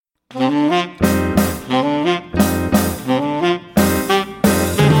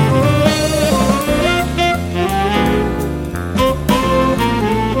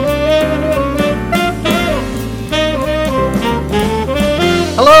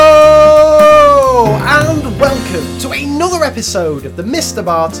Episode of the Mr.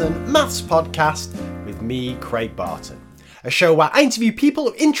 Barton Maths Podcast with me, Craig Barton. A show where I interview people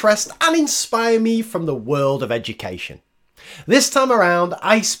of interest and inspire me from the world of education. This time around,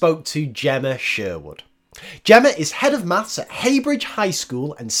 I spoke to Gemma Sherwood. Gemma is Head of Maths at Heybridge High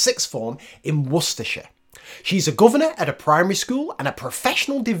School and Sixth Form in Worcestershire. She's a governor at a primary school and a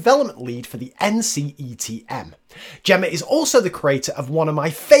professional development lead for the NCETM. Gemma is also the creator of one of my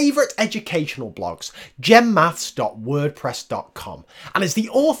favourite educational blogs, gemmaths.wordpress.com, and is the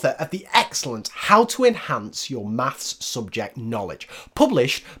author of the excellent How to Enhance Your Maths Subject Knowledge,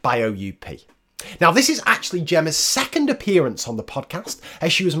 published by OUP. Now, this is actually Gemma's second appearance on the podcast,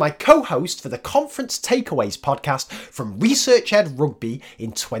 as she was my co-host for the Conference Takeaways podcast from Research Ed Rugby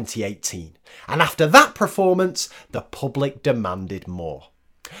in 2018. And after that performance, the public demanded more.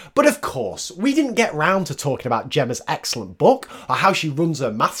 But of course, we didn't get round to talking about Gemma's excellent book, or how she runs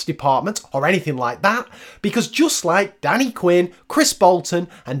her maths department, or anything like that, because just like Danny Quinn, Chris Bolton,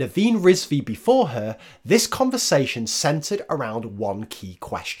 and Naveen Rizvi before her, this conversation centred around one key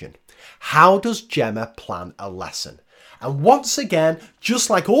question. How does Gemma plan a lesson? And once again,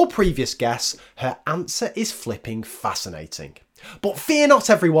 just like all previous guests, her answer is flipping fascinating. But fear not,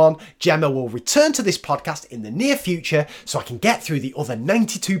 everyone, Gemma will return to this podcast in the near future so I can get through the other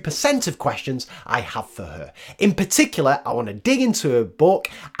 92% of questions I have for her. In particular, I want to dig into her book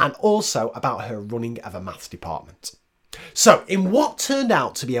and also about her running of a maths department. So, in what turned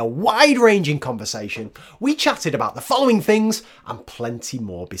out to be a wide-ranging conversation, we chatted about the following things and plenty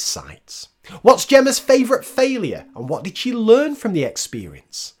more besides. What's Gemma's favourite failure and what did she learn from the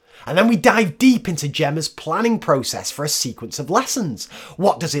experience? And then we dive deep into Gemma's planning process for a sequence of lessons.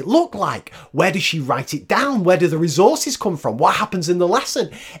 What does it look like? Where does she write it down? Where do the resources come from? What happens in the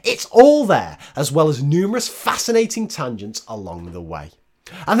lesson? It's all there, as well as numerous fascinating tangents along the way.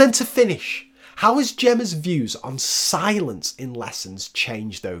 And then to finish, how has Gemma's views on silence in lessons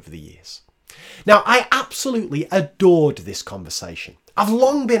changed over the years? Now, I absolutely adored this conversation. I've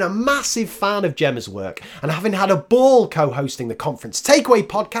long been a massive fan of Gemma's work, and having had a ball co-hosting the Conference Takeaway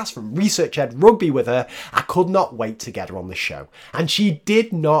podcast from Research Ed Rugby with her, I could not wait to get her on the show. And she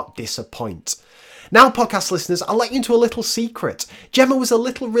did not disappoint. Now, podcast listeners, I'll let you into a little secret. Gemma was a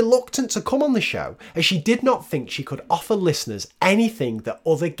little reluctant to come on the show, as she did not think she could offer listeners anything that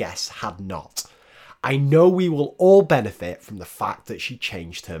other guests had not. I know we will all benefit from the fact that she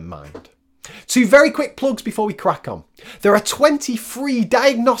changed her mind. Two very quick plugs before we crack on. There are 20 free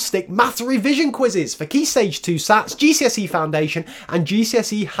diagnostic maths revision quizzes for Key Stage 2 SATs, GCSE Foundation and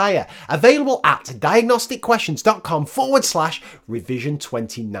GCSE Higher, available at diagnosticquestions.com/revision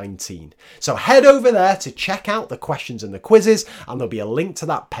 2019. So head over there to check out the questions and the quizzes, and there'll be a link to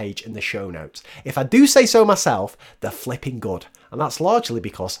that page in the show notes. If I do say so myself, they're flipping good. And that's largely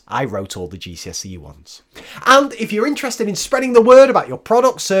because I wrote all the GCSE ones. And if you're interested in spreading the word about your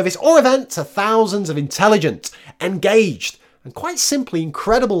product, service or event to thousands of intelligent, engaged, and quite simply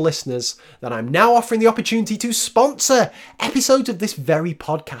incredible listeners, then I'm now offering the opportunity to sponsor episodes of this very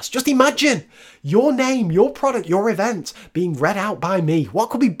podcast. Just imagine your name, your product, your event being read out by me. What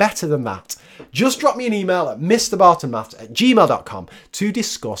could be better than that? Just drop me an email at mrbartonmaths@gmail.com to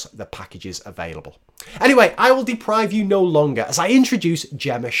discuss the packages available. Anyway, I will deprive you no longer as I introduce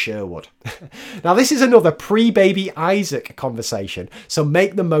Gemma Sherwood. Now, this is another pre-baby Isaac conversation, so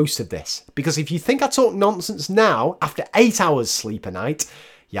make the most of this, because if you think I talk nonsense now, after 8 hours sleep a night,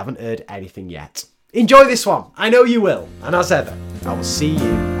 you haven't heard anything yet. Enjoy this one, I know you will, and as ever, I will see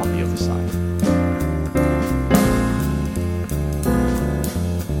you on the other side.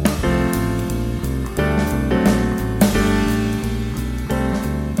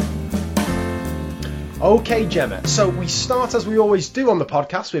 Okay, Gemma, so we start as we always do on the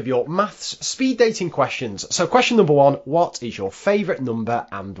podcast with your maths speed dating questions. So question number one, what is your favourite number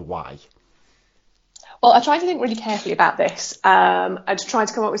and why? Well, I tried to think really carefully about this. I tried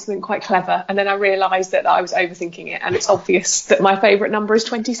to come up with something quite clever, and then I realised that I was overthinking it, and it's obvious that my favourite number is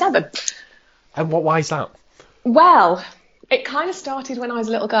 27. And why is that? Well, it kind of started when I was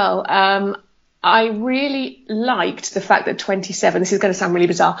a little girl. I really liked the fact that 27, this is going to sound really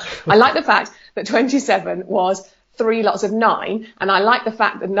bizarre, I liked the fact that 27 was 3 lots of 9, and I liked the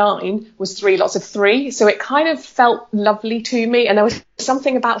fact that 9 was 3 lots of 3, so it kind of felt lovely to me, and there was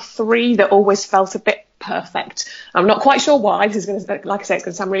something about 3 that always felt a bit perfect. I'm not quite sure why, this is going to, like I say, it's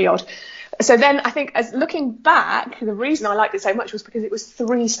going to sound really odd, So then I think, as looking back, the reason I liked it so much was because it was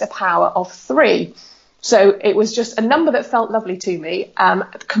 3 to the power of 3. So it was just a number that felt lovely to me,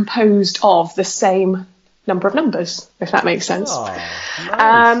 composed of the same number of numbers, if that makes sense. Oh,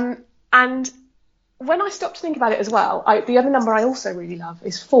 nice. And when I stopped to think about it as well, the other number I also really love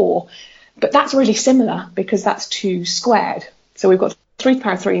is 4. But that's really similar because that's 2 squared. So we've got 3 to the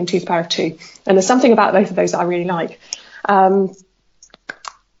power of 3 and 2 to the power of 2. And there's something about both of those that I really like.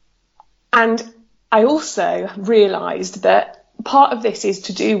 And I also realised that part of this is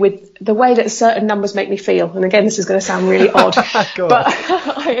to do with the way that certain numbers make me feel. And again, this is going to sound really odd, but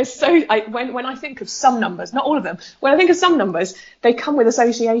when I think of some numbers, not all of them, when I think of some numbers, they come with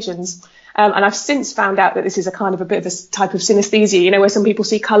associations. And I've since found out that this is a kind of a bit of a type of synesthesia, you know, where some people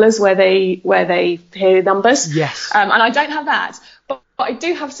see colours where they hear numbers. Yes. And I don't have that, but I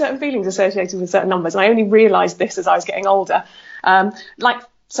do have certain feelings associated with certain numbers. And I only realised this as I was getting older.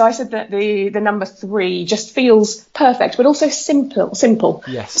 So I said that the number 3 just feels perfect, but also simple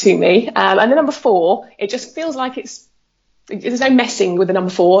yes. to me. And the number 4, it just feels like there's no messing with the number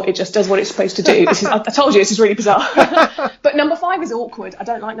 4. It just does what it's supposed to do. I told you this is really bizarre. But number 5 is awkward. I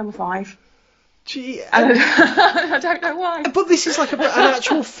don't like number 5. Gee, I don't know why. But this is like an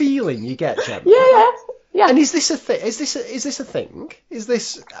actual feeling you get, Gemma. Yeah. And is this a thing? Is this a thing? Is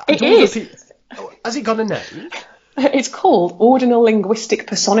this? It is. Has it got a name? It's called ordinal linguistic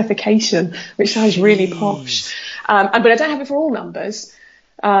personification, which sounds really posh. But I don't have it for all numbers.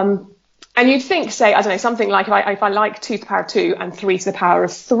 And you'd think, say, I don't know, something like if I like 2 to the power of 2 and 3 to the power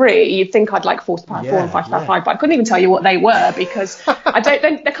of 3, you'd think I'd like 4 to the power of 4 and 5 to the power of 5. But I couldn't even tell you what they were because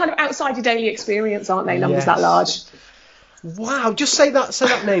they're kind of outside your daily experience, aren't they? Numbers that large. Wow, just say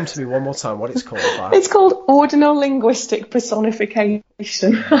that name to me one more time, what it's called. It's called ordinal linguistic personification.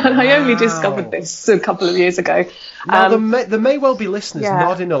 And I only discovered this a couple of years ago. Now, there may well be listeners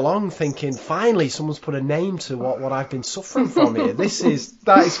nodding along thinking, finally, someone's put a name to what I've been suffering from here.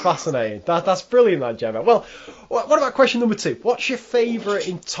 That is fascinating. That's brilliant, that, Gemma. Well, what about question number 2? What's your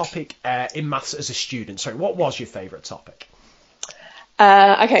favourite topic in maths as a student? Sorry, what was your favourite topic?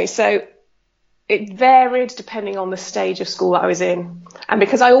 Okay, so it varied depending on the stage of school that I was in. And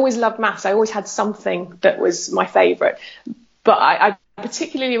because I always loved maths, I always had something that was my favourite. But I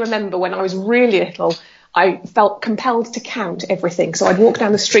particularly remember when I was really little, I felt compelled to count everything. So I'd walk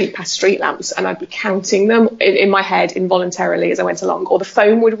down the street past street lamps and I'd be counting them in my head involuntarily as I went along. Or the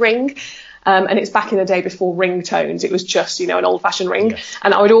phone would ring. And it's back in the day before ringtones. It was just, an old-fashioned ring. Yes.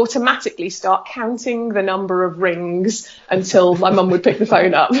 And I would automatically start counting the number of rings until my mum would pick the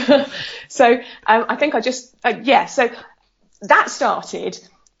phone up. So I think so that started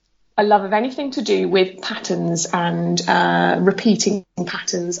a love of anything to do with patterns and repeating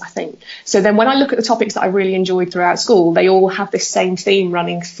patterns, I think. So then when I look at the topics that I really enjoyed throughout school, they all have this same theme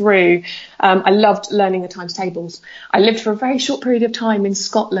running through. I loved learning the times tables. I lived for a very short period of time in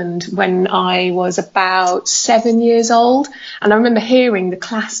Scotland when I was about 7 years old. And I remember hearing the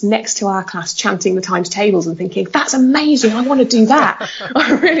class next to our class chanting the times tables and thinking, that's amazing. I want to do that.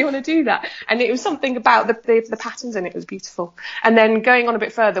 I really want to do that. And it was something about the patterns and it was beautiful. And then going on a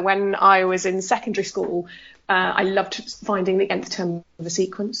bit further, when I was in secondary school, I loved finding the nth term of a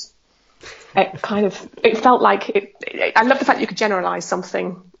sequence. It felt like I love the fact that you could generalise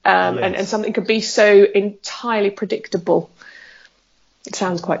something, and something could be so entirely predictable. It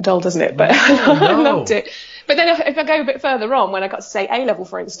sounds quite dull, doesn't it? But I loved it. But then if I go a bit further on, when I got to say A level,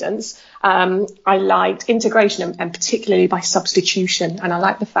 for instance, I liked integration and particularly by substitution. And I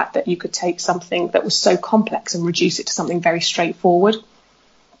liked the fact that you could take something that was so complex and reduce it to something very straightforward.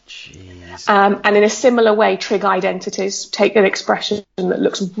 And in a similar way, trig identities, take an expression that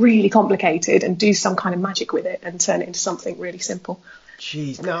looks really complicated and do some kind of magic with it and turn it into something really simple.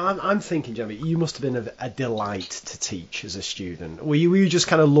 Jeez, now I'm thinking, Gemma, you must have been a delight to teach as a student. Were you just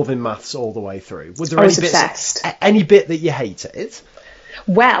kind of loving maths all the way through? Was there I was obsessed. Any bit that you hated?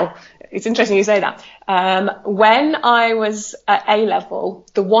 Well, it's interesting you say that. When I was at A level,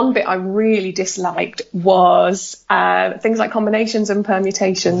 the one bit I really disliked was things like combinations and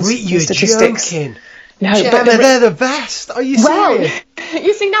permutations. You're statistics. Joking. No, Gemma, but they're the best. Are you serious? Well,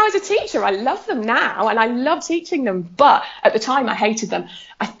 you see, now as a teacher, I love them now and I love teaching them. But at the time, I hated them.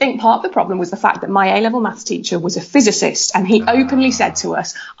 I think part of the problem was the fact that my A-level maths teacher was a physicist and he openly said to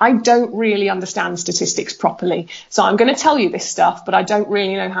us, I don't really understand statistics properly. So I'm going to tell you this stuff, but I don't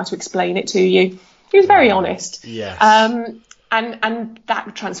really know how to explain it to you. He was very honest. Yes. And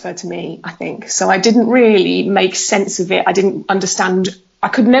that transferred to me, I think. So I didn't really make sense of it. I didn't understand. I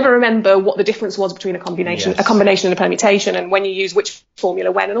could never remember what the difference was between a combination and a permutation, and when you use which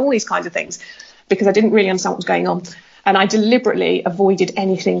formula when, and all these kinds of things, because I didn't really understand what was going on. And I deliberately avoided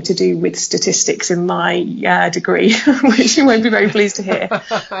anything to do with statistics in my degree, which you won't be very pleased to hear.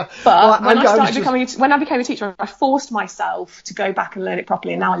 But when I became a teacher, I forced myself to go back and learn it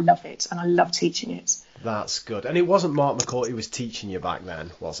properly, and now I love it, and I love teaching it. That's good. And it wasn't Mark McCourt who was teaching you back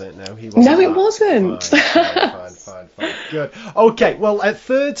then, was it? No, he wasn't. No, it wasn't. Fine. Good. Okay, well,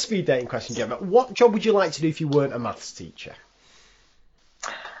 third speed dating question, Gemma. What job would you like to do if you weren't a maths teacher?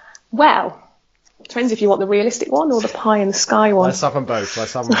 Well, depends if you want the realistic one or the pie in the sky one. Let's have them both.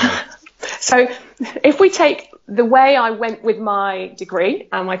 So if we take the way I went with my degree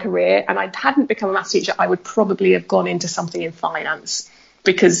and my career, and I hadn't become a maths teacher, I would probably have gone into something in finance,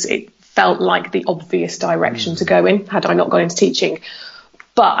 because it felt like the obvious direction to go in had I not gone into teaching.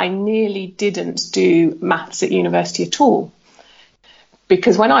 But I nearly didn't do maths at university at all,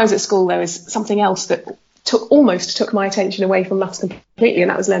 because when I was at school there was something else that almost took my attention away from maths completely, and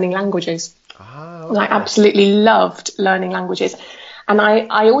that was learning languages. Okay. And I absolutely loved learning languages. And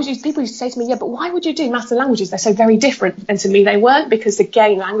people used to say to me, yeah, but why would you do maths and languages? They're so very different. And to me they weren't, because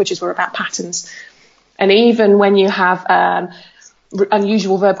again, languages were about patterns. And even when you have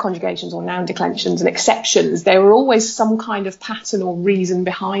unusual verb conjugations or noun declensions and exceptions, there were always some kind of pattern or reason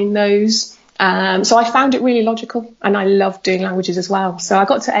behind those. So I found it really logical, and I loved doing languages as well. So I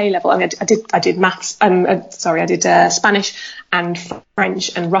got to A level. I mean, I did maths. I did Spanish and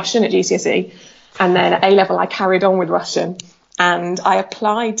French and Russian at GCSE, and then at A level I carried on with Russian, and I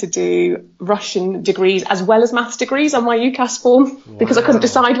applied to do Russian degrees as well as maths degrees on my UCAS form because I couldn't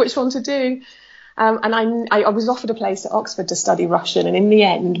decide which one to do. And I was offered a place at Oxford to study Russian, and in the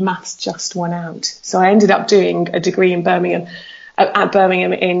end maths just won out. So I ended up doing a degree in Birmingham. At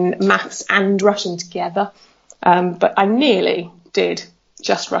Birmingham in maths and Russian together, but I nearly did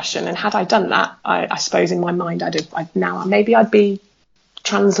just Russian. And had I done that, I suppose in my mind I'd be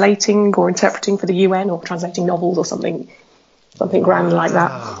translating or interpreting for the UN, or translating novels or something grand like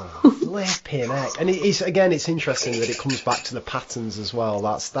that. Flipping heck. And it's interesting that it comes back to the patterns as well.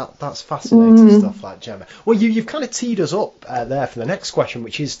 That's fascinating stuff, like Gemma. Well, you've kind of teed us up there for the next question,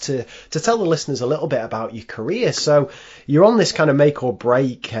 which is to tell the listeners a little bit about your career. So you're on this kind of make or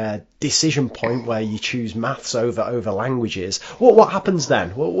break decision point where you choose maths over languages. What happens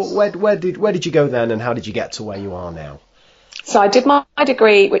then? Where did you go then, and how did you get to where you are now? So I did my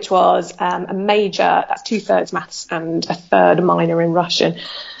degree, which was a major, that's 2/3 maths and a third minor in Russian.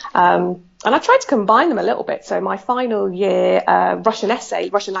 And I tried to combine them a little bit. So my final year Russian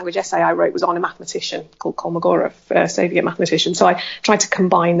language essay I wrote was on a mathematician called Kolmogorov, a Soviet mathematician. So I tried to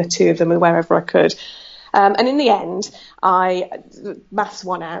combine the two of them wherever I could. And in the end, maths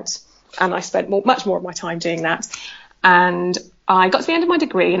won out, and I spent much more of my time doing that. And I got to the end of my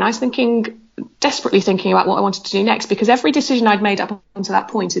degree, and I was desperately thinking about what I wanted to do next, because every decision I'd made up until that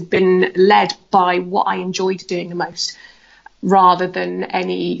point had been led by what I enjoyed doing the most, rather than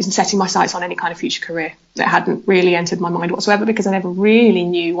setting my sights on any kind of future career that hadn't really entered my mind whatsoever, because I never really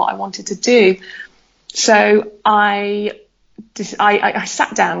knew what I wanted to do. So I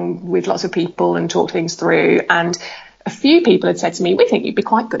sat down with lots of people and talked things through, and a few people had said to me, we think you'd be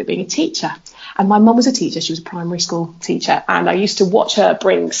quite good at being a teacher. And my mum was a teacher. She was a primary school teacher, and I used to watch her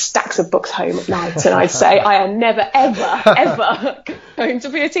bring stacks of books home at night, and I'd say, I am never, ever, ever going to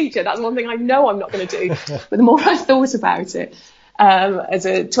be a teacher. That's one thing I know I'm not going to do. But the more I thought about it, as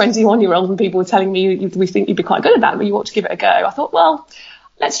a 21-year-old, and people were telling me, we think you'd be quite good at that, but you ought to give it a go, I thought, well,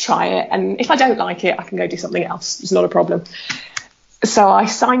 let's try it. And if I don't like it, I can go do something else. It's not a problem. So I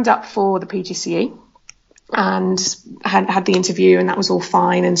signed up for the PGCE. And had the interview, and that was all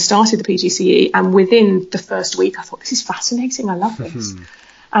fine, and started the PGCE. And within the first week, I thought, this is fascinating. I love this.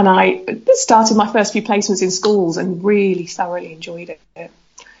 And I started my first few placements in schools and really thoroughly enjoyed it.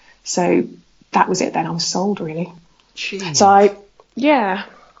 So that was it then. I was sold, really. Jeez.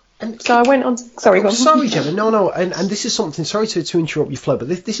 So I went on. Sorry, Gemma. No. And this is something. Sorry to interrupt your flow, but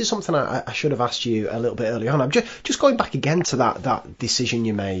this is something I should have asked you a little bit earlier on. I'm just going back again to that decision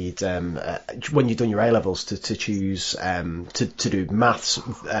you made when you'd done your A levels to choose to do maths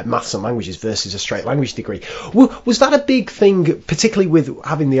and languages versus a straight language degree. Was that a big thing, particularly with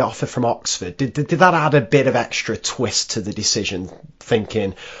having the offer from Oxford? Did that add a bit of extra twist to the decision?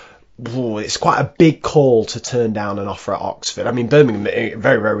 Thinking, it's quite a big call to turn down an offer at Oxford. I mean, Birmingham, a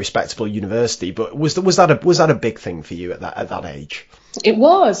very, very respectable university, but was that a big thing for you at that age? It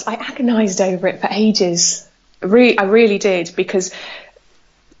was. I agonised over it for ages. I really did, because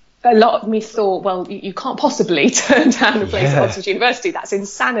a lot of me thought, well, you can't possibly turn down a place at Oxford University. That's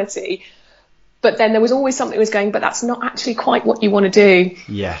insanity. But then there was always something that was going, but that's not actually quite what you want to do.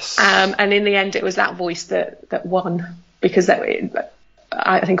 Yes. And in the end, it was that voice that won, because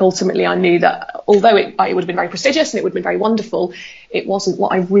I think ultimately I knew that although it would have been very prestigious and it would have been very wonderful, it wasn't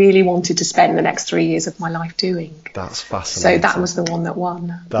what I really wanted to spend the next 3 years of my life doing. That's fascinating. So that was the one that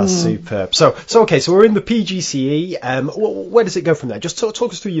won. That's superb. So okay, so we're in the PGCE. Where does it go from there? Just talk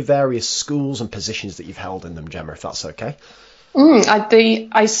us through your various schools and positions that you've held in them, Gemma, if that's okay.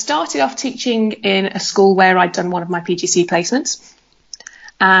 I started off teaching in a school where I'd done one of my PGCE placements.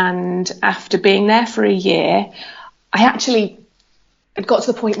 And after being there for a year, I actually had got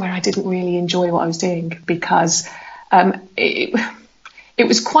to the point where I didn't really enjoy what I was doing because it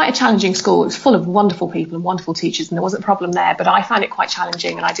was quite a challenging school. It was full of wonderful people and wonderful teachers, and there wasn't a problem there, but I found it quite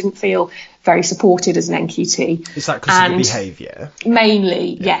challenging and I didn't feel very supported as an NQT. Is that because of the behaviour?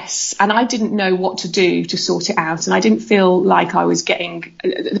 Mainly, yes. And I didn't know what to do to sort it out, and I didn't feel like I was getting...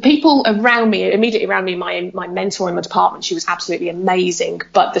 The people around me, immediately around me, my mentor in my department, she was absolutely amazing,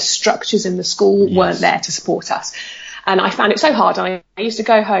 but the structures in the school weren't there to support us. And I found it so hard. I used to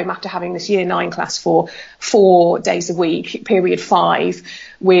go home after having this year 9 class for 4 days a week, period 5,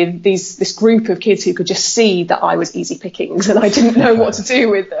 with this group of kids who could just see that I was easy pickings and I didn't know what to do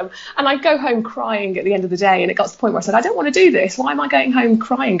with them. And I'd go home crying at the end of the day. And it got to the point where I said, I don't want to do this. Why am I going home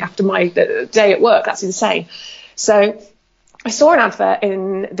crying after my day at work? That's insane. So I saw an advert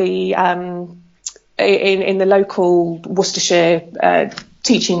in the in the local Worcestershire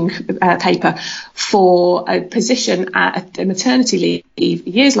teaching paper for a position at a maternity leave,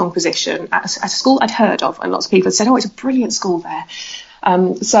 years-long position at a school I'd heard of, and lots of people had said, oh, it's a brilliant school there.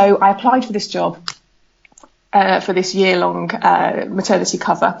 So I applied for this job for this year-long maternity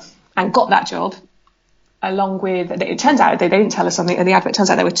cover and got that job, along with, it turns out, they didn't tell us something in the advert, it turns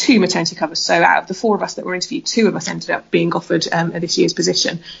out there were 2 maternity covers, so out of the 4 of us that were interviewed, 2 of us ended up being offered this year's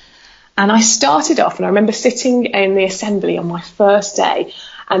position. And I started off, and I remember sitting in the assembly on my first day,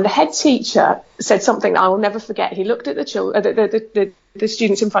 and the head teacher said something that I will never forget. He looked at the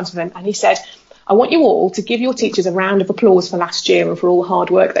students in front of him, and he said, I want you all to give your teachers a round of applause for last year and for all the hard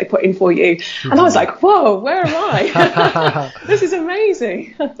work they put in for you. And I was like, whoa, where am I? This is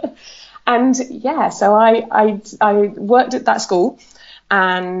amazing. And yeah, so I worked at that school,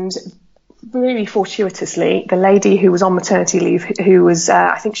 and really fortuitously, the lady who was on maternity leave, who was,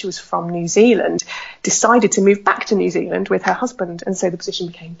 I think she was from New Zealand, decided to move back to New Zealand with her husband. And so the position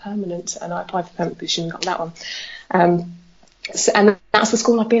became permanent, and I applied for the permanent position and got that one. And that's the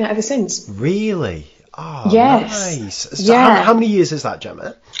school I've been at ever since. Really? Oh, yes. Nice. So how many years is that,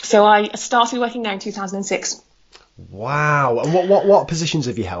 Gemma? So I started working there in 2006. Wow. And what positions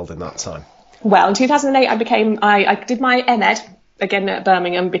have you held in that time? Well, in 2008, I did my MEd, again at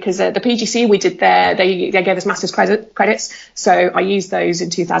Birmingham, because the PGC we did there, they gave us master's credits. So I used those in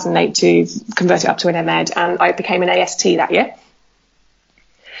 2008 to convert it up to an MEd, and I became an AST that year.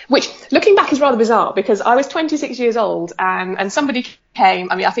 Which, looking back, is rather bizarre, because I was 26 years old and somebody came,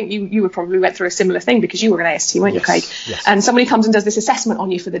 I mean, I think you probably went through a similar thing because you were an AST, weren't you, Craig? Yes. And somebody comes and does this assessment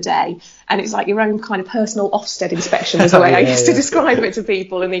on you for the day, and it's like your own kind of personal Ofsted inspection is the way I used to describe it to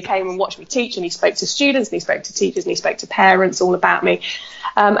people. And he came and watched me teach, and he spoke to students, and he spoke to teachers, and he spoke to parents all about me.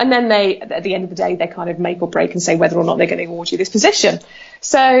 And then they, at the end of the day, they kind of make or break and say whether or not they're going to award you this position.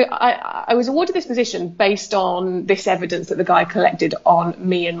 So I was awarded this position based on this evidence that the guy collected on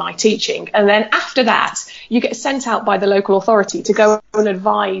me and my teaching. And then after that, you get sent out by the local authority to go and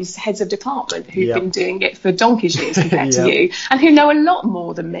advise heads of department who've been doing it for donkey's years compared to you, and who know a lot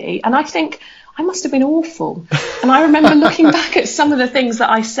more than me. And I think I must have been awful. And I remember looking back at some of the things that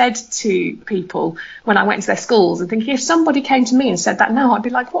I said to people when I went to their schools and thinking, if somebody came to me and said that now, I'd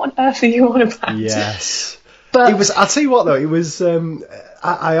be like, what on earth are you on about? Yes. But it was, I'll tell you what though, it was,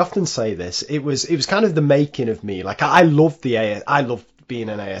 I often say this, it was kind of the making of me. Like I loved being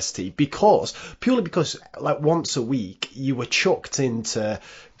an AST purely because like once a week you were chucked into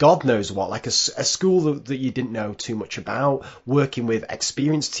God knows what, like a school that you didn't know too much about, working with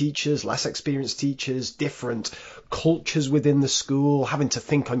experienced teachers, less experienced teachers, different cultures within the school, having to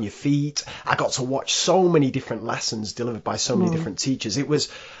think on your feet. I got to watch so many different lessons delivered by so many different teachers. It was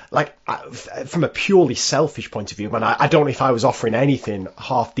like, from a purely selfish point of view, and I don't know if I was offering anything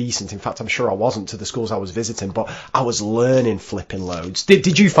half decent. In fact, I'm sure I wasn't to the schools I was visiting, but I was learning flipping loads.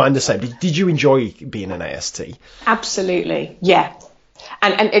 Did you find the same? Did you enjoy being an AST? Absolutely, yeah.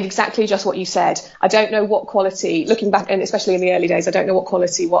 And exactly just what you said. I don't know what quality, looking back, and especially in the early days, I don't know what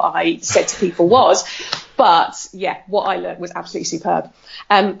quality what I said to people was. But yeah, what I learned was absolutely superb.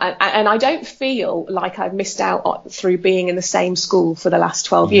 And I don't feel like I've missed out through being in the same school for the last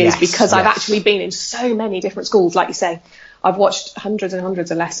 12 years, because I've actually been in so many different schools. Like you say, I've watched hundreds and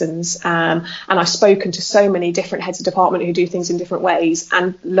hundreds of lessons, and I've spoken to so many different heads of department who do things in different ways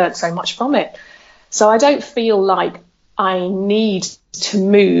and learned so much from it. So I don't feel like I need to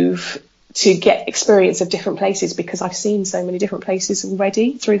move to get experience of different places, because I've seen so many different places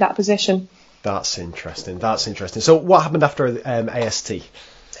already through that position. That's interesting. So what happened after AST?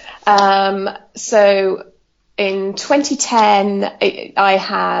 So in 2010, I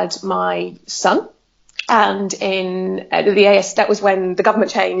had my son. And in the AST, that was when the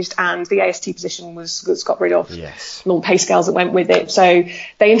government changed and the AST position was got rid of. Yes. And all the pay scales that went with it. So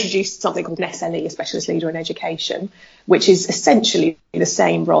they introduced something called an SLE, a Specialist Leader in Education, which is essentially the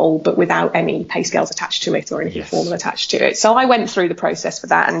same role, but without any pay scales attached to it or anything formal attached to it. So I went through the process for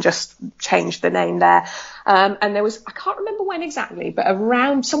that and just changed the name there. And there was, I can't remember when exactly, but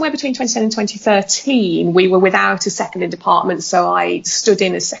around somewhere between 2010 and 2013, we were without a second in department. So I stood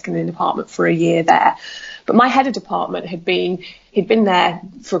in as second in department for a year there. But my head of department he'd been there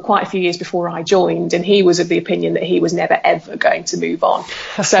for quite a few years before I joined, and he was of the opinion that he was never, ever going to move on.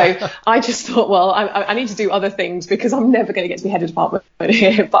 So I just thought, well, I need to do other things because I'm never going to get to be head of department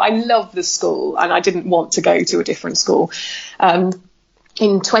here. But I love the school and I didn't want to go to a different school.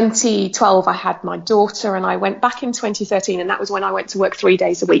 In 2012, I had my daughter, and I went back in 2013, and that was when I went to work 3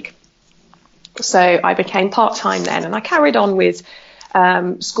 days a week. So I became part-time then, and I carried on with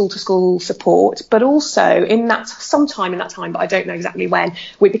school-to-school support, but also sometime in that time, but I don't know exactly when,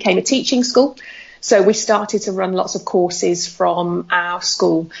 we became a teaching school. So we started to run lots of courses from our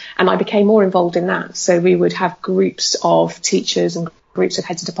school, and I became more involved in that. So we would have groups of teachers and groups of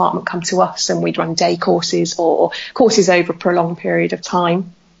heads of department come to us, and we'd run day courses or courses over a prolonged period of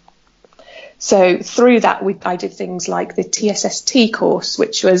time. So through that, I did things like the TSST course,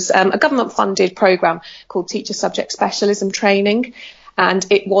 which was a government-funded programme called Teacher Subject Specialism Training. And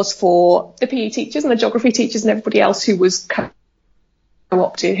it was for the PE teachers and the geography teachers and everybody else who'd been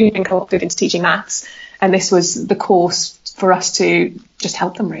co-opted into teaching maths. And this was the course for us to just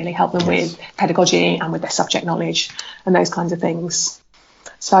help them with pedagogy and with their subject knowledge and those kinds of things.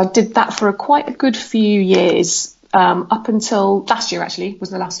 So I did that for quite a good few years, up until last year actually was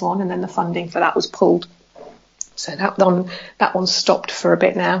the last one, and then the funding for that was pulled. So that one stopped for a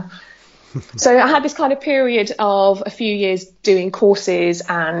bit now. So I had this kind of period of a few years doing courses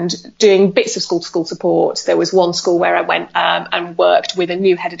and doing bits of school-to-school support. There was one school where I went and worked with a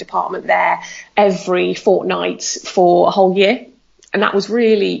new head of department there every fortnight for a whole year. And that was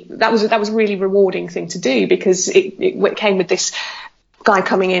really rewarding thing to do, because it came with this guy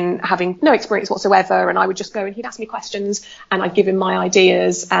coming in having no experience whatsoever, and I would just go and he'd ask me questions and I'd give him my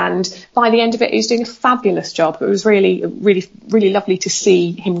ideas, and by the end of it he was doing a fabulous job. It was really, really, really lovely to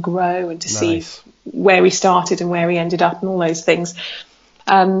see him grow and to see where he started and where he ended up and all those things.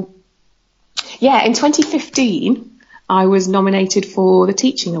 In 2015 I was nominated for the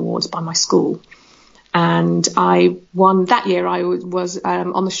Teaching Awards by my school, and I won that year. I was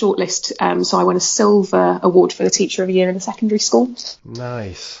on the shortlist, so I won a silver award for the Teacher of the Year in the secondary school.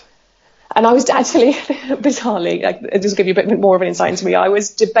 Nice. And I was actually, bizarrely, just to give you a bit more of an insight into me, I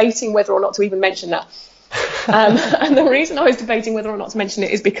was debating whether or not to even mention that. And the reason I was debating whether or not to mention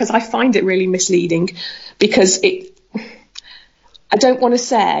it is because I find it really misleading, because I don't want to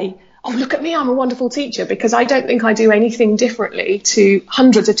say, oh, look at me, I'm a wonderful teacher, because I don't think I do anything differently to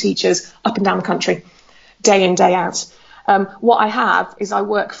hundreds of teachers up and down the country, day in, day out. What I have is I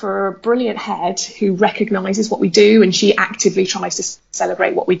work for a brilliant head who recognises what we do, and she actively tries to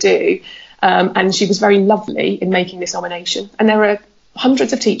celebrate what we do. And she was very lovely in making this nomination. And there are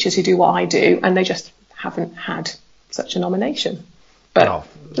hundreds of teachers who do what I do, and they just haven't had such a nomination. But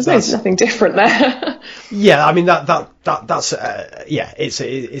there's nothing different there. Yeah, I mean that's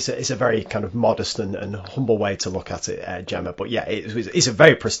it's a very kind of modest and humble way to look at it, Gemma. But yeah, it's a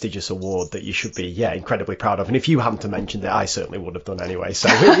very prestigious award that you should be incredibly proud of. And if you hadn't mentioned it, I certainly would have done anyway. So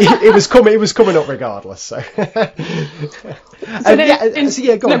it was coming up regardless. So go on. I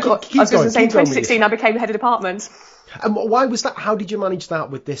was going to say in 2016 I became head of department. And why was that? How did you manage that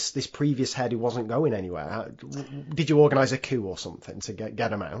with this previous head who wasn't going anywhere? Did you organise a coup or something to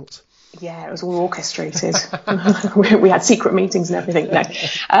get him out? Yeah, it was all orchestrated. We had secret meetings and everything. No.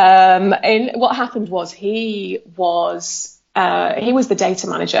 And what happened was he was the data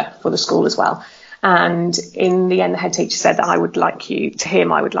manager for the school as well. And in the end, the head teacher said that I would like you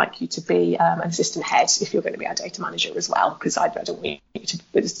to be an assistant head if you're going to be our data manager as well, because I don't want you to,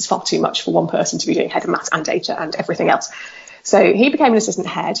 it's far too much for one person to be doing head of maths and data and everything else. So he became an assistant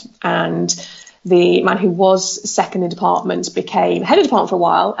head, and the man who was second in department became head of department for a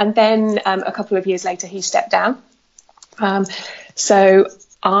while, and then a couple of years later he stepped down. So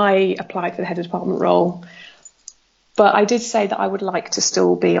I applied for the head of department role. But I did say that I would like to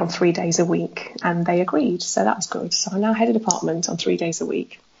still be on 3 days a week, and they agreed. So that was good. So I'm now head of department on 3 days a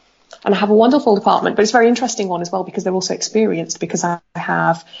week. And I have a wonderful department, but it's a very interesting one as well because they're also experienced, because I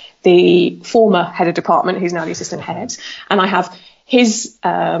have the former head of department who's now the assistant head, and I have his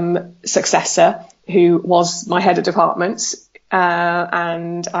successor who was my head of department,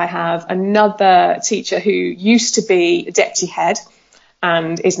 and I have another teacher who used to be a deputy head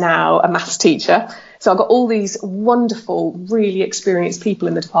and is now a maths teacher. So I've got all these wonderful, really experienced people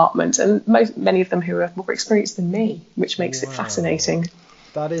in the department, and many of them who are more experienced than me, which makes it fascinating.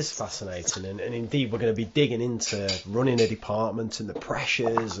 That is fascinating, and indeed we're going to be digging into running a department and the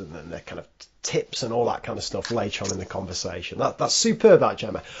pressures and the kind of tips and all that kind of stuff later on in the conversation. That's superb, that,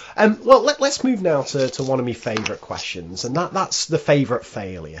 Gemma. Well, let's move now to one of my favourite questions, and that's the favourite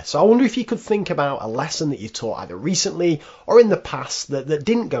failure. So I wonder if you could think about a lesson that you taught either recently or in the past that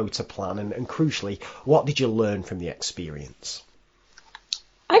didn't go to plan, and crucially, what did you learn from the experience?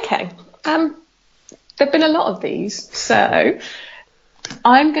 Okay, there have been a lot of these, so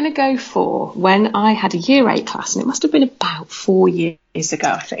I'm going to go for when I had a year 8 class, and it must have been about 4 years ago,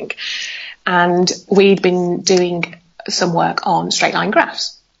 I think. And we'd been doing some work on straight line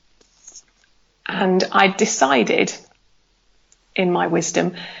graphs. And I decided, in my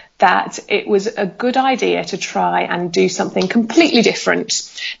wisdom, that it was a good idea to try and do something completely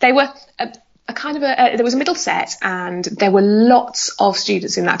different. They were there was a middle set, and there were lots of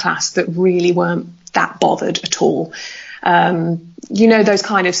students in that class that really weren't that bothered at all. You know, those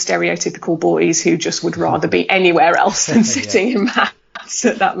kind of stereotypical boys who just would rather be anywhere else than sitting in maths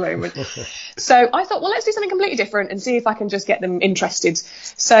at that moment. So I thought, well, let's do something completely different and see if I can just get them interested.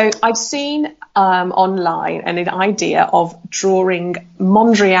 So I'd seen online an idea of drawing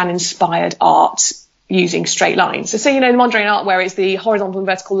Mondrian-inspired art using straight lines. So you know, the Mondrian art where it's the horizontal and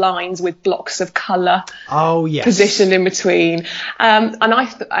vertical lines with blocks of colour positioned in between. And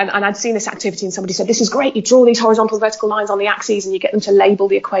I'd seen this activity, and somebody said, this is great, you draw these horizontal and vertical lines on the axes and you get them to label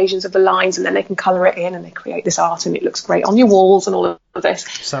the equations of the lines, and then they can colour it in and they create this art and it looks great on your walls and all of this.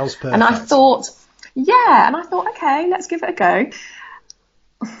 Sounds perfect. And I thought, okay, let's give it a go.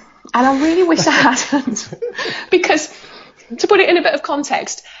 And I really wish I hadn't, because to put it in a bit of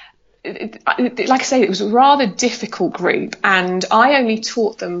context, like I say, it was a rather difficult group, and I only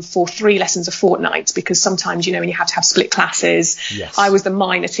taught them for 3 lessons a fortnight, because sometimes, you know, when you have to have split classes, yes. I was the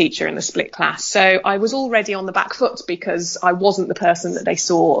minor teacher in the split class, so I was already on the back foot because I wasn't the person that they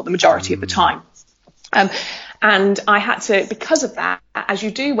saw the majority of the time. And I had to, because of that, as you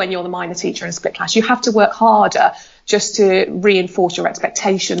do when you're the minor teacher in a split class, you have to work harder just to reinforce your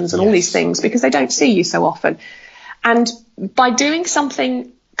expectations and all these things, because they don't see you so often. And by doing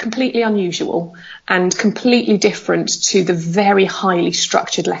something completely unusual and completely different to the very highly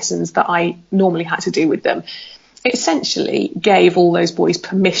structured lessons that I normally had to do with them, it essentially gave all those boys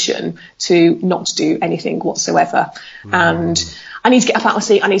permission to not do anything whatsoever. And I need to get up out of my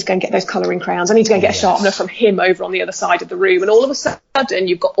seat, I need to go and get those colouring crayons, I need to go and get a sharpener from him over on the other side of the room, and all of a sudden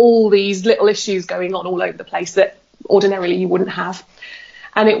you've got all these little issues going on all over the place that ordinarily you wouldn't have.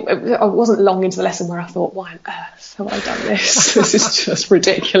 And it wasn't long into the lesson where I thought, why on earth have I done this? This is just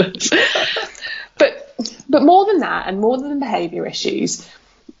ridiculous. But more than that, and more than the behaviour issues,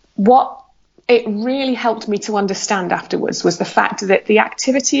 what it really helped me to understand afterwards was the fact that the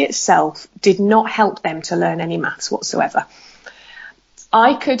activity itself did not help them to learn any maths whatsoever.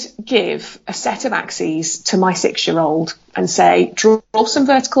 I could give a set of axes to my 6-year-old and say, draw some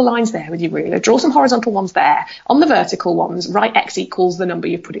vertical lines there with your ruler, draw some horizontal ones there. On the vertical ones, write X equals the number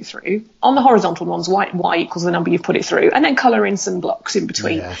you've put it through. On the horizontal ones, write Y equals the number you've put it through, and then colour in some blocks in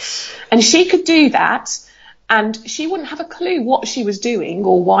between. Yes. And she could do that, and she wouldn't have a clue what she was doing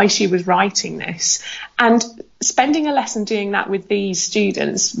or why she was writing this. And spending a lesson doing that with these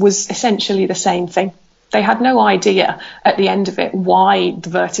students was essentially the same thing. They had no idea at the end of it why the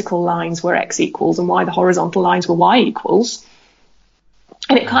vertical lines were X equals and why the horizontal lines were Y equals.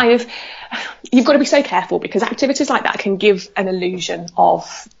 And it kind of, you've got to be so careful, because activities like that can give an illusion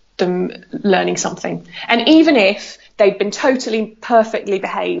of them learning something. And even if they'd been totally perfectly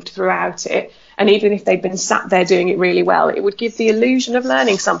behaved throughout it, and even if they'd been sat there doing it really well, it would give the illusion of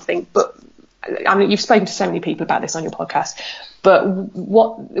learning something. But I mean, you've spoken to so many people about this on your podcast, but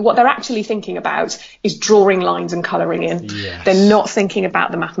what they're actually thinking about is drawing lines and colouring in. Yes. They're not thinking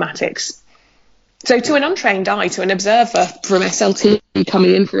about the mathematics. So to an untrained eye, to an observer from SLT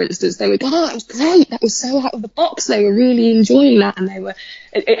coming in, for instance, they would go, "Oh, that was great! That was so out of the box. They were really enjoying that, and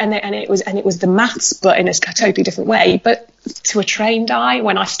it was the maths, but in a totally different way." But to a trained eye,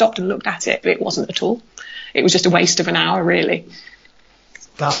 when I stopped and looked at it, it wasn't at all. It was just a waste of an hour, really.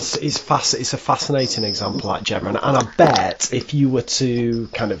 It's a fascinating example, that, Gemma, and I bet if you were to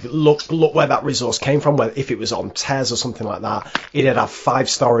kind of look where that resource came from, if it was on TES or something like that, it'd have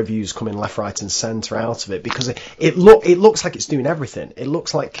 5-star reviews coming left, right, and centre out of it, because it looks like it's doing everything. It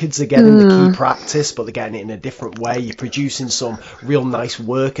looks like kids are getting the key practice, but they're getting it in a different way. You're producing some real nice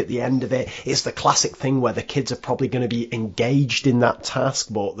work at the end of it. It's the classic thing where the kids are probably going to be engaged in that task,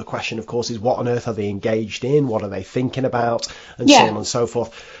 but the question, of course, is what on earth are they engaged in? What are they thinking about? And so on and so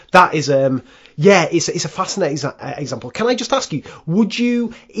forth. That is, it's a fascinating example. Can I just ask you, would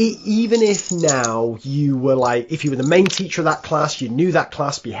you, even if now you were if you were the main teacher of that class, you knew that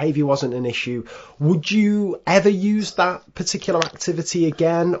class, behaviour wasn't an issue, would you ever use that particular activity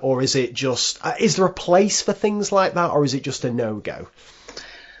again? Or is it just, is there a place for things like that, or is it just a no-go?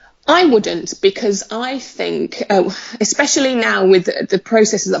 I wouldn't, because I think, especially now with the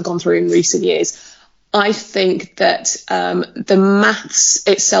processes I've gone through in recent years, I think that the maths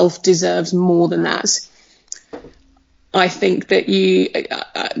itself deserves more than that. I think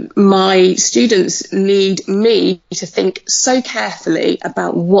that my students need me to think so carefully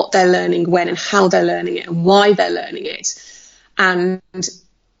about what they're learning, when and how they're learning it, and why they're learning it. And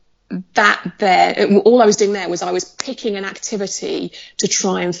all I was doing there was I was picking an activity to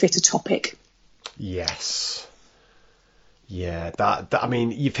try and fit a topic. Yes. Yeah, that I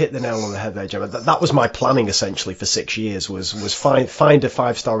mean, you've hit the nail on the head there, Gemma. That was my planning essentially for 6 years, was find a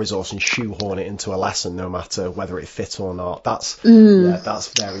 5-star resource and shoehorn it into a lesson, no matter whether it fit or not. That's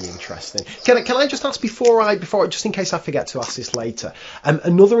very interesting. Can I just ask before just in case I forget to ask this later,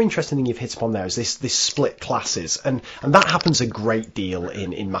 another interesting thing you've hit upon there is this split classes, and that happens a great deal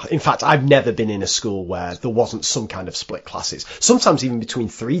in math. In fact, I've never been in a school where there wasn't some kind of split classes. Sometimes even between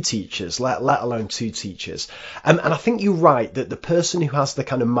 3 teachers, let alone 2 teachers. And I think you're right that the person who has the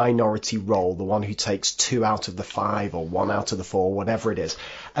kind of minority role, the one who takes 2 out of the 5 or 1 out of the 4, whatever it is,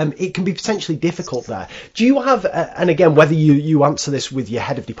 it can be potentially difficult there. Do you have, and again, whether you answer this with your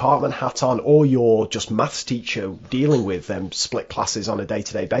head of department hat on, or you're just maths teacher dealing with split classes on a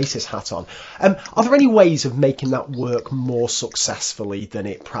day-to-day basis hat on, are there any ways of making that work more successfully than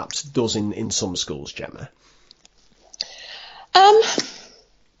it perhaps does in some schools, Gemma?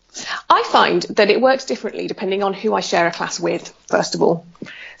 I find that it works differently depending on who I share a class with, first of all.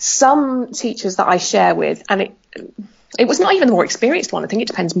 Some teachers that I share with, and it was not even the more experienced one. I think it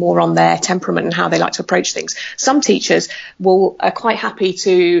depends more on their temperament and how they like to approach things. Some teachers are quite happy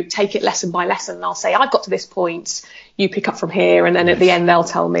to take it lesson by lesson. And I'll say, I've got to this point, you pick up from here. And then at the end, they'll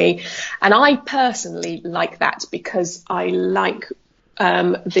tell me. And I personally like that, because I like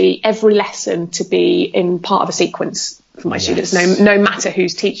every lesson to be in part of a sequence for my students, no matter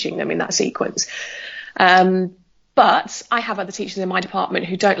who's teaching them in that sequence. But I have other teachers in my department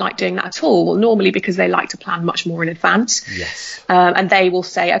who don't like doing that at all. Well, normally because they like to plan much more in advance. Yes. And they will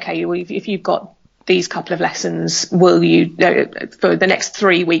say, okay, well, if you've got these couple of lessons, will you, for the next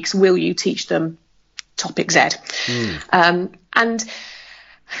 3 weeks, will you teach them topic Z? And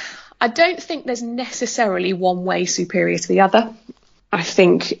I don't think there's necessarily one way superior to the other. I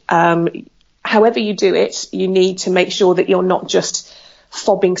think however you do it, you need to make sure that you're not just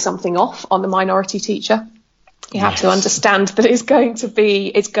fobbing something off on the minority teacher. You have to understand that it's going to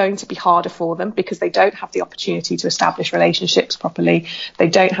be harder for them, because they don't have the opportunity to establish relationships properly. They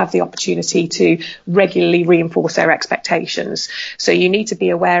don't have the opportunity to regularly reinforce their expectations. So you need to be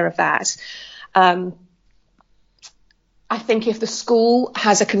aware of that. I think if the school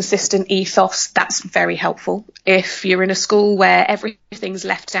has a consistent ethos, that's very helpful. If you're in a school where everything's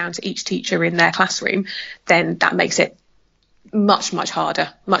left down to each teacher in their classroom, then that makes it much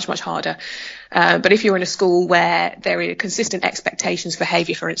harder. But if you're in a school where there are consistent expectations for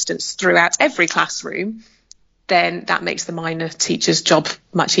behaviour, for instance, throughout every classroom, then that makes the minor teacher's job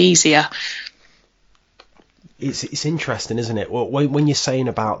much easier. It's interesting, isn't it? When you're saying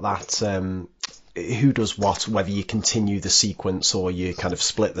about that, who does what, whether you continue the sequence or you kind of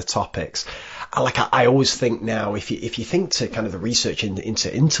split the topics. I always think now, if you think to kind of the research into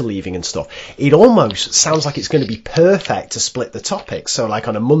interleaving and stuff, it almost sounds like it's going to be perfect to split the topics. So like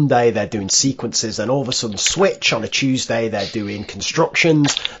on a Monday, they're doing sequences, then all of a sudden switch. On a Tuesday, they're doing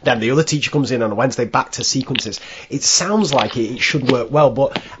constructions. Then the other teacher comes in on a Wednesday, back to sequences. It sounds like it should work well.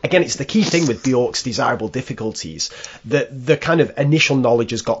 But again, it's the key thing with Bjork's desirable difficulties, that the kind of initial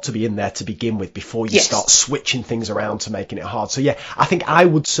knowledge has got to be in there to begin with before you start switching things around to making it hard. So yeah, I think I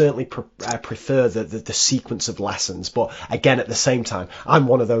would certainly prefer the sequence of lessons. But again, at the same time, I'm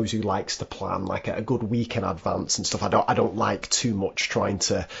one of those who likes to plan like a good week in advance and stuff. I don't like too much trying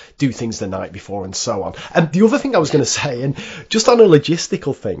to do things the night before and so on. And the other thing I was going to say, and just on a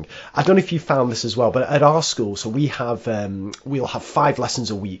logistical thing, I don't know if you found this as well, but at our school, so we have we'll have 5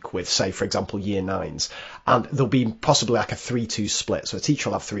 lessons a week with, say, for example, year 9s, and there'll be possibly like a 3-2 split. So a teacher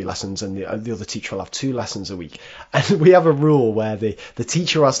will have 3 lessons and the other teacher will have 2 lessons a week. And we have a rule where the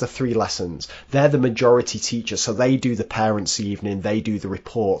teacher who has the 3 lessons, they're the majority teacher, so they do the parents' evening, they do the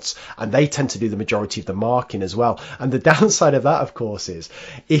reports, and they tend to do the majority of the marking as well. And the downside of that, of course, is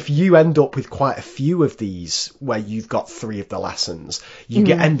if you end up with quite a few of these where you've got 3 of the lessons, you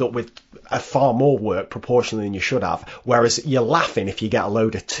end up with a far more work proportionally than you should have. Whereas you're laughing if you get a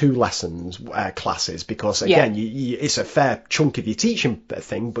load of 2 lessons classes, because again, it's a fair chunk of your teaching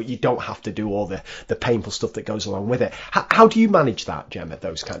thing, but you don't have to do all the painful stuff that goes along with it. How do you manage that, Gemma?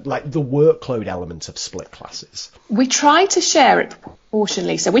 Those kind of, like the workload element of split classes? We try to share it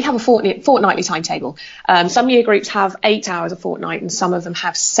proportionally. So we have a fortnightly timetable. Some year groups have 8 hours a fortnight and some of them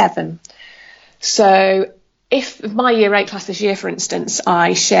have 7. So if my year 8 class this year, for instance,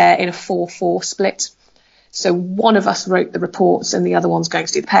 I share in a 4-4 split. So one of us wrote the reports and the other one's going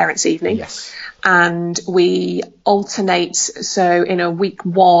to do the parents' evening. Yes. And we alternate. So in a week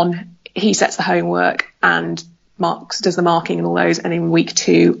 1, he sets the homework and does the marking and all those. And in week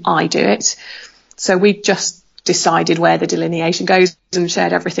 2, I do it. So we just decided where the delineation goes and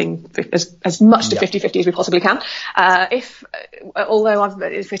shared everything as much to 50-50 as we possibly can. Although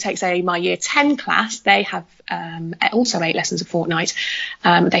if we take, say, my year 10 class, they have also 8 lessons a fortnight.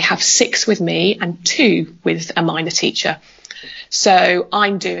 They have 6 with me and 2 with a minor teacher. So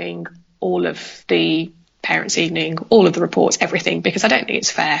I'm doing all of the parents' evening, all of the reports, everything, because I don't think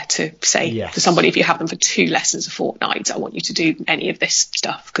it's fair to say to somebody, if you have them for 2 lessons a fortnight, I want you to do any of this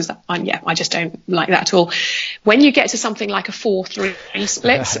stuff, because I just don't like that at all. When you get to something like a 4-3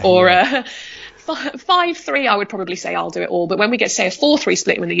 split or a 5-3, I would probably say I'll do it all. But when we get, say, a 4-3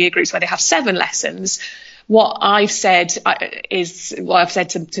 split in the year groups where they have 7 lessons, what I've said to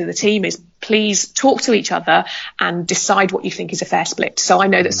the team is, please talk to each other and decide what you think is a fair split. So I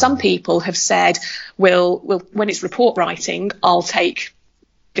know that some people have said, well, when it's report writing, I'll take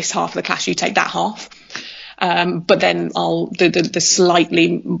this half of the class, you take that half. But then the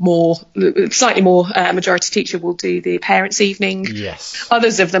slightly more majority teacher will do the parents' evening. Yes.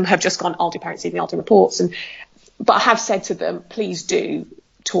 Others of them have just gone, I'll do parents' evening, I'll do reports. But I have said to them, please do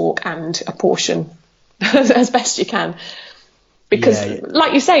talk and apportion as best you can, because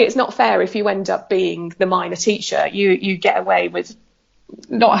like you say, it's not fair if you end up being the minor teacher. You get away with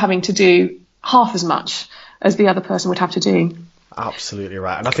not having to do half as much as the other person would have to do. Absolutely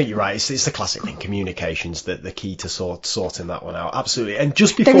right. And I think you're right. It's the classic thing. Communication's the key to sorting that one out. Absolutely. And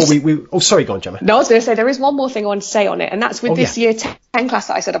just before we oh, sorry, go on, Gemma. No, I was going to say, there is one more thing I want to say on it, and that's with this year 10 class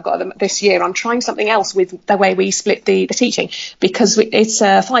that I said I've got this year. I'm trying something else with the way we split the teaching, because it's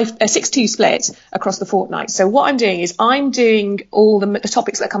a 6-2 split across the fortnight. So what I'm doing is I'm doing all the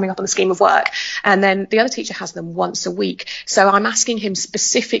topics that are coming up on the scheme of work, and then the other teacher has them once a week. So I'm asking him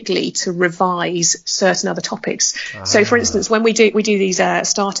specifically to revise certain other topics. So for instance, when we do these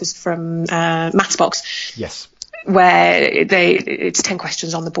starters from Mathsbox. Yes. Where it's 10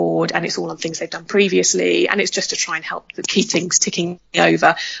 questions on the board and it's all on things they've done previously, and it's just to try and help keep things ticking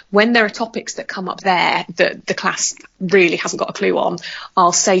over. When there are topics that come up there that the class really hasn't got a clue on,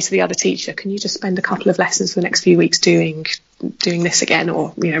 I'll say to the other teacher, can you just spend a couple of lessons for the next few weeks doing this again,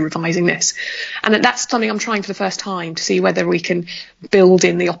 or revising this? And that's something I'm trying for the first time, to see whether we can build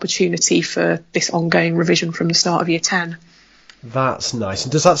in the opportunity for this ongoing revision from the start of year 10. That's nice.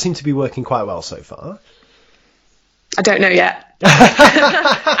 And does that seem to be working quite well so far? I don't know yet.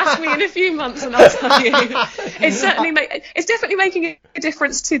 Ask me in a few months and I'll tell you. It's definitely making a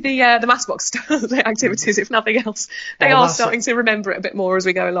difference to the Mathsbox activities, if nothing else. They are starting to remember it a bit more as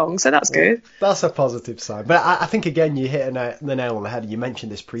we go along, so that's good. That's a positive sign. But I think, again, you hit the nail on the head. You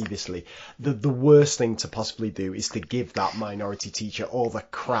mentioned this previously. The worst thing to possibly do is to give that minority teacher all the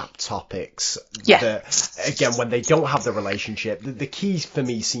crap topics. That, again, when they don't have the relationship, the key for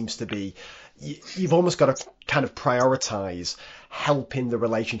me seems to be, you've almost got to kind of prioritise helping the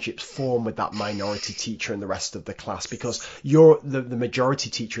relationships form with that minority teacher and the rest of the class, because you're the majority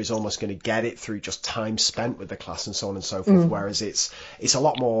teacher is almost going to get it through just time spent with the class and so on and so forth, whereas it's a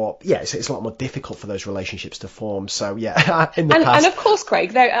lot more it's a lot more difficult for those relationships to form. So in the past, and of course,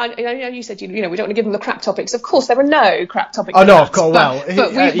 Craig, I know you said we don't want to give them the crap topics. Of course there are no crap topics. Oh no, of course.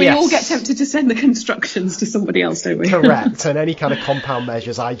 But we all get tempted to send the constructions to somebody else, don't we? Correct. And any kind of compound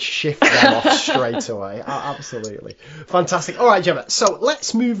measures, I'd shift them off straight away. Absolutely. Fantastic. All right, Gemma. So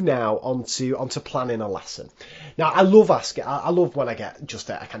let's move now onto planning a lesson. Now, I love when I get just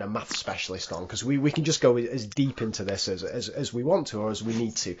a kind of math specialist on, because we can just go as deep into this as we want to or as we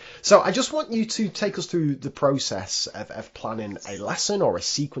need to. So I just want you to take us through the process of planning a lesson or a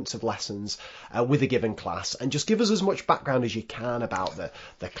sequence of lessons with a given class, and just give us as much background as you can about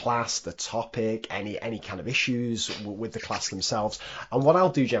the class, the topic, any kind of issues with the class themselves. And what I'll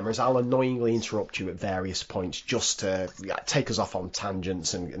do, Gemma, is I'll annoyingly interrupt you at various points just to take us off on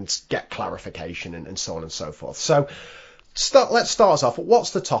tangents and get clarification and so on and so forth. So let's start us off.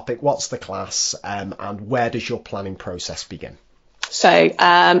 What's the topic? What's the class? And where does your planning process begin? So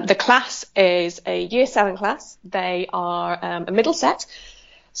the class is a Year 7 class. They are a middle set.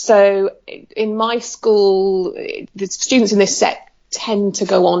 So in my school, the students in this set tend to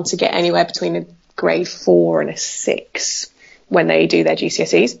go on to get anywhere between a grade 4 and a 6 when they do their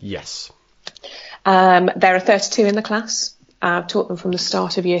GCSEs. Yes. There are 32 in the class. I've taught them from the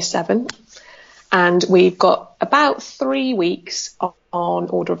start of Year 7. And we've got about 3 weeks on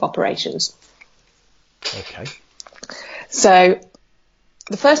order of operations. Okay. So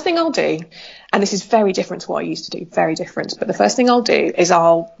the first thing I'll do, and this is very different to what I used to do, very different, but the first thing I'll do is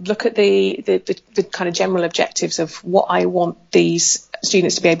I'll look at the kind of general objectives of what I want these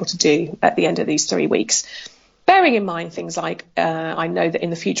students to be able to do at the end of these 3 weeks. Bearing in mind things like, I know that in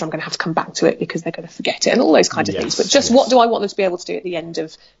the future I'm going to have to come back to it because they're going to forget it and all those kinds of things. But just what do I want them to be able to do at the end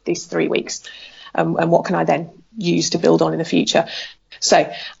of these 3 weeks? And what can I then use to build on in the future? So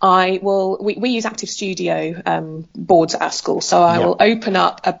we use Active Studio boards at our school. So I will open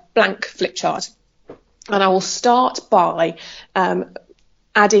up a blank flip chart and I will start by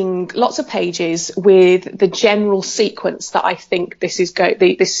adding lots of pages with the general sequence that I think this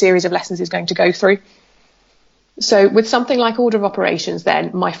series of lessons is going to go through. So with something like order of operations,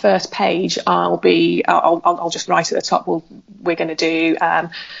 then my first page, I'll just write at the top, we're going to do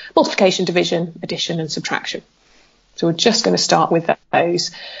multiplication, division, addition and subtraction. So we're just going to start with those.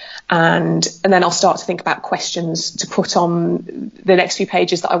 And then I'll start to think about questions to put on the next few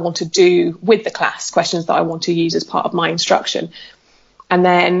pages that I want to do with the class, questions that I want to use as part of my instruction. And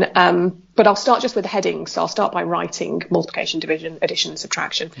then, but I'll start just with the headings. So I'll start by writing multiplication, division, addition,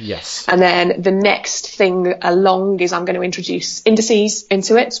 subtraction. Yes. And then the next thing along is I'm going to introduce indices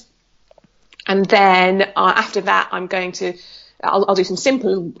into it. And then after that, I'll do some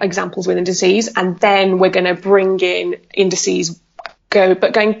simple examples with indices. And then we're going to bring in indices,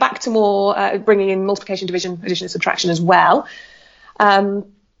 going back to more, bringing in multiplication, division, addition, and subtraction as well.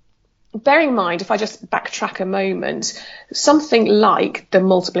 Bearing in mind, if I just backtrack a moment, something like the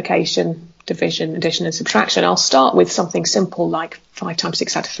multiplication, division, addition and subtraction, I'll start with something simple like 5 times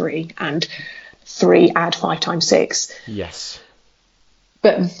 6 add 3 and 3 add 5 times 6. Yes.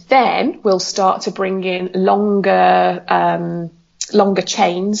 But then we'll start to bring in longer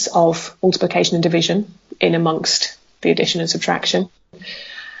chains of multiplication and division in amongst the addition and subtraction,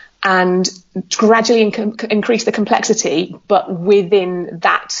 and gradually increase the complexity, but within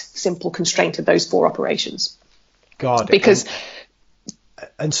that simple constraint of those 4 operations. Because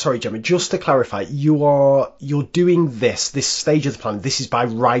and sorry, Gemma, just to clarify, you're doing this stage of the plan. This is by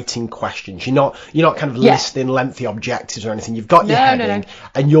writing questions. You're not kind of listing lengthy objectives or anything. You've got your heading,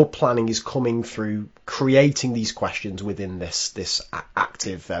 and your planning is coming through creating these questions within this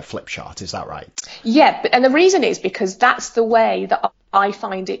active flip chart. Is that right? Yeah, and the reason is because that's the way that I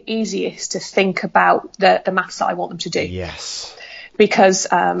find it easiest to think about the maths that I want them to do. Yes. Because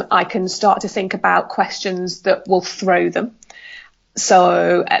I can start to think about questions that will throw them.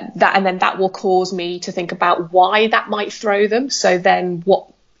 So that will cause me to think about why that might throw them. So then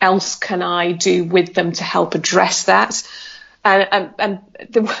what else can I do with them to help address that?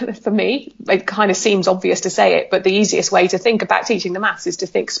 For me, it kind of seems obvious to say it, but the easiest way to think about teaching the maths is to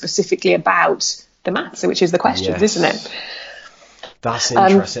think specifically about the maths, which is the questions, isn't it? That's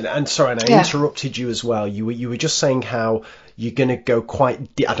interesting. And sorry, I interrupted you as well. You were just saying how you're going to go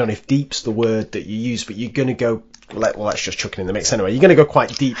quite deep. I don't know if deep's the word that you use, but you're going to go let's just chuck it in the mix anyway. You're going to go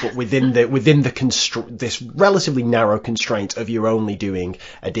quite deep, but within this relatively narrow constraint of you're only doing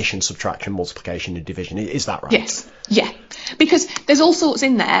addition, subtraction, multiplication, and division. Is that right? Yes. Yeah. Because there's all sorts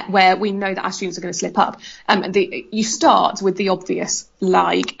in there where we know that our students are going to slip up. You start with the obvious,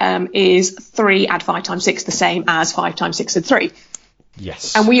 like, is 3 add 5 times 6 the same as 5 times 6 add 3?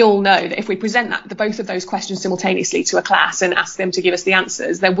 Yes. And we all know that if we present both of those questions simultaneously to a class and ask them to give us the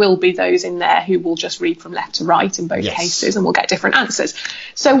answers, there will be those in there who will just read from left to right in both cases, and we'll get different answers.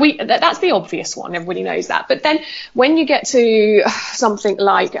 So that's the obvious one. Everybody knows that. But then when you get to something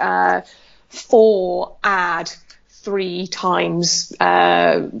like 4 add 3 times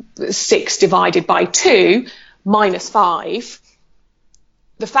 6 divided by 2 minus 5,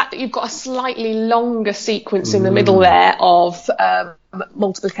 the fact that you've got a slightly longer sequence in the middle there of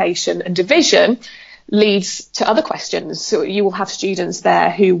multiplication and division leads to other questions. So you will have students there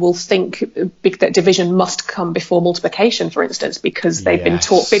who will think that division must come before multiplication, for instance, because they've been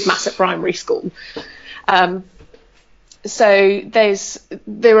taught big maths at primary school. So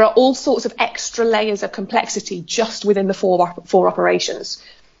there are all sorts of extra layers of complexity just within the four operations.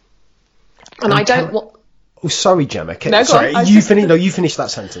 And I don't want... Oh, sorry, Gemma. No, sorry, you finish that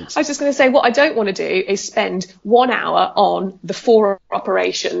sentence. I was just going to say, what I don't want to do is spend 1 hour on the 4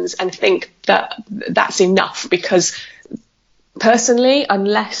 operations and think that that's enough, because personally,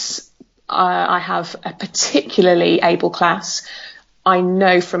 unless I have a particularly able class, I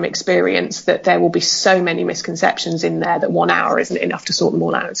know from experience that there will be so many misconceptions in there that 1 hour isn't enough to sort them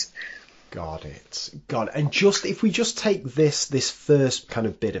all out. Got it. And just if we just take this first kind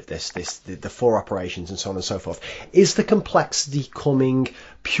of bit of the 4 operations and so on and so forth, is the complexity coming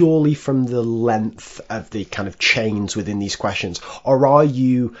purely from the length of the kind of chains within these questions, or are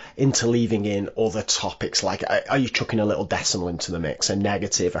you interleaving in other topics? Like, are you chucking a little decimal into the mix, a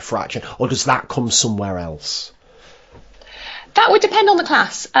negative, a fraction, or does that come somewhere else? That would depend on the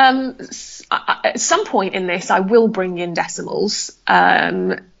class. At some point in this, I will bring in decimals.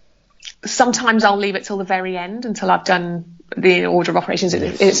 Sometimes I'll leave it till the very end, until I've done the order of operations in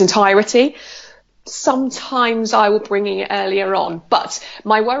its entirety. Sometimes I will bring it earlier on. But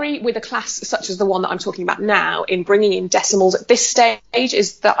my worry with a class such as the one that I'm talking about now, in bringing in decimals at this stage,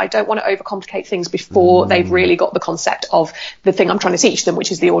 is that I don't want to overcomplicate things before they've really got the concept of the thing I'm trying to teach them,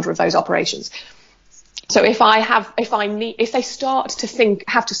 which is the order of those operations. So if they start to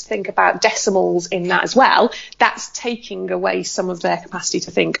have to think about decimals in that as well, that's taking away some of their capacity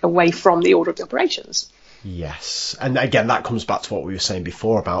to think away from the order of the operations. Yes. And again, that comes back to what we were saying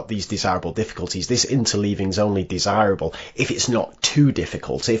before about these desirable difficulties. This interleaving is only desirable if it's not too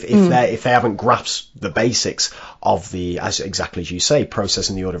difficult. If they haven't grasped the basics of exactly as you say,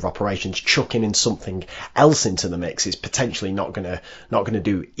 processing the order of operations, chucking in something else into the mix is potentially not going to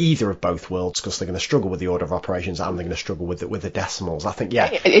do either of both worlds, because they're going to struggle with the order of operations and they're going to struggle with the decimals. I think,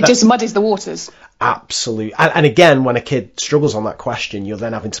 it just muddies the waters. Absolutely. And again, when a kid struggles on that question, you're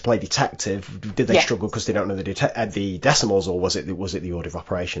then having to play detective. Did they struggle because they don't know the decimals, or was it the order of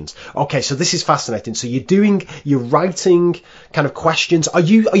operations? Okay, so this is fascinating. So you're writing kind of questions. Are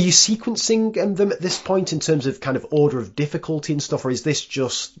you sequencing them at this point in terms of kind of order of difficulty and stuff, or is this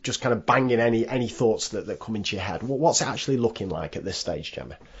just kind of banging any thoughts that come into your head? What's it actually looking like at this stage,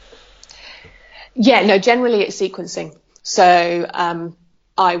 Gemma? Yeah, no, generally it's sequencing. So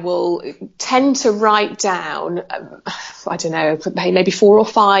I will tend to write down, I don't know, maybe 4 or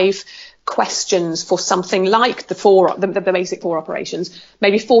 5 questions for something like the basic 4 operations,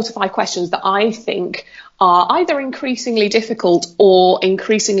 maybe 4 to 5 questions that I think are either increasingly difficult or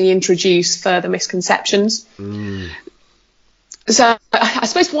increasingly introduce further misconceptions. So I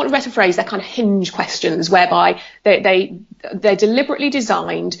suppose, for want of a better phrase, they're kind of hinge questions, whereby they're deliberately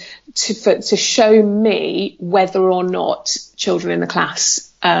designed to show me whether or not children in the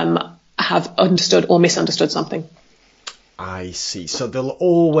class have understood or misunderstood something. I see. So they'll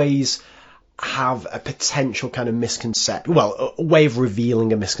always have a potential kind of misconception, a way of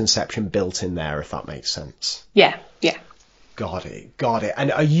revealing a misconception built in there, if that makes sense. Yeah. Got it.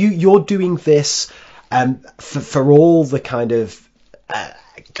 And you're doing this for all the kind of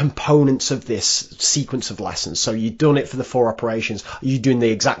components of this sequence of lessons? So you've done it for the 4 operations. Are you doing the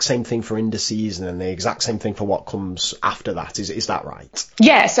exact same thing for indices and then the exact same thing for what comes after that? Is that right?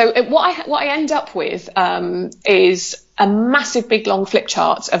 Yeah. So what I end up with is a massive big long flip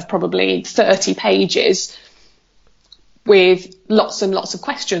chart of probably 30 pages with lots and lots of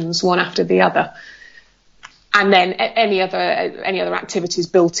questions, one after the other. And then any other activities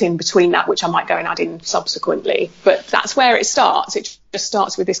built in between that, which I might go and add in subsequently. But that's where it starts. It just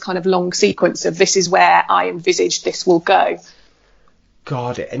starts with this kind of long sequence of, this is where I envisage this will go.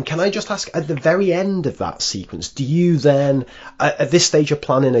 Got it. And can I just ask, at the very end of that sequence, do you then, at this stage of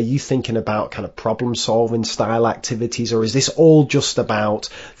planning, are you thinking about kind of problem-solving style activities, or is this all just about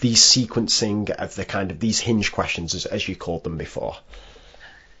the sequencing of the kind of these hinge questions, as you called them before?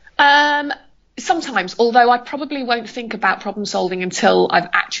 Sometimes, although I probably won't think about problem solving until I've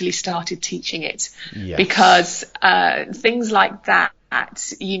actually started teaching it. Yes. Because things like that,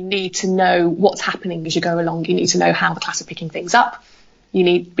 you need to know what's happening as you go along. You need to know how the class are picking things up. You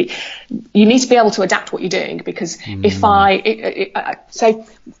need to be able to adapt what you're doing, because so I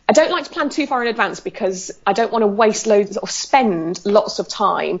don't like to plan too far in advance, because I don't want to waste loads or spend lots of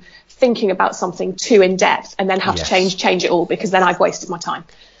time thinking about something too in depth and then have to change it all, because then I've wasted my time.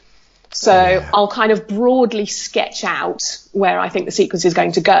 So I'll kind of broadly sketch out where I think the sequence is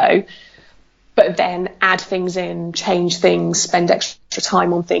going to go, but then add things in, change things, spend extra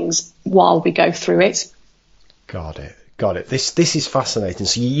time on things while we go through it. Got it. This is fascinating.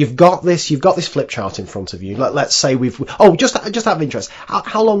 So you've got this flip chart in front of you. Let's say just out of interest,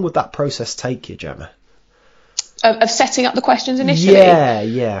 how long would that process take you, Gemma? Of setting up the questions initially?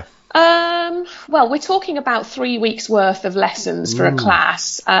 Yeah. Well, we're talking about 3 weeks worth of lessons for a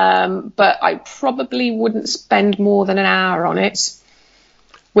class, but I probably wouldn't spend more than an hour on it.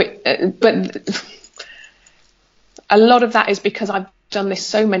 But a lot of that is because I've done this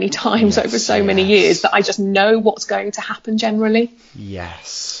so many times over so many years that I just know what's going to happen generally.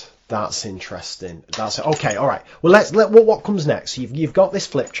 Yes, that's interesting. Okay. All right. Well, what comes next? So you've got this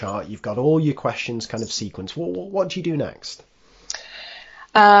flip chart. You've got all your questions kind of sequenced. What do you do next?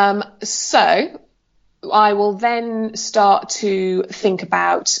 So I will then start to think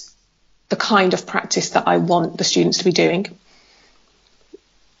about the kind of practice that I want the students to be doing.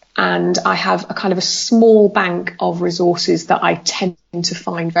 And I have a kind of a small bank of resources that I tend to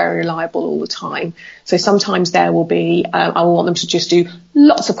find very reliable all the time. So sometimes there will be, I will want them to just do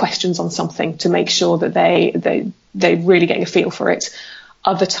lots of questions on something to make sure that they're really getting a feel for it.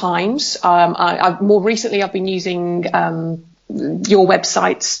 Other times, more recently I've been using your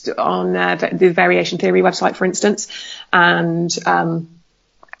website on the variation theory website, for instance, and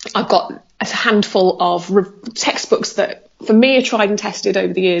I've got a handful of textbooks that for me are tried and tested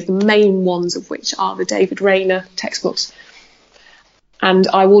over the years, the main ones of which are the David Rayner textbooks, and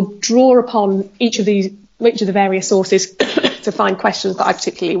I will draw upon each of the various sources to find questions that I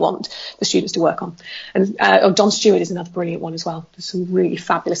particularly want the students to work on. And Don Stewart is another brilliant one as well. There's some really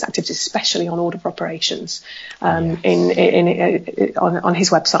fabulous activities, especially on order of operations, on his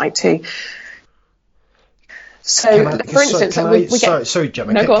website too. So, for instance, sorry,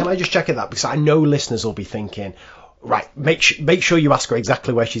 Gemma, can I just check that, because I know listeners will be thinking, right, make sure you ask her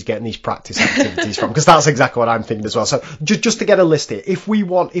exactly where she's getting these practice activities from, because that's exactly what I'm thinking as well. So just to get a list here, if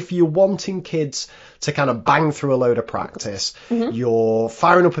you're wanting kids to kind of bang through a load of practice, you're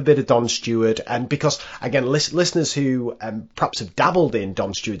firing up a bit of Don Stewart, and because again, listeners who perhaps have dabbled in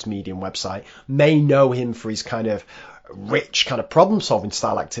Don Stewart's Medium website may know him for his kind of rich kind of problem solving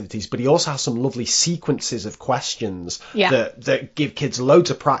style activities, but he also has some lovely sequences of questions that give kids loads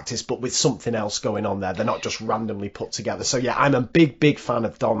of practice, but with something else going on there. They're not just randomly put together. So yeah, I'm a big fan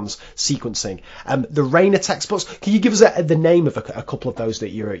of Don's sequencing. The Rayner textbooks, can you give us the name of a couple of those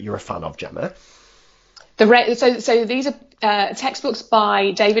that you're a fan of, Gemma? So these are textbooks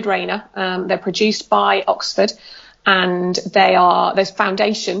by David Rayner. They're produced by Oxford, and there's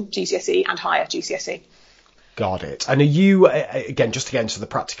Foundation GCSE and Higher GCSE. Got it. And are you, again, just to get into the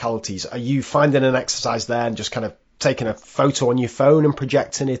practicalities, are you finding an exercise there and just kind of taking a photo on your phone and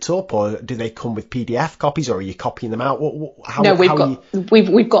projecting it up, or do they come with PDF copies, or are you copying them out?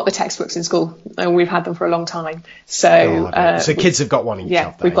 We've got the textbooks in school, and we've had them for a long time. So kids have got one each.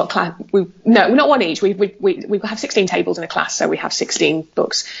 Yeah, we've got no, not one each. We have 16 tables in a class, so we have 16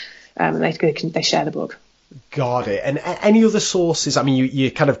 books, and they share the book. Got it. And any other sources? I mean,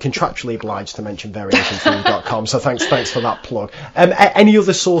 you're kind of contractually obliged to mention variationtheory.com, so thanks for that plug. Any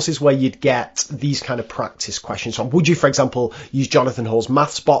other sources where you'd get these kind of practice questions from? Would you, for example, use Jonathan Hall's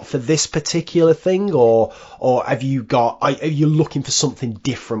MathSpot for this particular thing, or are you looking for something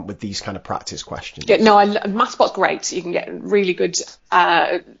different with these kind of practice questions? Yeah, no, MathSpot's great. You can get really good,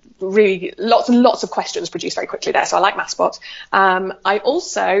 really lots and lots of questions produced very quickly there. So I like MathSpot. I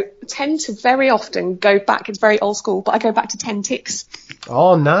also tend to very often go back. It's very old school, but I go back to 10 ticks.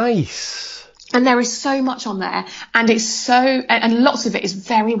 Oh, nice. And there is so much on there, and lots of it is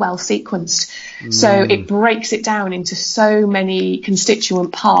very well sequenced. So it breaks it down into so many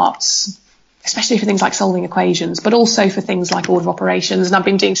constituent parts, especially for things like solving equations, but also for things like order of operations. And I've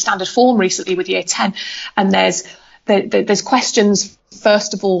been doing standard form recently with year 10, and there's questions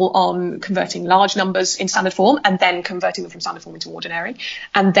first of all on converting large numbers in standard form and then converting them from standard form into ordinary.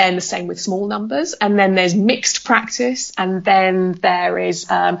 And then the same with small numbers. And then there's mixed practice. And then there is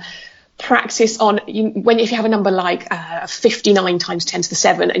practice on if you have a number like 59 times 10 to the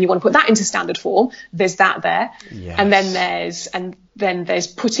 7 and you want to put that into standard form, there's that there. Yes. And then there's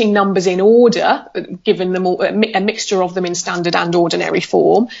putting numbers in order, giving them all, a mixture of them in standard and ordinary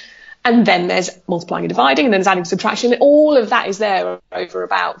form. And then there's multiplying and dividing, and then there's adding and subtraction. All of that is there over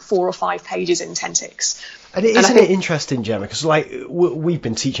about 4 or 5 pages in Tentix. And isn't it interesting, Gemma? Because we've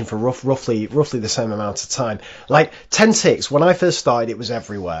been teaching for roughly the same amount of time. Like Tentix, when I first started, it was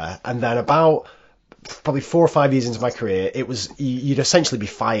everywhere, and then about probably 4 or 5 years into my career, it was you'd essentially be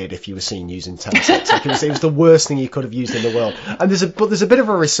fired if you were seen using Tentix. Like it was the worst thing you could have used in the world. And there's a bit of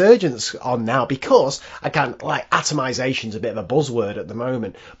a resurgence on now because again, like atomization's a bit of a buzzword at the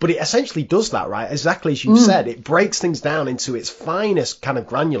moment, but it essentially does that, right? Exactly as you said, it breaks things down into its finest kind of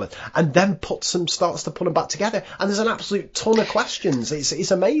granular, and then starts to put them back together. And there's an absolute ton of questions.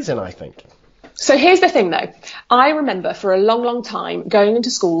 It's amazing, I think. So here's the thing, though. I remember for a long, long time going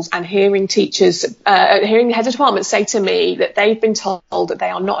into schools and hearing teachers, hearing the heads of departments say to me that they've been told that they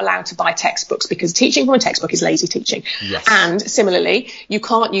are not allowed to buy textbooks because teaching from a textbook is lazy teaching. Yes. And similarly, you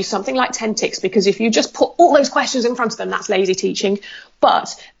can't use something like Tentix because if you just put all those questions in front of them, that's lazy teaching.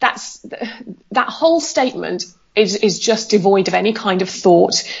 But that whole statement is just devoid of any kind of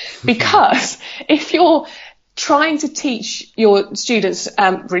thought, because if you're trying to teach your students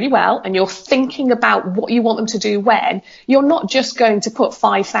really well and you're thinking about what you want them to do when, you're not just going to put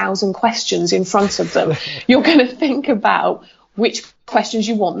 5,000 questions in front of them. You're going to think about which questions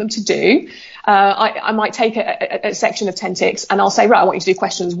you want them to do. I might take a section of Tentix and I'll say, right, I want you to do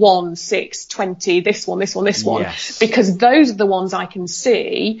questions 1, 6, 20, this one, yes. because those are the ones I can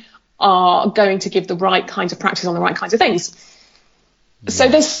see are going to give the right kinds of practice on the right kinds of things. So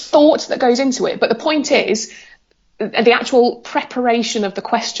there's thought that goes into it. But the point is, the actual preparation of the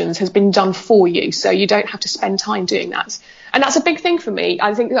questions has been done for you. So you don't have to spend time doing that. And that's a big thing for me.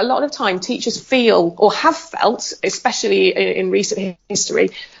 I think a lot of time teachers feel, or have felt, especially in recent history,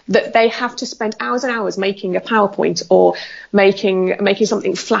 that they have to spend hours and hours making a PowerPoint or making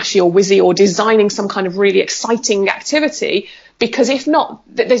something flashy or whizzy or designing some kind of really exciting activity. Because if not,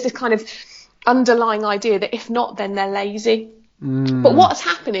 there's this kind of underlying idea that if not, then they're lazy. But what's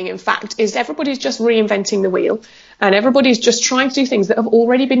happening, in fact, is everybody's just reinventing the wheel and everybody's just trying to do things that have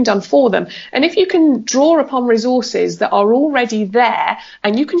already been done for them. And if you can draw upon resources that are already there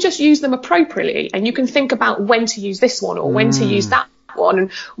and you can just use them appropriately and you can think about when to use this one or when to use that one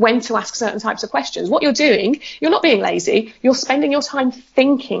and when to ask certain types of questions, what you're doing, you're not being lazy, you're spending your time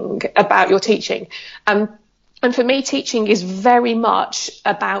thinking about your teaching. And for me, teaching is very much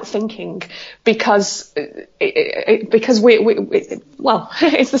about thinking because it's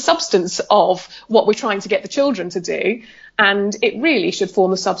the substance of what we're trying to get the children to do. And it really should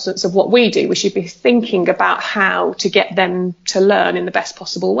form the substance of what we do. We should be thinking about how to get them to learn in the best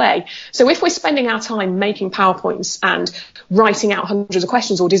possible way. So if we're spending our time making PowerPoints and writing out hundreds of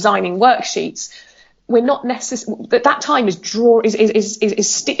questions or designing worksheets, we're not necessarily, that time is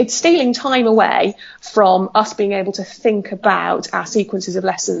it's stealing time away from us being able to think about our sequences of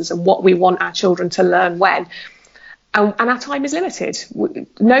lessons and what we want our children to learn when. And our time is limited.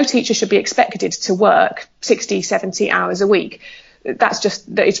 No teacher should be expected to work 60, 70 hours a week.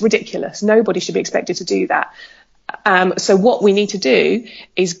 It's ridiculous. Nobody should be expected to do that. So what we need to do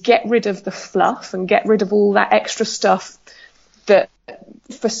is get rid of the fluff and get rid of all that extra stuff that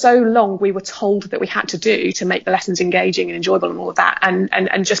for so long we were told that we had to do to make the lessons engaging and enjoyable and all of that,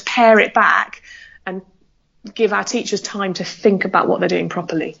 and just pare it back and give our teachers time to think about what they're doing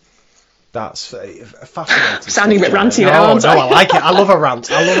properly. That's fascinating. Sounding a bit ranty now, aren't I? No, I like it. I love a rant.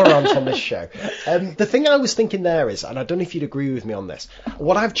 On this show. The thing I was thinking there is, and I don't know if you'd agree with me on this,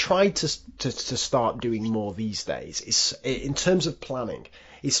 what I've tried to start doing more these days is, in terms of planning,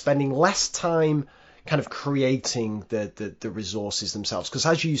 is spending less time kind of creating the resources themselves, because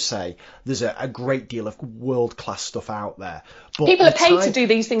as you say, there's a great deal of world-class stuff out there. But people are paid to do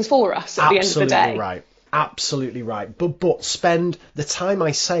these things for us at the end of the day. Absolutely right. But spend the time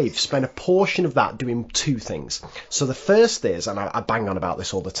I save, spend a portion of that doing two things. So the first is, and I bang on about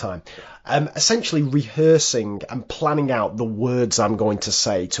this all the time, essentially rehearsing and planning out the words I'm going to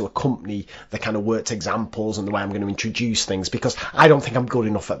say to accompany the kind of worked examples and the way I'm going to introduce things, because I don't think I'm good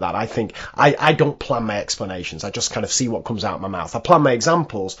enough at that. I think I don't plan my explanations. I just kind of see what comes out of my mouth. I plan my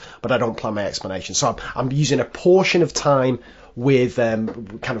examples, but I don't plan my explanations. So I'm using a portion of time with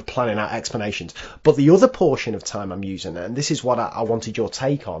kind of planning out explanations. But the other portion of time I'm using, and this is what I wanted your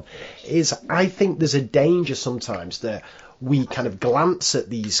take on, is I think there's a danger sometimes that we kind of glance at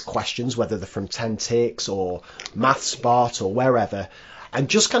these questions, whether they're from 10 Ticks or MathSpot or wherever, and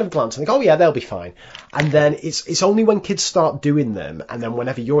just kind of glance and think, oh yeah, they'll be fine. And then it's only when kids start doing them, and then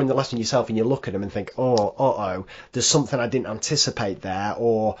whenever you're in the lesson yourself and you look at them and think, oh, there's something I didn't anticipate there,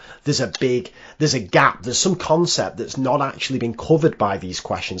 or there's a gap, there's some concept that's not actually been covered by these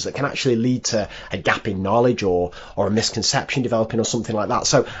questions that can actually lead to a gap in knowledge or a misconception developing or something like that.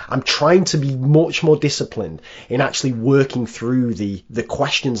 So I'm trying to be much more disciplined in actually working through the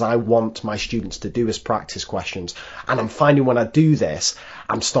questions I want my students to do as practice questions. And I'm finding when I do this,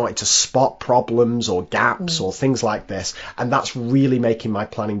 I'm starting to spot problems or gaps or things like this, and that's really making my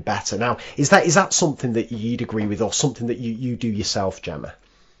planning better. Now, is that something that you'd agree with, or something that you do yourself, Gemma?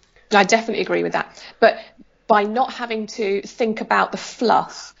 I definitely agree with that. But by not having to think about the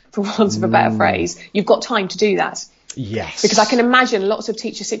fluff, for want of a better phrase, you've got time to do that. Yes. Because I can imagine lots of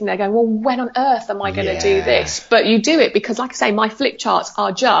teachers sitting there going, well, when on earth am I going to do this? But you do it because, like I say, my flip charts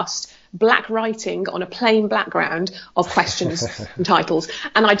are just black writing on a plain background of questions and titles.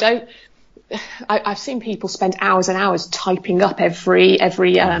 And I've seen people spend hours and hours typing up every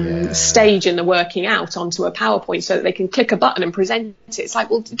stage in the working out onto a PowerPoint so that they can click a button and present it. It's like,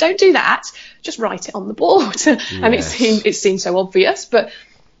 well, don't do that. Just write it on the board. And it seems so obvious. But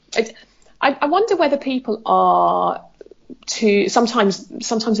I wonder whether people are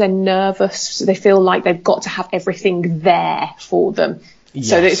sometimes they're nervous. They feel like they've got to have everything there for them. Yes.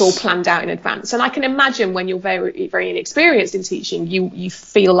 So that it's all planned out in advance. And I can imagine when you're very, very inexperienced in teaching, you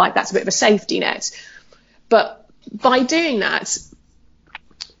feel like that's a bit of a safety net. But by doing that,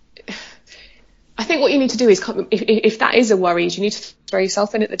 I think what you need to do is, if that is a worry, you need to throw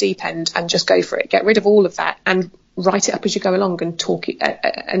yourself in at the deep end and just go for it. Get rid of all of that and write it up as you go along and talk it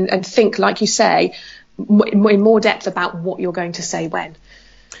and think, like you say, in more depth about what you're going to say when.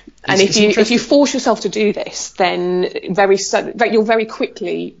 And if you force yourself to do this, then you'll very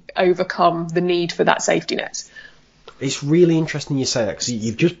quickly overcome the need for that safety net. It's really interesting you say that, because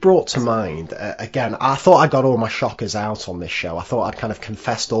you've just brought to mind, again, I thought I got all my shockers out on this show. I thought I'd kind of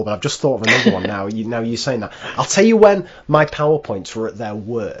confessed all, but I've just thought of another one now. Now you're saying that. I'll tell you when my PowerPoints were at their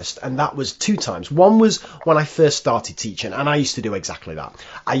worst, and that was 2 times. One was when I first started teaching, and I used to do exactly that.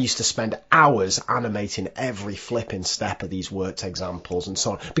 I used to spend hours animating every flipping step of these worked examples and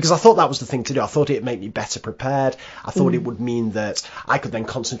so on, because I thought that was the thing to do. I thought it'd make me better prepared. I thought it would mean that I could then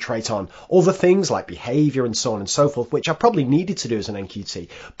concentrate on other things like behaviour and so on and so forth, which I probably needed to do as an NQT,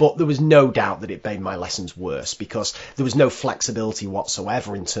 but there was no doubt that it made my lessons worse because there was no flexibility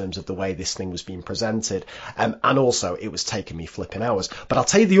whatsoever in terms of the way this thing was being presented, and also it was taking me flipping hours. But I'll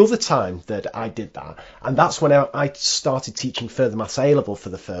tell you the other time that I did that, and that's when I started teaching further maths A level for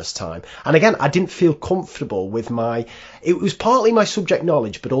the first time. And again, I didn't feel comfortable with it was partly my subject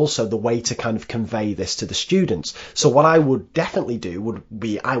knowledge, but also the way to kind of convey this to the students. So what I would definitely do would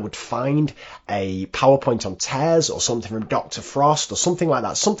be I would find a PowerPoint on tears or something from Dr. Frost or something like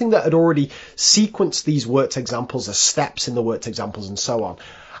that, something that had already sequenced these worked examples, the steps in the worked examples and so on.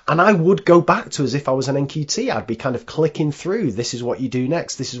 And I would go back to as if I was an NQT. I'd be kind of clicking through, this is what you do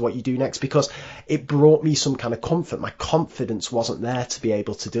next, this is what you do next, because it brought me some kind of comfort. My confidence wasn't there to be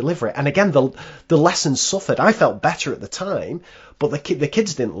able to deliver it. And again, the lessons suffered. I felt better at the time, but the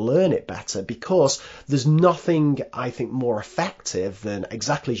kids didn't learn it better, because there's nothing, I think, more effective than,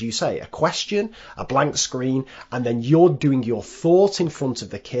 exactly as you say, a question, a blank screen, and then you're doing your thought in front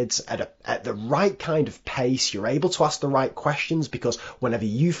of the kids at the right kind of pace. You're able to ask the right questions, because whenever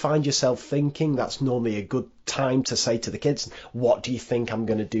you find yourself thinking, that's normally a good time to say to the kids, what do you think I'm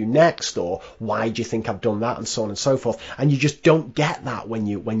going to do next, or why do you think I've done that, and so on and so forth. And you just don't get that when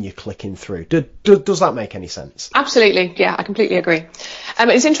you're clicking through. Does that make any sense? Absolutely, yeah, I completely agree.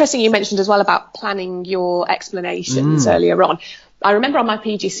 It's interesting you mentioned as well about planning your explanations earlier on. I remember on my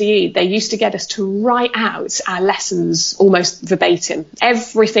PGCE, they used to get us to write out our lessons almost verbatim,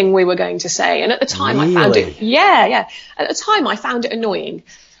 everything we were going to say. And at the time, I found it, at the time I found it annoying.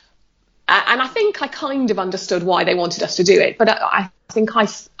 And I think I kind of understood why they wanted us to do it. But I think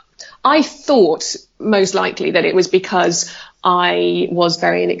I thought most likely that it was because I was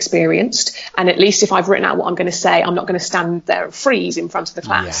very inexperienced. And at least if I've written out what I'm going to say, I'm not going to stand there and freeze in front of the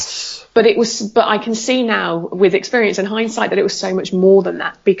class. Yes. But I can see now with experience and hindsight that it was so much more than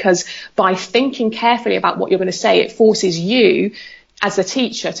that, because by thinking carefully about what you're going to say, it forces you as the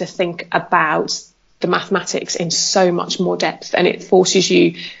teacher to think about the mathematics in so much more depth, and it forces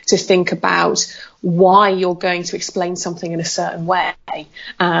you to think about why you're going to explain something in a certain way,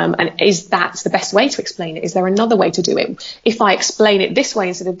 and is that the best way to explain it? Is there another way to do it? If I explain it this way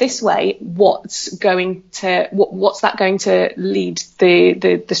instead of this way, what's that going to lead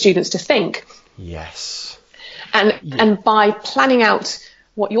the students to think? Yes. And by planning out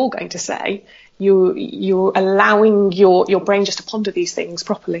what you're going to say, you're allowing your brain just to ponder these things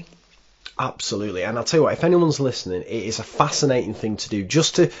properly. Absolutely. And I'll tell you what, if anyone's listening, it is a fascinating thing to do,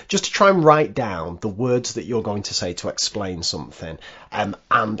 just to try and write down the words that you're going to say to explain something,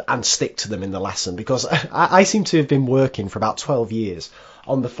 and stick to them in the lesson, because I seem to have been working for about 12 years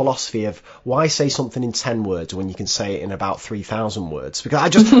on the philosophy of why say something in 10 words when you can say it in about 3,000 words, because I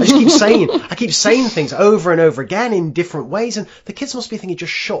just keep saying things over and over again in different ways, and the kids must be thinking,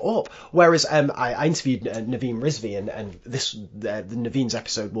 just shut up. Whereas I interviewed Naveen Rizvi, and this Naveen's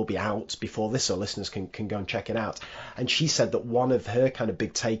episode will be out before this, so listeners can go and check it out, and she said that one of her kind of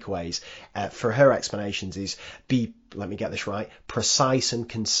big takeaways for her explanations is let me get this right, precise and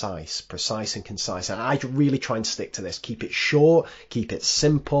concise. And I really try and stick to this. Keep it short, keep it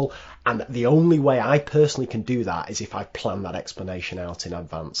simple. And the only way I personally can do that is if I plan that explanation out in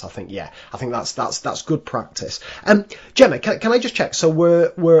advance. I think that's good practice. Gemma, can I just check? So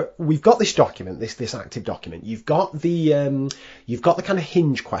we've got this document, this active document. You've got the kind of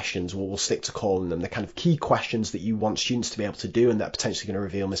hinge questions, we'll stick to calling them, the kind of key questions that you want students to be able to do and that are potentially going to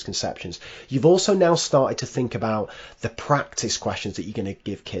reveal misconceptions. You've also now started to think about the practice questions that you're going to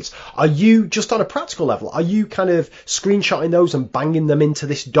give kids. Are you, just on a practical level, are you kind of screenshotting those and banging them into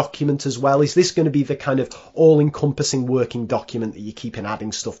this document as well? Is this going to be the kind of all-encompassing working document that you keep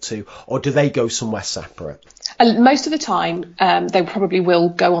adding stuff to, or do they go somewhere separate? Most of the time, they probably will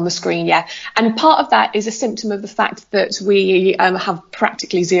go on the screen, yeah. And part of that is a symptom of the fact that we have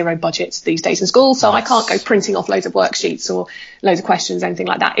practically zero budgets these days in school, so yes. I can't go printing off loads of worksheets or loads of questions, anything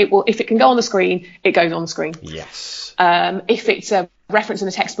like that. If it can go on the screen, it goes on the screen. Yes. If it's a reference in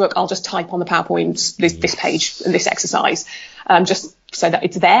the textbook, I'll just type on the PowerPoint this page and this exercise, just so that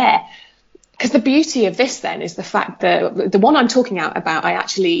it's there. Because the beauty of this then is the fact that the one I'm talking about, I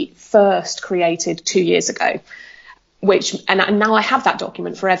actually first created 2 years ago, and now I have that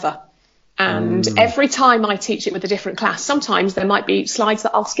document forever. And every time I teach it with a different class, sometimes there might be slides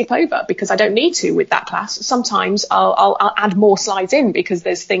that I'll skip over because I don't need to with that class. Sometimes I'll add more slides in because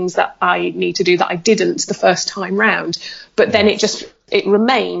there's things that I need to do that I didn't the first time round. But then it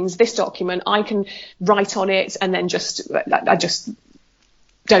remains this document. I can write on it and then I just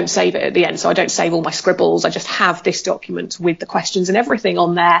don't save it at the end. So I don't save all my scribbles. I just have this document with the questions and everything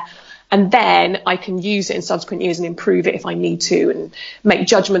on there. And then I can use it in subsequent years and improve it if I need to, and make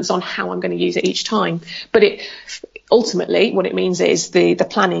judgments on how I'm going to use it each time. But ultimately, what it means is the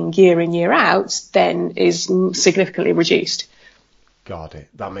planning year in, year out then is significantly reduced. Got it.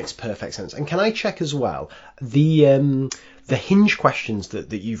 That makes perfect sense. And can I check as well, the hinge questions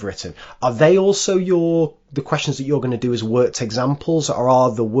that you've written, are they also the questions that you're going to do as worked examples, or are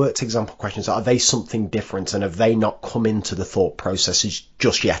the worked example questions, are they something different, and have they not come into the thought processes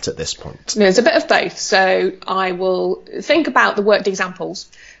just yet at this point? No, it's a bit of both. So I will think about the worked examples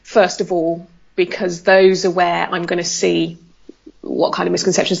first of all, because those are where I'm going to see what kind of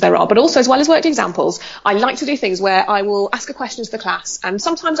misconceptions there are, but also as well as worked examples, I like to do things where I will ask a question to the class, and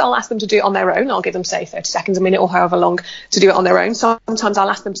sometimes I'll ask them to do it on their own. I'll give them, say, 30 seconds, a minute, or however long to do it on their own. Sometimes I'll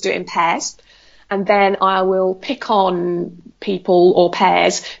ask them to do it in pairs, and then I will pick on people or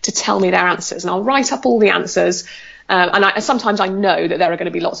pairs to tell me their answers, and I'll write up all the answers. And sometimes I know that there are going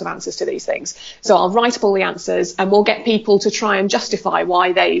to be lots of answers to these things. So I'll write up all the answers, and we'll get people to try and justify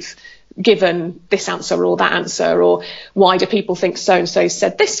why they've given this answer or that answer, or why do people think so-and-so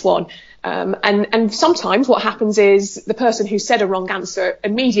said this one. And sometimes what happens is the person who said a wrong answer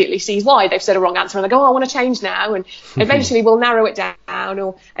immediately sees why they've said a wrong answer, and they go, I want to change now. And eventually we'll narrow it down,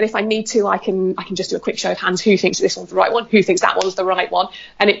 and if I need to, I can just do a quick show of hands. Who thinks this one's the right one? Who thinks that one's the right one?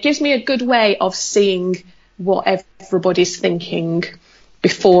 And it gives me a good way of seeing what everybody's thinking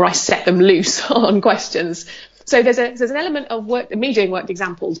before I set them loose on questions. So there's an element of me doing worked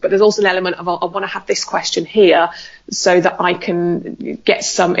examples, but there's also an element of I want to have this question here so that I can get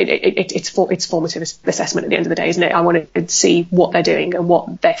some. It's formative assessment at the end of the day, isn't it? I want to see what they're doing and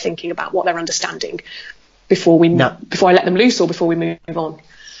what they're thinking about, what they're understanding before I let them loose or before we move on.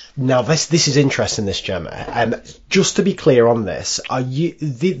 Now, this is interesting, this, Gemma. Just to be clear on this,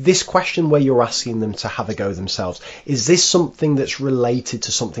 this question where you're asking them to have a go themselves, is this something that's related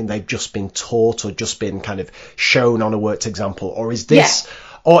to something they've just been taught or just been kind of shown on a worked example? Or is this... Yeah.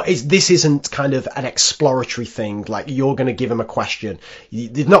 Or this isn't kind of an exploratory thing, like you're going to give them a question.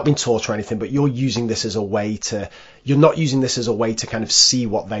 They've not been taught or anything, but you're using this as a way to, you're not using this as a way to kind of see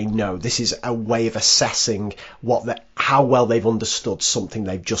what they know. This is a way of assessing how well they've understood something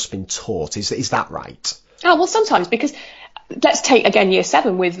they've just been taught. Is that right? Oh, well, sometimes, because let's take, again, year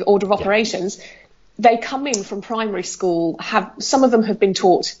 7 with order of operations. They come in from primary school, some of them have been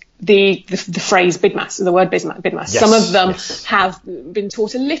taught the phrase BIDMAS, the word BIDMAS. Yes, some of them yes. have been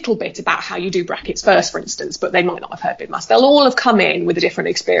taught a little bit about how you do brackets first, for instance, but they might not have heard BIDMAS. They'll all have come in with a different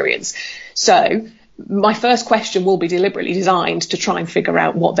experience. So my first question will be deliberately designed to try and figure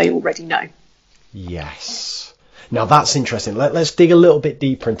out what they already know. Yes. Now that's interesting. Let's dig a little bit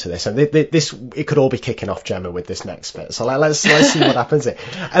deeper into this. And it could all be kicking off, Gemma, with this next bit. So let's see what happens here.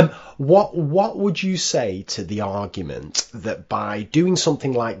 What would you say to the argument that by doing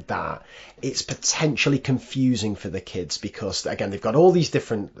something like that, it's potentially confusing for the kids because, again, they've got all these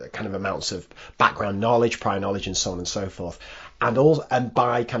different kind of amounts of background knowledge, prior knowledge, and so on and so forth. And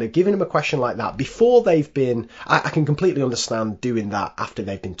by kind of giving them a question like that before they've been, I can completely understand doing that after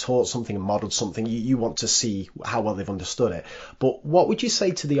they've been taught something and modelled something. You want to see how well they've understood it. But what would you say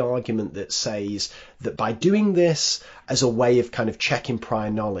to the argument that says that by doing this as a way of kind of checking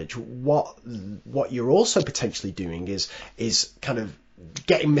prior knowledge, what you're also potentially doing is kind of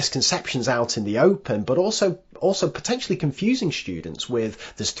getting misconceptions out in the open, but also potentially confusing students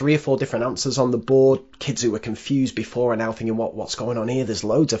with there's 3 or 4 different answers on the board. Kids who were confused before are now thinking what's going on here. There's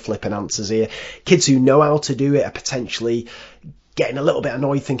loads of flipping answers here. Kids who know how to do it are potentially getting a little bit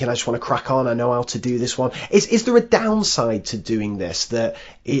annoyed, thinking I just want to crack on, I know how to do this one. Is there a downside to doing this, that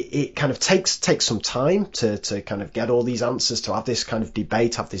it kind of takes some time to kind of get all these answers, to have this kind of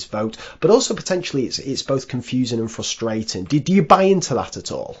debate, have this vote, but also potentially it's both confusing and frustrating? Do you buy into that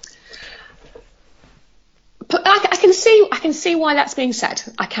at all? But I can see why that's being said.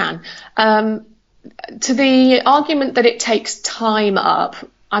 I can. To the argument that it takes time up,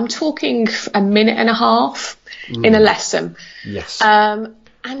 I'm talking a minute and a half in a lesson. Yes.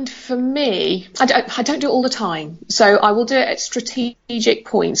 And for me, I don't do it all the time. So I will do it at strategic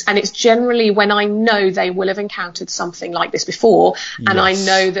points. And it's generally when I know they will have encountered something like this before. And I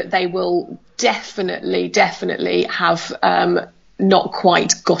know that they will definitely have not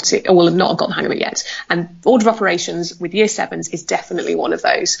quite got it, or will have not got the hang of it yet. And order of operations with year 7s is definitely one of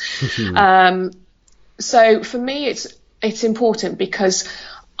those. So for me, it's important because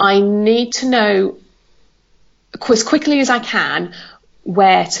I need to know as quickly as I can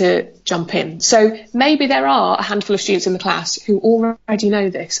where to jump in. So maybe there are a handful of students in the class who already know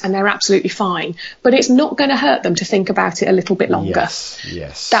this and they're absolutely fine, but it's not going to hurt them to think about it a little bit longer.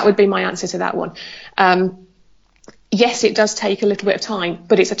 Yes. That would be my answer to that one. Yes, it does take a little bit of time,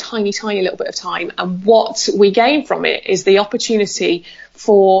 but it's a tiny little bit of time. And what we gain from it is the opportunity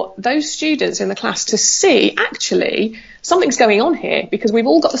for those students in the class to see, actually, something's going on here, because we've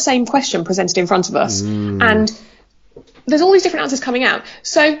all got the same question presented in front of us. And there's all these different answers coming out.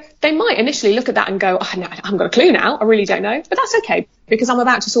 So they might initially look at that and go, oh, no, I haven't got a clue now. I really don't know. But that's okay, because I'm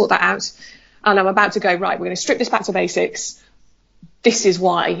about to sort that out. And I'm about to go, right, we're going to strip this back to basics. This is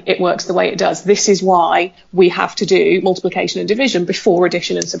why it works the way it does. This is why we have to do multiplication and division before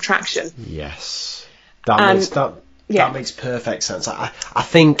addition and subtraction. Yes. That makes perfect sense. I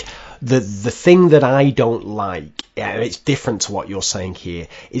think the thing that I don't like, and it's different to what you're saying here,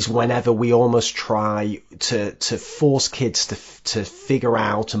 is whenever we almost try to force kids to figure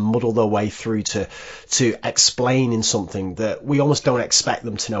out and muddle their way through to explaining something that we almost don't expect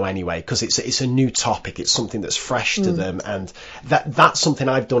them to know anyway, because it's a new topic, it's something that's fresh to them, and that's something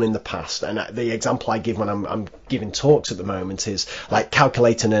I've done in the past. And the example I give when I'm giving talks at the moment is like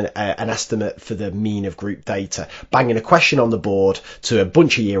calculating an estimate for the mean of group data, banging a question on the board to a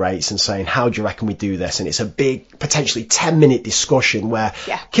bunch of year 8s and saying, how do you reckon we do this? And it's a big, potentially 10-minute discussion where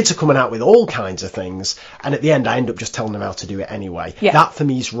kids are coming out with all kinds of things, and at the end I end up just telling them how to do it anyway. That for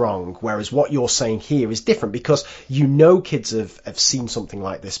me is wrong, whereas what you're saying here is different, because kids have seen something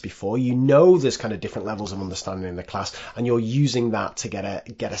like this before. There's kind of different levels of understanding in the class, and you're using that to get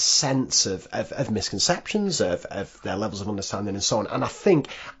a sense of misconceptions, of their levels of understanding and so on. And I think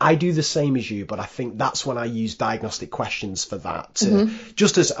I do the same as you, but I think that's when I use diagnostic questions for that,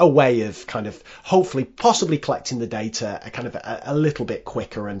 just as a way of kind of hopefully possibly collecting the data a little bit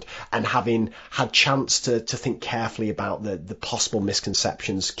quicker, and having had chance to think carefully about the possible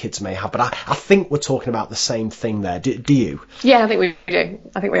misconceptions kids may have. But I think we're talking about the same thing there. Do you? Yeah, I think we do.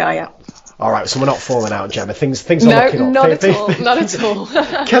 I think we are, yeah. All right, so we're not falling out, Gemma. Things are looking up. No, not at all.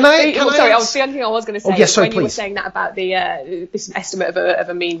 Sorry, the only thing I was going to say when you were saying that about this estimate of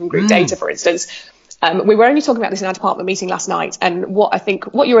a mean from group data, for instance, We were only talking about this in our department meeting last night, and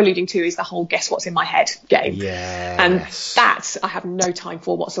what you're alluding to is the whole guess what's in my head game. Yes. And that I have no time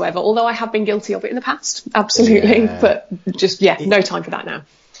for whatsoever, although I have been guilty of it in the past, absolutely. Yeah. But just, no time for that now.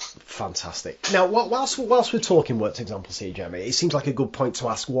 Fantastic. Now, whilst we're talking worked examples here, Gemma, it seems like a good point to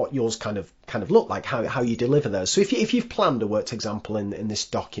ask what yours kind of look like, how you deliver those. So if you've planned a worked example in this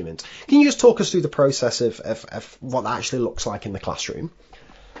document, can you just talk us through the process of what that actually looks like in the classroom?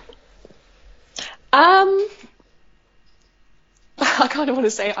 I kind of want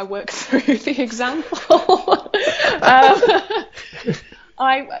to say I work through the example.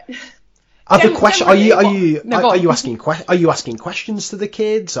 Are you asking questions to the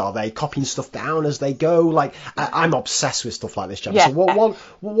kids? Are they copying stuff down as they go? Like, I'm obsessed with stuff like this, Gemma. Yeah. So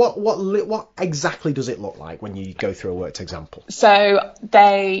what exactly does it look like when you go through a worked example? So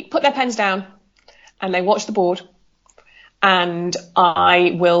they put their pens down and they watch the board, and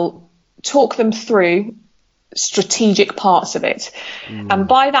I will talk them through strategic parts of it. And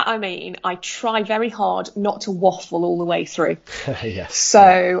by that I mean I try very hard not to waffle all the way through. Yes.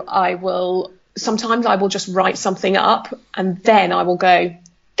 So sometimes I will just write something up, and then I will go,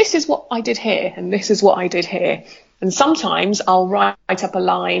 this is what I did here and this is what I did here. And sometimes I'll write up a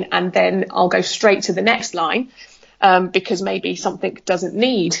line and then I'll go straight to the next line, because maybe something doesn't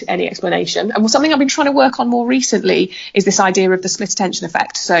need any explanation. And something I've been trying to work on more recently is this idea of the split attention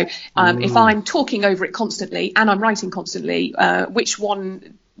effect. So if I'm talking over it constantly and I'm writing constantly, which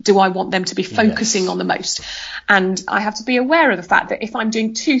one do I want them to be focusing on the most? And I have to be aware of the fact that if I'm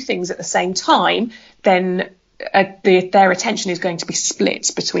doing two things at the same time, then their attention is going to be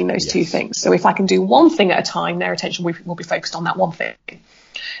split between those two things. So if I can do one thing at a time, their attention will be focused on that one thing.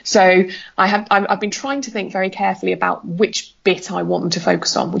 So I've been trying to think very carefully about which bit I want them to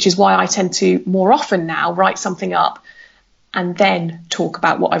focus on, which is why I tend to more often now write something up and then talk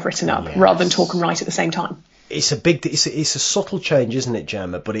about what I've written up rather than talk and write at the same time. It's a subtle change, isn't it,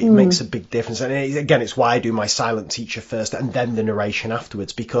 Gemma? But it makes a big difference. And again, it's why I do my silent teacher first and then the narration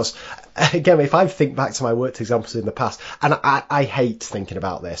afterwards. Because again, if I think back to my worked examples in the past, and I hate thinking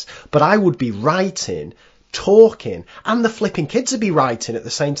about this, but I would be writing, talking, and the flipping kids would be writing at the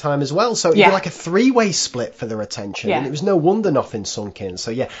same time as well. So it'd be like a three-way split for their attention. And it was no wonder nothing sunk in.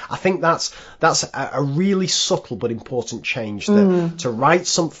 So I think that's a really subtle but important change, to write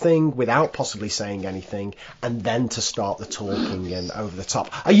something without possibly saying anything and then to start the talking and over the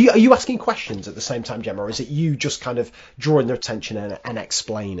top. Are you asking questions at the same time, Gemma, or is it you just kind of drawing their attention and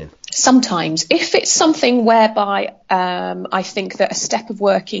explaining? Sometimes, if it's something whereby I think that a step of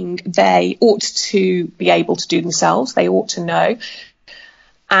working they ought to be able to do themselves, they ought to know,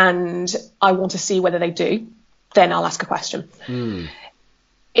 and I want to see whether they do, then I'll ask a question.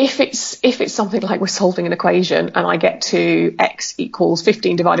 If it's something like we're solving an equation and I get to x equals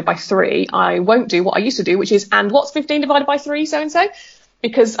 15 divided by 3, I won't do what I used to do, which is, and what's 15 divided by 3, so and so,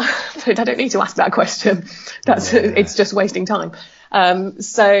 because I don't need to ask that question. It's just wasting time.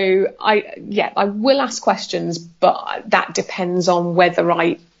 So I will ask questions, but that depends on whether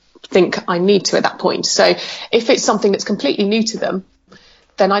I think I need to at that point. So if it's something that's completely new to them,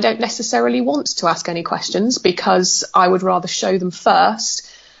 then I don't necessarily want to ask any questions, because I would rather show them first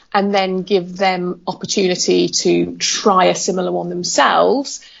and then give them opportunity to try a similar one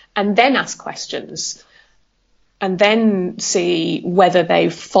themselves and then ask questions. And then see whether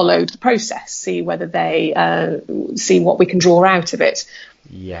they've followed the process, see whether they see what we can draw out of it.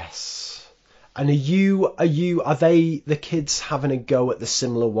 Yes. And are they the kids having a go at the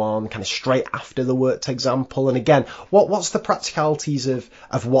similar one kind of straight after the worked example? And again, what's the practicalities of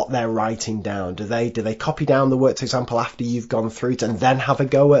what they're writing down? Do they copy down the worked example after you've gone through it and then have a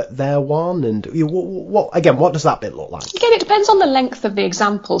go at their one? And what does that bit look like? Again, it depends on the length of the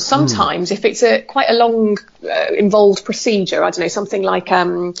example. Sometimes if it's quite a long involved procedure, I don't know, something like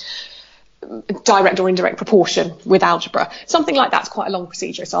direct or indirect proportion with algebra, something like that's quite a long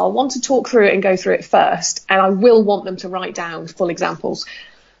procedure, so I'll want to talk through it and go through it first, and I will want them to write down full examples.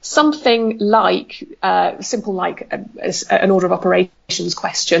 Something like simple, like an order of operations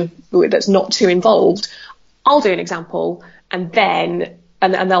question that's not too involved, I'll do an example and then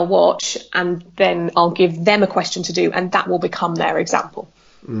and they'll watch, and then I'll give them a question to do, and that will become their example.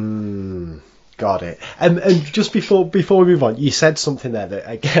 Got it. And just before we move on, you said something there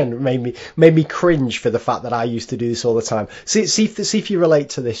that again made me cringe for the fact that I used to do this all the time. See if you relate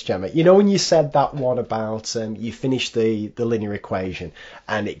to this, Gemma. You know when you said that one about you finish the linear equation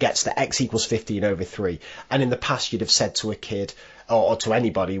and it gets to x equals 15 over 3, and in the past you'd have said to a kid or to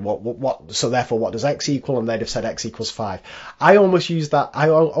anybody what so therefore what does x equal, and they'd have said x equals 5. I almost used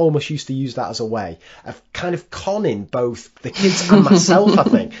to use that as a way of kind of conning both the kids and myself, I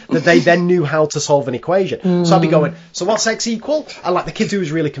think, that they then knew how to solve an equation. So I'd be going, so what's x equal? And like the kid who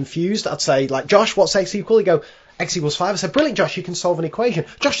was really confused, I'd say, like, Josh, what's x equal? He'd go, x equals 5. I said, brilliant, Josh, you can solve an equation.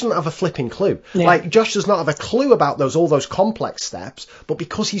 Josh doesn't have a flipping clue. Yeah. Like, Josh does not have a clue about all those complex steps, but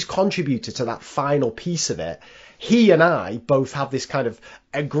because he's contributed to that final piece of it, he and I both have this kind of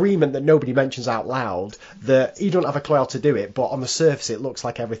agreement that nobody mentions out loud, that he don't have a clue how to do it, but on the surface it looks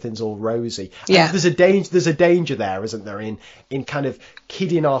like everything's all rosy. Yeah. And there's a danger there, isn't there, in kind of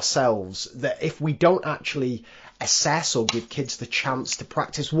kidding ourselves, that if we don't actually assess or give kids the chance to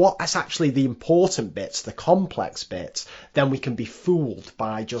practice what's actually the important bits, the complex bits, then we can be fooled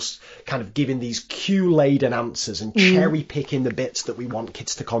by just kind of giving these cue-laden answers and cherry picking the bits that we want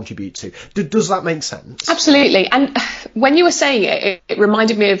kids to contribute to. Does that make sense? Absolutely. And when you were saying it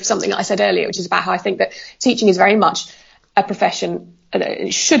reminded me of something I said earlier, which is about how I think that teaching is very much a profession.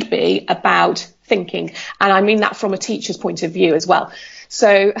 It should be about thinking. And I mean that from a teacher's point of view as well.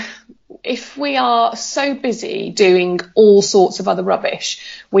 So if we are so busy doing all sorts of other rubbish,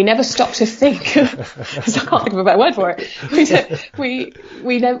 we never stop to think. I can't think of a better word for it.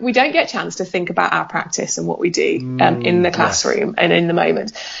 We don't get a chance to think about our practice and what we do in the classroom and in the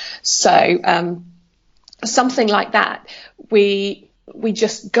moment. So something like that, we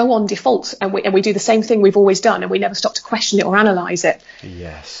just go on default and we do the same thing we've always done, and we never stop to question it or analyse it.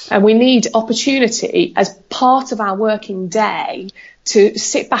 Yes. And we need opportunity as part of our working day to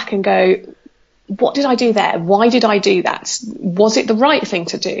sit back and go, what did I do there? Why did I do that? Was it the right thing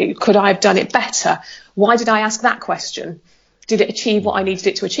to do? Could I have done it better? Why did I ask that question? Did it achieve what I needed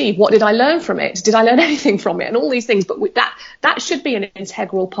it to achieve? What did I learn from it? Did I learn anything from it? And all these things. But that should be an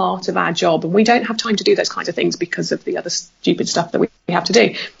integral part of our job. And we don't have time to do those kinds of things because of the other stupid stuff that we have to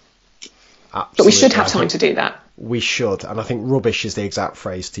do. Absolutely. But we should have time to do that. We should, and I think rubbish is the exact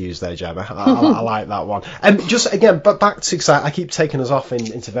phrase to use there, Gemma. I like that one. Just again, but back to, because I keep taking us off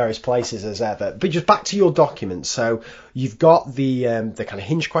into various places as ever, but just back to your document. So you've got the kind of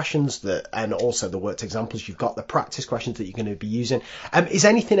hinge questions and also the worked examples. You've got the practice questions that you're going to be using. Is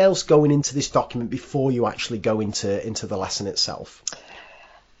anything else going into this document before you actually go into the lesson itself?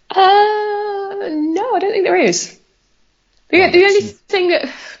 No, I don't think there is. The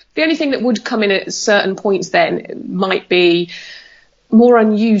only thing that would come in at certain points then might be more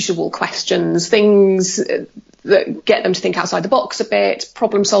unusual questions, things that get them to think outside the box a bit,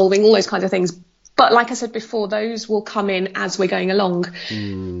 problem solving, all those kinds of things. But like I said before, those will come in as we're going along.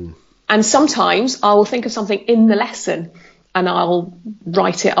 And sometimes I will think of something in the lesson and I'll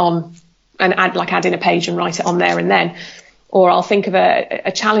write it on and add in a page and write it on there and then. Or I'll think of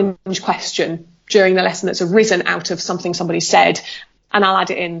a challenge question during the lesson that's arisen out of something somebody said, and I'll add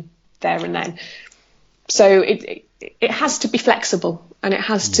it in there and then. So it has to be flexible, and it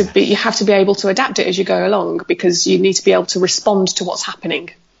has to be, you have to be able to adapt it as you go along, because you need to be able to respond to what's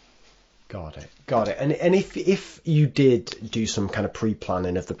happening. Got it. And if you did do some kind of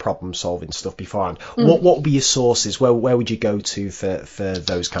pre-planning of the problem solving stuff beforehand, what would be your sources? Where would you go to for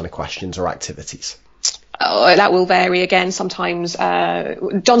those kind of questions or activities? Oh, that will vary again. Sometimes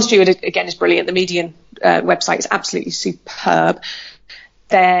John Stewart again is brilliant. The Median website is absolutely superb.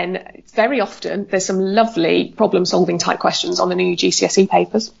 Then very often there's some lovely problem solving type questions on the new GCSE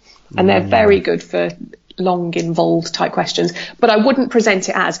papers, and they're very good for long involved type questions. But I wouldn't present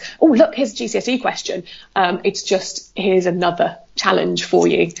it as, oh look, here's a GCSE question. It's just, here's another challenge for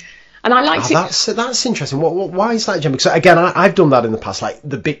you. And I like that's interesting. Why is that, Jim? Because again, I've done that in the past, like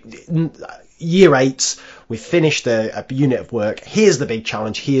the big year 8s, we finished a unit of work. Here's the big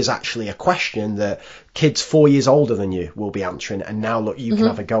challenge. Here's actually a question that kids 4 years older than you will be answering. And now look, you can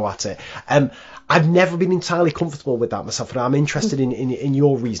have a go at it. I've never been entirely comfortable with that myself, and I'm interested in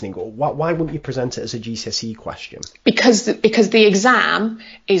your reasoning. Why wouldn't you present it as a GCSE question? Because the exam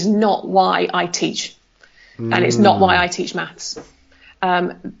is not why I teach, and it's not why I teach maths.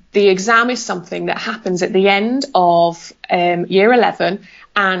 The exam is something that happens at the end of year 11,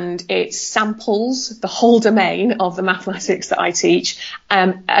 and it samples the whole domain of the mathematics that I teach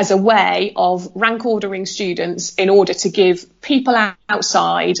as a way of rank ordering students in order to give people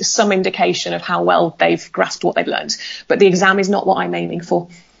outside some indication of how well they've grasped what they've learned. But the exam is not what I'm aiming for.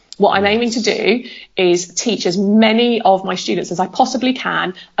 What I'm aiming to do is teach as many of my students as I possibly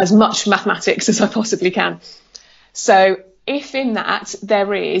can, as much mathematics as I possibly can. So if in that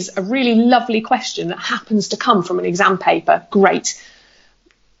there is a really lovely question that happens to come from an exam paper, great.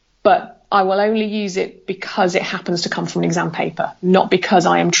 But I will only use it because it happens to come from an exam paper, not because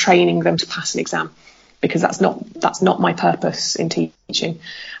I am training them to pass an exam, because that's not my purpose in teaching.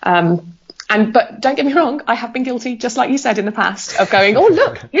 And But don't get me wrong, I have been guilty, just like you said in the past, of going, oh,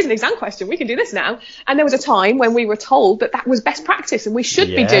 look, here's an exam question. We can do this now. And there was a time when we were told that that was best practice and we should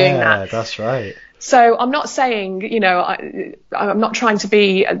be doing that. Yeah, that's right. So I'm not saying, I'm not trying to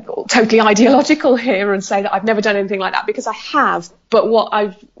be totally ideological here and say that I've never done anything like that, because I have. But what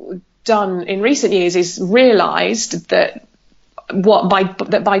I've done in recent years is realised that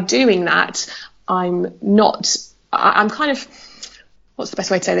by doing that, I'm kind of, what's the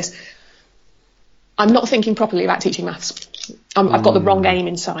best way to say this? I'm not thinking properly about teaching maths. I've got the wrong aim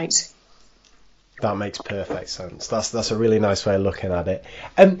in sight. That makes perfect sense. That's a really nice way of looking at it.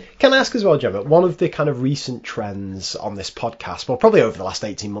 Can I ask as well, Gemma, one of the kind of recent trends on this podcast, well, probably over the last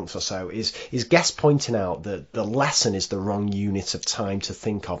 18 months or so, is guests pointing out that the lesson is the wrong unit of time to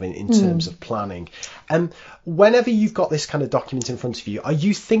think of in terms of planning. Whenever you've got this kind of document in front of you, are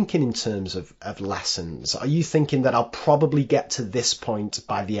you thinking in terms of lessons? Are you thinking that I'll probably get to this point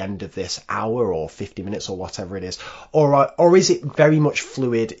by the end of this hour or 50 minutes or whatever it is? Or is it very much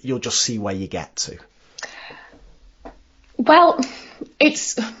fluid? You'll just see where you get to? Well,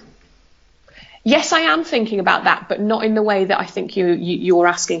 yes, I am thinking about that, but not in the way that I think you're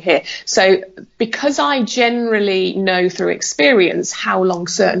asking here. So because I generally know through experience how long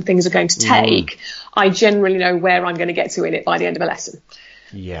certain things are going to take, I generally know where I'm going to get to in it by the end of a lesson.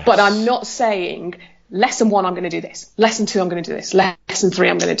 Yes. But I'm not saying lesson 1, I'm going to do this. Lesson 2, I'm going to do this. Lesson 3,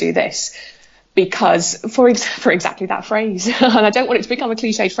 I'm going to do this. Because for exactly that phrase, and I don't want it to become a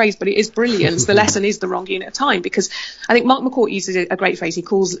cliched phrase, but it is brilliant. The lesson is the wrong unit of time, because I think Mark McCourt uses a great phrase. He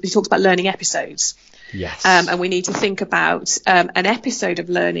talks about learning episodes. Yes. And we need to think about an episode of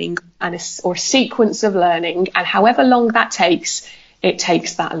learning or a sequence of learning, and however long that takes, it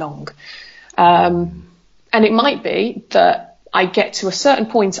takes that long. And it might be that I get to a certain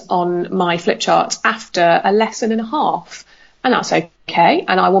point on my flip chart after a lesson and a half, and that's okay.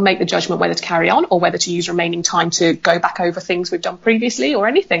 And I will make the judgment whether to carry on or whether to use remaining time to go back over things we've done previously or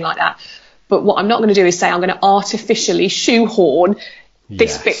anything like that. But what I'm not going to do is say I'm going to artificially shoehorn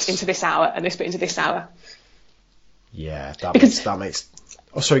this bit into this hour and this bit into this hour. Yeah, that makes.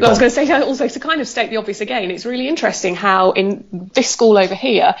 Oh, sorry. I was going to say also, to kind of state the obvious again, it's really interesting how in this school over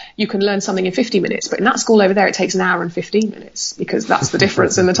here you can learn something in 50 minutes, but in that school over there it takes an hour and 15 minutes, because that's the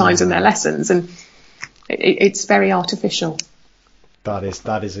difference in the times in their lessons, and it's very artificial. That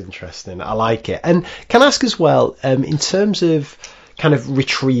is interesting. I like it. And can I ask as well, in terms of kind of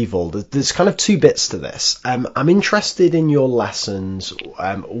retrieval, there's kind of two bits to this. I'm interested in your lessons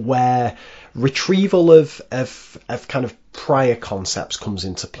where retrieval of kind of prior concepts comes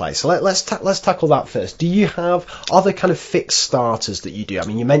into play. So let's tackle that first. Are there kind of fixed starters that you do? I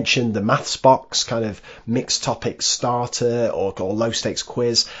mean, you mentioned the maths box, kind of mixed topic starter or low stakes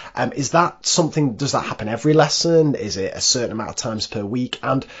quiz. Is that something? Does that happen every lesson? Is it a certain amount of times per week?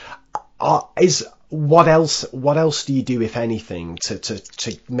 And what else do you do, if anything,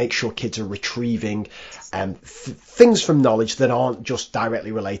 to make sure kids are retrieving things from knowledge that aren't just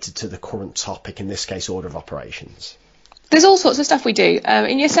directly related to the current topic, in this case, order of operations? There's all sorts of stuff we do.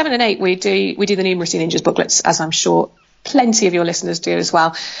 In year 7 and 8, we do the Numeracy Ninjas booklets, as I'm sure plenty of your listeners do as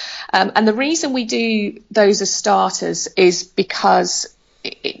well. And the reason we do those as starters is because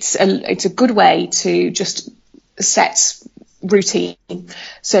it's a good way to just set routine.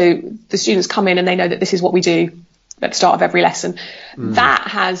 So the students come in and they know that this is what we do at the start of every lesson. That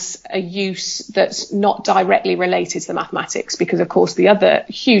has a use that's not directly related to the mathematics, because of course the other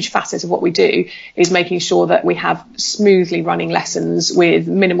huge facet of what we do is making sure that we have smoothly running lessons with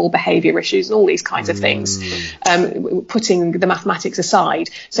minimal behaviour issues and all these kinds of things, putting the mathematics aside.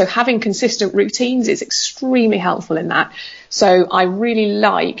 So having consistent routines is extremely helpful in that. So I really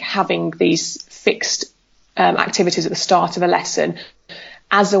like having these fixed activities at the start of a lesson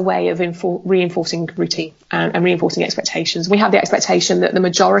as a way of reinforcing routine and reinforcing expectations. We have the expectation that the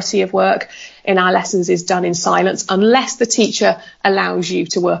majority of work in our lessons is done in silence, unless the teacher allows you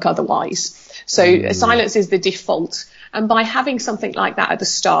to work otherwise. So silence is the default. And by having something like that at the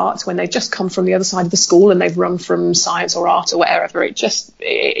start, when they've just come from the other side of the school and they've run from science or art or wherever,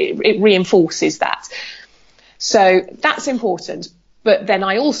 it reinforces that. So that's important. But then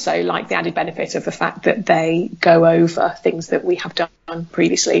I also like the added benefit of the fact that they go over things that we have done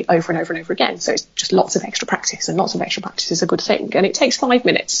previously over and over and over again. So it's just lots of extra practice, and lots of extra practice is a good thing. And it takes 5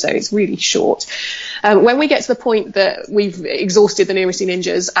 minutes, so it's really short. When we get to the point that we've exhausted the Numeracy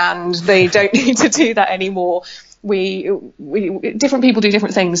Ninjas and they don't need to do that anymore, different people do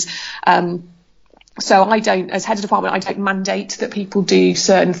different things. So I don't, as head of department, I don't mandate that people do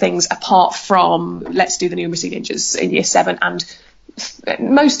certain things apart from let's do the Numeracy Ninjas in year 7 and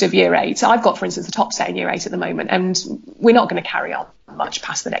most of year 8. I've got, for instance, the top set in year 8 at the moment, and we're not going to carry on much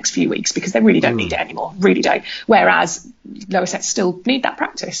past the next few weeks because they really don't need it anymore, really don't. Whereas lower sets still need that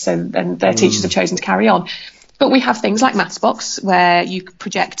practice, so then their teachers have chosen to carry on. But we have things like Mathsbox where you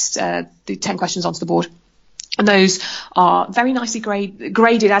project the 10 questions onto the board. And those are very nicely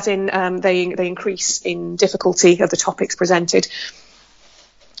graded, as in they increase in difficulty of the topics presented.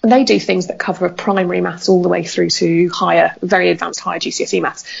 And they do things that cover primary maths all the way through to very advanced higher GCSE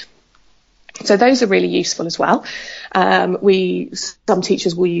maths. So those are really useful as well. Some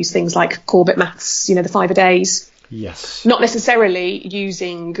teachers will use things like Corbett Maths, the 5-a-days. Yes. Not necessarily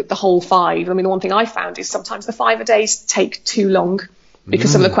using the whole 5. I mean, the one thing I found is sometimes the 5-a-days take too long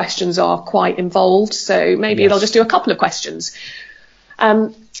because some of the questions are quite involved. So maybe they'll just do a couple of questions.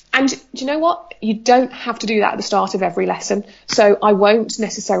 And do you know what? You don't have to do that at the start of every lesson. So I won't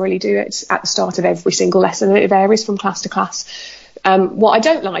necessarily do it at the start of every single lesson. It varies from class to class. What I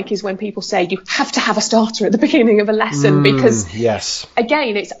don't like is when people say you have to have a starter at the beginning of a lesson because,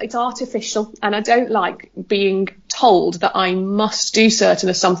 again, it's artificial, and I don't like being told that I must do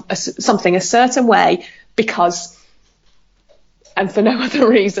something a certain way because, and for no other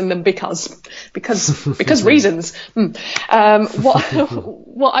reason than because reasons. What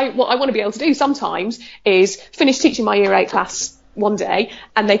I want to be able to do sometimes is finish teaching my year 8 class one day,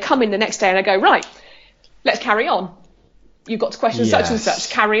 and they come in the next day and I go, right, let's carry on. You've got to question such and such,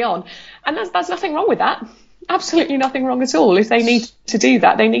 carry on. And there's nothing wrong with that. Absolutely nothing wrong at all. If they need to do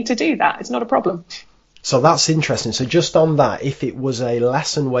that, they need to do that. It's not a problem. So that's interesting. So just on that, if it was a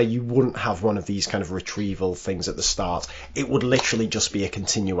lesson where you wouldn't have one of these kind of retrieval things at the start, it would literally just be a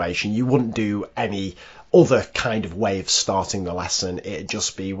continuation. You wouldn't do any other kind of way of starting the lesson. It'd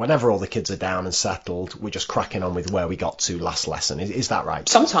just be whenever all the kids are down and settled, we're just cracking on with where we got to last lesson. Is that right?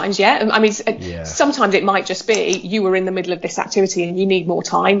 Sometimes, yeah. I mean, sometimes it might just be you were in the middle of this activity and you need more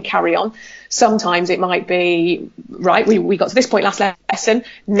time, carry on. Sometimes it might be, right, we got to this point last lesson,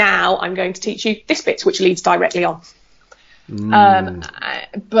 now I'm going to teach you this bit, which leads directly on.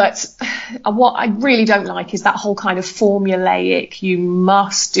 But what I really don't like is that whole kind of formulaic, you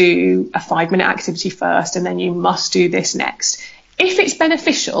must do a 5-minute activity first and then you must do this next. If it's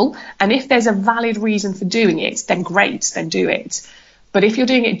beneficial and if there's a valid reason for doing it, then great, then do it. But if you're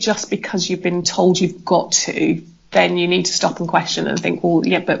doing it just because you've been told you've got to, then you need to stop and question and think, well,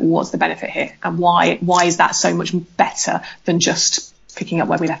 yeah, but what's the benefit here? And why is that so much better than just picking up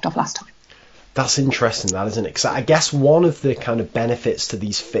where we left off last time? That's interesting, that, isn't it? Because I guess one of the kind of benefits to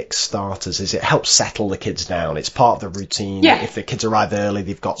these fixed starters is it helps settle the kids down. It's part of the routine. Yeah. If the kids arrive early,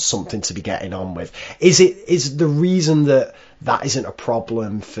 they've got something to be getting on with. Is the reason that isn't a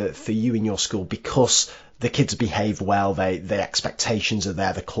problem for you in your school because the kids behave well, the expectations are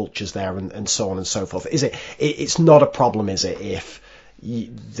there, the culture's there, and so on and so forth? It's not a problem, is it, if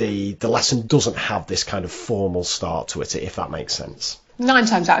the lesson doesn't have this kind of formal start to it, if that makes sense? 9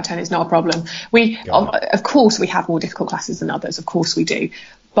 times out of 10, it's not a problem. Of course, we have more difficult classes than others. Of course we do.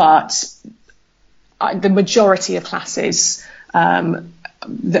 But the majority of classes and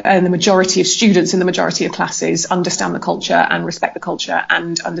the majority of students in the majority of classes understand the culture and respect the culture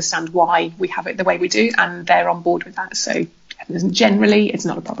and understand why we have it the way we do. And they're on board with that. So generally, it's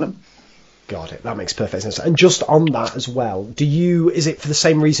not a problem. Got it. That makes perfect sense. And just on that as well, is it for the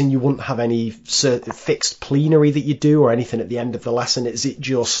same reason you wouldn't have any fixed plenary that you do or anything at the end of the lesson? Is it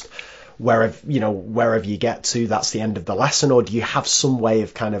just wherever you get to, that's the end of the lesson? Or do you have some way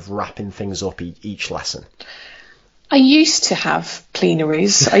of kind of wrapping things up each lesson? I used to have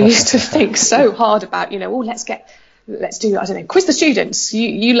plenaries. I used to think so hard about, let's do, I don't know, quiz the students.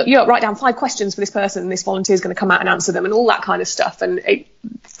 You write down 5 questions for this person and this volunteer is going to come out and answer them and all that kind of stuff. And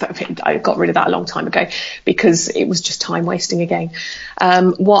I got rid of that a long time ago because it was just time wasting again.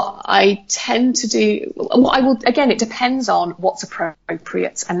 What I tend to do, it depends on what's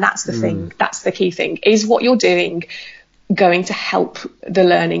appropriate. And that's the thing. That's the key thing. Is what you're doing going to help the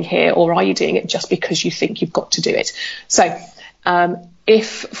learning here, or are you doing it just because you think you've got to do it? So, if,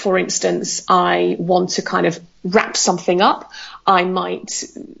 for instance, I want to kind of wrap something up, I might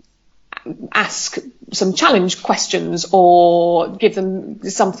ask some challenge questions or give them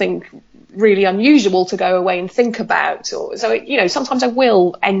something really unusual to go away and think about. Sometimes I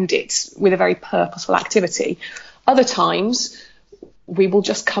will end it with a very purposeful activity. Other times we will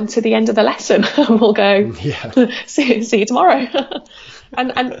just come to the end of the lesson and we'll go, see you tomorrow.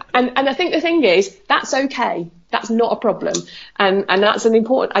 And I think the thing is, that's okay. That's not a problem. And that's an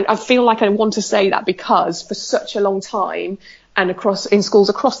important, I feel like I want to say that because for such a long time and in schools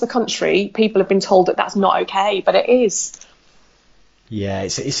across the country, people have been told that that's not okay, but it is. Yeah,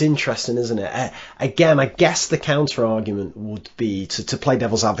 it's interesting, isn't it? Again, I guess the counter argument would be to play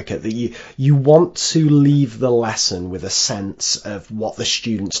devil's advocate that you want to leave the lesson with a sense of what the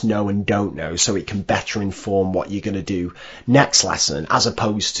students know and don't know, so it can better inform what you're going to do next lesson, as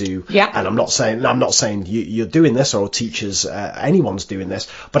opposed to, and I'm not saying you're doing this, or teachers, anyone's doing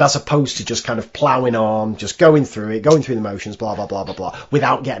this, but as opposed to just kind of ploughing on, just going through the motions, blah blah blah blah blah,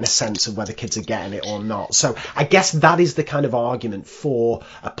 without getting a sense of whether kids are getting it or not. So I guess that is the kind of argument for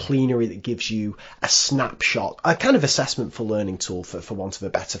a plenary that gives you a snapshot, a kind of assessment for learning tool, for want of a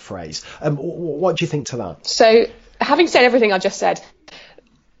better phrase. What do you think to that? So, having said everything I just said,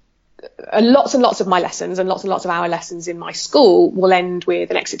 lots and lots of my lessons and lots of our lessons in my school will end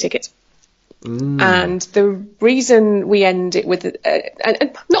with an exit ticket. And the reason we end it with,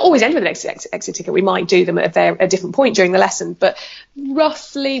 and not always end with an exit ticket, we might do them at a different point during the lesson, but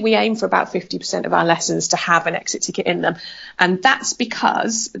roughly we aim for about 50% of our lessons to have an exit ticket in them. And that's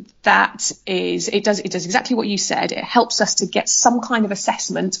because it does exactly what you said. It helps us to get some kind of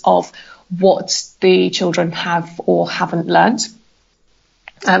assessment of what the children have or haven't learnt.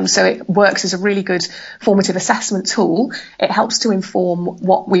 So it works as a really good formative assessment tool. It helps to inform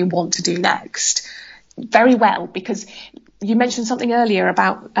what we want to do next very well, because you mentioned something earlier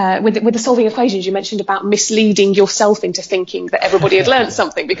about with the solving equations, you mentioned about misleading yourself into thinking that everybody had learned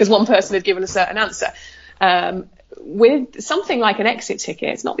something because one person had given a certain answer. With something like an exit ticket,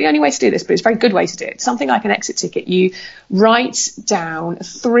 it's not the only way to do this, but it's a very good way to do it. Something like an exit ticket, you write down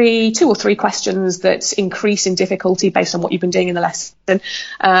two or three questions that increase in difficulty based on what you've been doing in the lesson,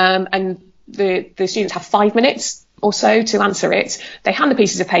 and the students have 5 minutes or so to answer it. They hand the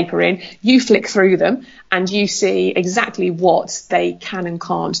pieces of paper in, you flick through them, and you see exactly what they can and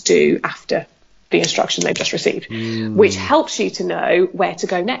can't do after the instruction they've just received, which helps you to know where to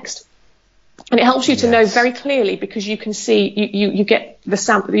go next. And it helps you to know very clearly, because you can see you get the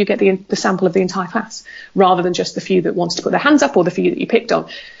sample, the sample of the entire class, rather than just the few that wanted to put their hands up or the few that you picked on.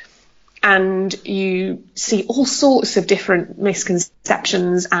 And you see all sorts of different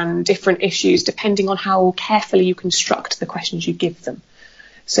misconceptions and different issues depending on how carefully you construct the questions you give them.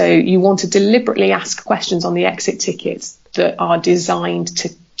 So you want to deliberately ask questions on the exit tickets that are designed to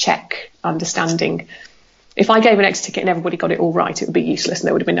check understanding. If I gave an exit ticket and everybody got it all right, it would be useless and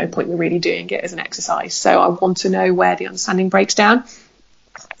there would have been no point in really doing it as an exercise. So I want to know where the understanding breaks down.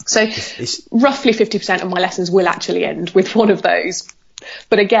 So roughly 50% of my lessons will actually end with one of those.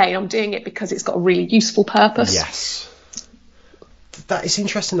 But again, I'm doing it because it's got a really useful purpose. Yes. That is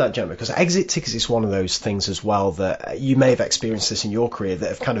interesting, that, Gemma, because exit tickets is one of those things as well that you may have experienced this in your career, that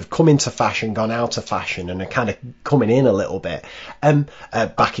have kind of come into fashion, gone out of fashion, and are kind of coming in a little bit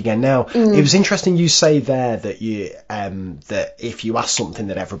back again now. It was interesting you say there that that if you ask something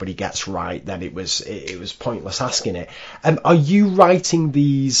that everybody gets right, then it was pointless asking it. Are you writing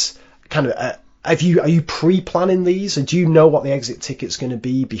these kind of? Are you pre-planning these, and do you know what the exit ticket's going to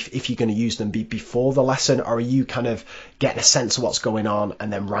be if you're going to use them before the lesson, or are you kind of getting a sense of what's going on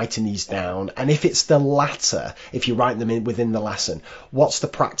and then writing these down? And if it's the latter, if you write them in within the lesson, what's the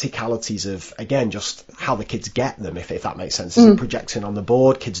practicalities of, again, just how the kids get them, if that makes sense? Is it projecting on the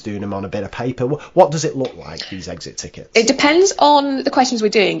board, kids doing them on a bit of paper? What does it look like, these exit tickets? It depends on the questions we're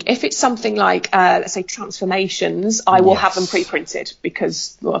doing. If it's something like, let's say, transformations, I will have them pre-printed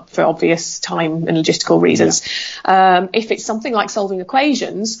because, well, for obvious time and logistical reasons. If it's something like solving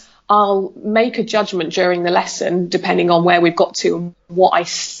equations, I'll make a judgment during the lesson depending on where we've got to and what I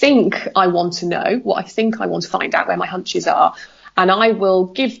think I want to know, what I think I want to find out, where my hunches are, and I will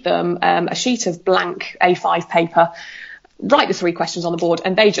give them a sheet of blank A5 paper, write the 3 questions on the board,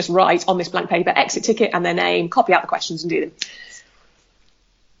 and they just write on this blank paper exit ticket and their name, copy out the questions and do them.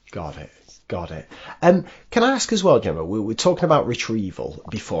 Got it. Can I ask as well, Gemma, we were talking about retrieval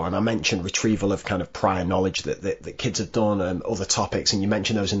before, and I mentioned retrieval of kind of prior knowledge that kids have done, other topics, and you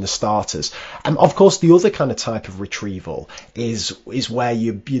mentioned those in the starters. Of course, the other kind of type of retrieval is where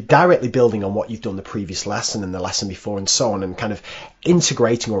you're directly building on what you've done the previous lesson and the lesson before and so on, and kind of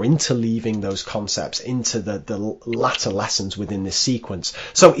integrating or interleaving those concepts into the latter lessons within this sequence.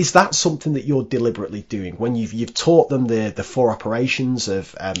 So is that something that you're deliberately doing when you've taught them the 4 operations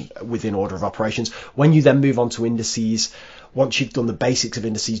of within order of operations? When you then move on to indices, once you've done the basics of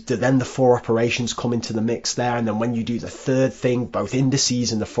indices, do then the 4 operations come into the mix there? And then when you do the third thing, both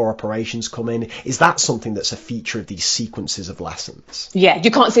indices and the 4 operations come in. Is that something that's a feature of these sequences of lessons? Yeah,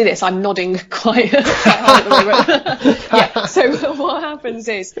 you can't see this. I'm nodding quite hard at the moment. Yeah, so what happens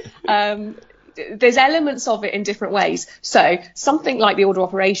is there's elements of it in different ways. So something like the order of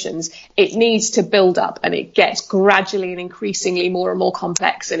operations, it needs to build up, and it gets gradually and increasingly more and more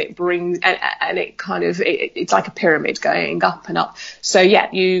complex, and it brings, and it kind of, it's like a pyramid going up and up. So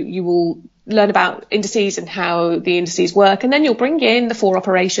yeah, you will learn about indices and how the indices work, and then you'll bring in the 4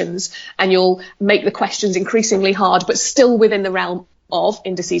 operations, and you'll make the questions increasingly hard, but still within the realm of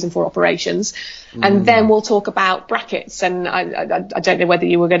indices and 4 operations. And then we'll talk about brackets, and I don't know whether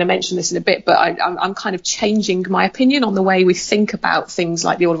you were going to mention this in a bit, but I'm kind of changing my opinion on the way we think about things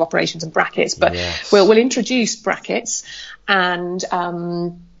like the order of operations and brackets, but we'll introduce brackets, and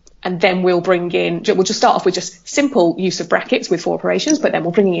then we'll just start off with just simple use of brackets with 4 operations, but then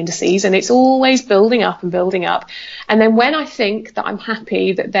we'll bring in indices, and it's always building up and building up. And then when I think that I'm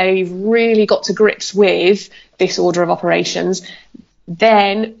happy that they've really got to grips with this order of operations,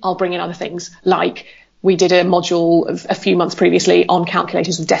 then I'll bring in other things, like we did a module a few months previously on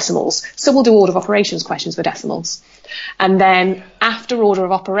calculators with decimals. So we'll do order of operations questions for decimals. And then after order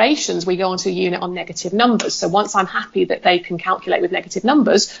of operations, we go on to a unit on negative numbers. So once I'm happy that they can calculate with negative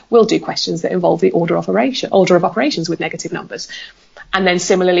numbers, we'll do questions that involve the order of operations with negative numbers. And then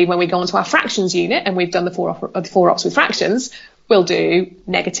similarly, when we go on to our fractions unit, and we've done the 4 ops with fractions, we'll do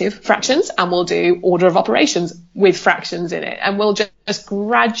negative fractions, and we'll do order of operations with fractions in it. And we'll just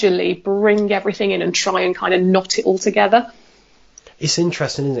gradually bring everything in and try and kind of knot it all together. It's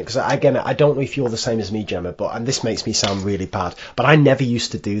interesting, isn't it? Because again, I don't know if you're the same as me, Gemma, and this makes me sound really bad, but I never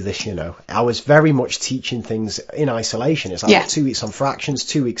used to do this, you know. I was very much teaching things in isolation. It's like 2 weeks on fractions,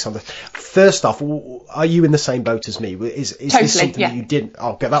 2 weeks on the... First off, are you in the same boat as me? Is totally, this something that you didn't...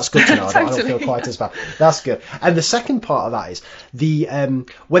 Oh, okay, that's good to know. Totally. I don't feel quite as bad. That's good. And the second part of that is the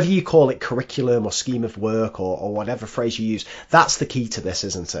whether you call it curriculum or scheme of work or whatever phrase you use, that's the key to this,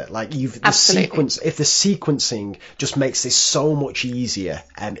 isn't it? Like the sequence, if the sequencing just makes this so much easier,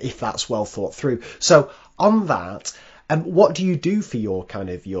 and if that's well thought through. So on that, what do you do for your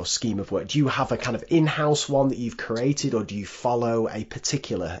scheme of work? Do you have a kind of in-house one that you've created, or do you follow a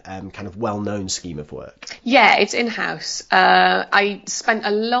particular kind of well-known scheme of work? Yeah, it's in-house. I spent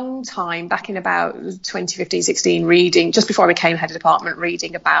a long time back in about 2015-16 reading, just before I became head of department,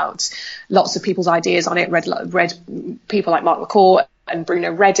 reading about lots of people's ideas on it, read people like Mark McCaw and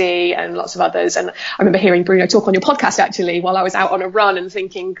Bruno Reddy and lots of others. And I remember hearing Bruno talk on your podcast actually while I was out on a run and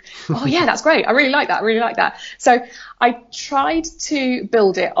thinking, oh yeah, that's great. I really like that. So I tried to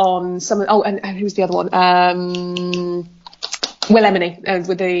build it on and who's the other one? Will Emeny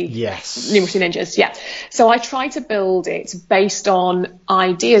with the numeracy ninjas. Yeah. So I tried to build it based on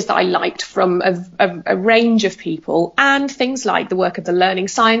ideas that I liked from a range of people, and things like the work of the learning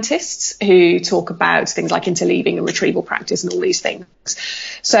scientists who talk about things like interleaving and retrieval practice and all these things.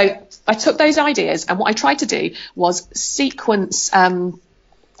 So I took those ideas, and what I tried to do was sequence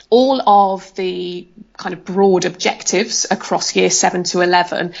all of the kind of broad objectives across year 7 to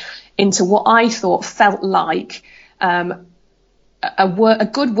 11 into what I thought felt like a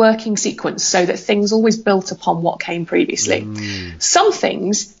good working sequence, so that things always built upon what came previously. Some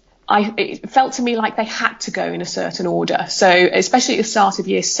things it felt to me like they had to go in a certain order. So especially at the start of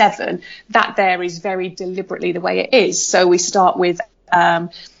year 7, that there is very deliberately the way it is. So we start with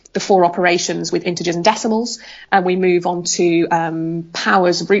the 4 operations with integers and decimals, and we move on to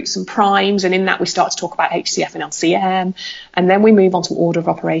powers, roots and primes, and in that we start to talk about HCF and LCM, and then we move on to order of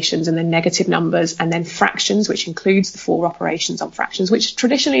operations, and then negative numbers, and then fractions, which includes the 4 operations on fractions, which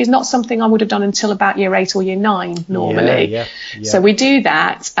traditionally is not something I would have done until about year 8 or year 9 normally. Yeah. So we do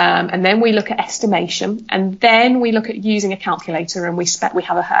that, and then we look at estimation, and then we look at using a calculator, and we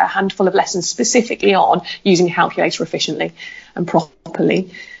have a handful of lessons specifically on using a calculator efficiently and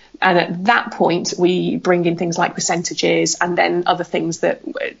properly. And at that point, we bring in things like percentages, and then other things that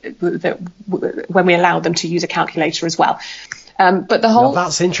when we allow them to use a calculator as well. But the whole...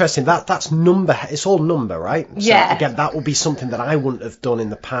 that's interesting. That's number. It's all number, right? Yeah. So again, that would be something that I wouldn't have done in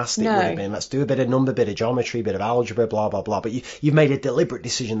the past. It would have been, let's do a bit of number, bit of geometry, bit of algebra, blah, blah, blah. But you've made a deliberate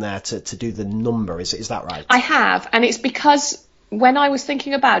decision there to do the number. Is that right? I have. And it's because when I was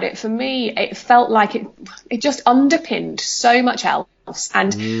thinking about it, for me, it felt like it just underpinned so much else.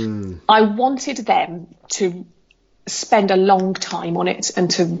 And I wanted them to spend a long time on it and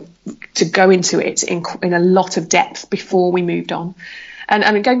to go into it in a lot of depth before we moved on. And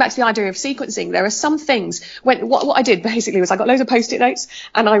I mean, going back to the idea of sequencing, there are some things what I did basically was I got loads of Post-it notes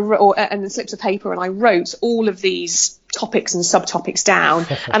and and slips of paper, and I wrote all of these topics and subtopics down,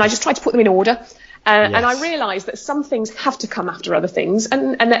 and I just tried to put them in order. And I realised that some things have to come after other things,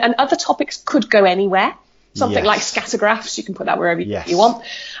 and other topics could go anywhere. Something like scatter graphs, you can put that wherever you want.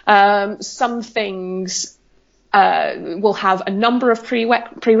 Some things will have a number of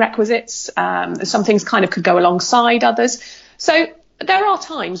prerequisites. Some things kind of could go alongside others. So there are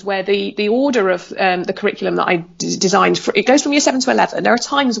times where the order of the curriculum that I designed, it goes from year 7 to 11. There are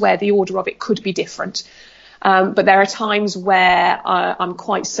times where the order of it could be different. But there are times where I'm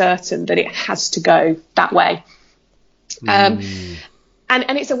quite certain that it has to go that way.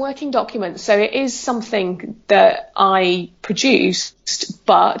 And it's a working document, so it is something that I produced,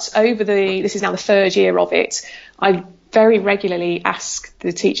 but this is now the 3rd year of it, I very regularly ask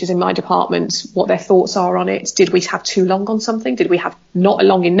the teachers in my department what their thoughts are on it. Did we have too long on something? Did we have not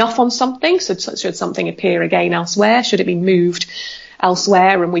long enough on something? So should something appear again elsewhere? Should it be moved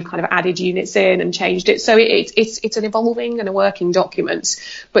elsewhere? And we've kind of added units in and changed it. So it's an evolving and a working document,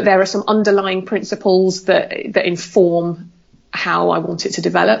 but there are some underlying principles that inform how I want it to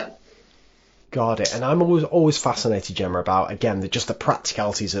develop. Got it. And I'm always fascinated, Gemma, about, again, just the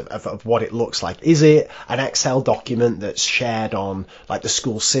practicalities of what it looks like. Is it an Excel document that's shared on like the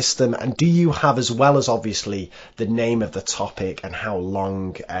school system? And do you have, as well as obviously the name of the topic and how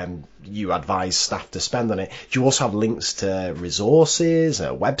long you advise staff to spend on it, do you also have links to resources,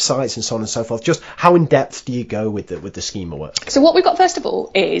 websites and so on and so forth? Just how in depth do you go with the schema work? So what we've got first of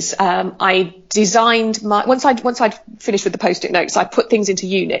all is I designed once I'd finished with the post-it notes, I put things into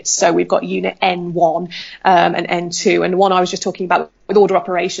units. So we've got unit N1 and N2, and the one I was just talking about with order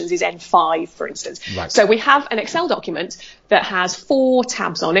operations is N5, for instance. Right. So we have an Excel document that has 4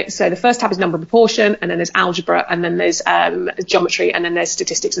 tabs on it. So the first tab is number and proportion, and then there's algebra, and then there's geometry, and then there's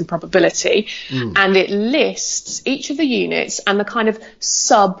statistics and probability. And it lists each of the units and the kind of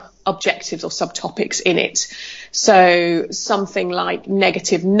sub-objectives or subtopics in it. So something like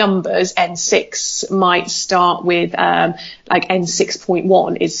negative numbers, N6, might start with like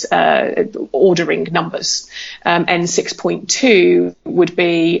N6.1 is ordering numbers. N6.2 would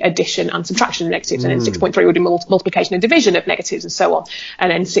be addition and subtraction of negatives, and N6.3 would be multiplication and division of negatives, and so on.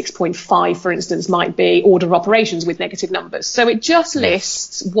 And N6.5, for instance, might be order of operations with negative numbers. So it just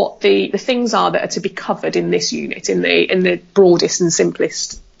lists what the things are that are to be covered in this unit in the broadest and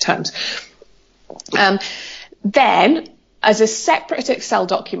simplest terms. Then, as a separate Excel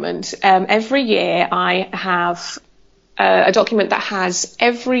document, every year I have a document that has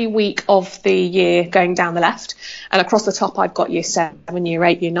every week of the year going down the left, and across the top I've got year 7, year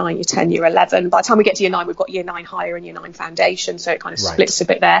 8, year 9, year 10, year 11. By the time we get to year 9, we've got year 9 higher and year 9 foundation, so it kind of splits a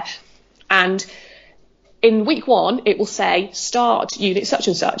bit there. And in week 1, it will say start unit such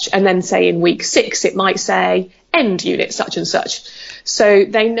and such, and then say in week 6 it might say end unit such and such. So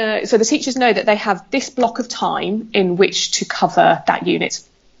they know. So the teachers know that they have this block of time in which to cover that unit.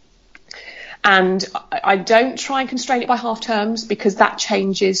 And I don't try and constrain it by half terms, because that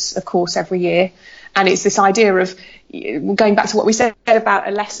changes, of course, every year. And it's this idea of going back to what we said about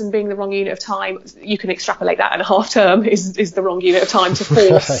a lesson being the wrong unit of time. You can extrapolate that, and a half term is the wrong unit of time to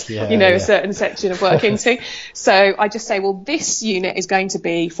force, a certain section of work into. So I just say, well, this unit is going to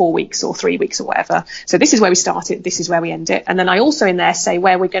be 4 weeks or 3 weeks or whatever. So this is where we start it. This is where we end it. And then I also in there say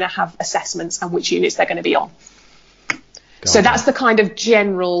where we're going to have assessments and which units they're going to be on. So that's the kind of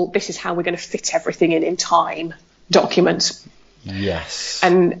general, this is how we're going to fit everything in time document. Yes.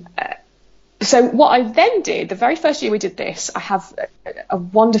 And so what I then did, the very first year we did this, I have a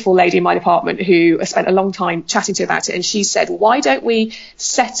wonderful lady in my department who I spent a long time chatting to about it, and she said, why don't we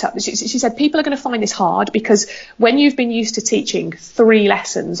set up, she said, people are going to find this hard, because when you've been used to teaching 3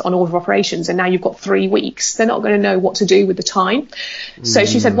 lessons on order of operations and now you've got 3 weeks, they're not going to know what to do with the time. So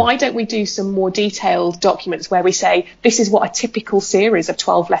she said, why don't we do some more detailed documents where we say, this is what a typical series of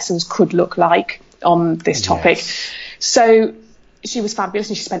 12 lessons could look like on this topic. Yes. So she was fabulous,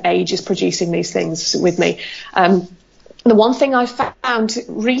 and she spent ages producing these things with me. The one thing I found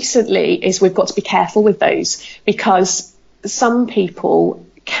recently is we've got to be careful with those, because some people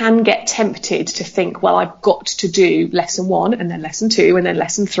can get tempted to think, well, I've got to do lesson 1 and then lesson 2 and then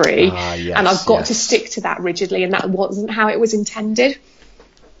lesson 3, and I've got to stick to that rigidly, and that wasn't how it was intended.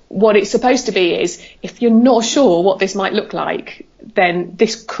 What it's supposed to be is, if you're not sure what this might look like, then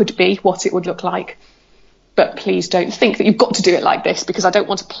this could be what it would look like. But please don't think that you've got to do it like this, because I don't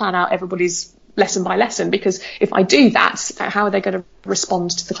want to plan out everybody's lesson by lesson, because if I do that, how are they going to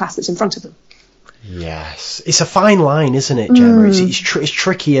respond to the class that's in front of them? Yes, it's a fine line, isn't it, Gemma? It's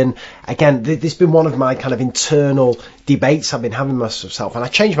tricky, and again, there's been one of my kind of internal debates I've been having myself, and I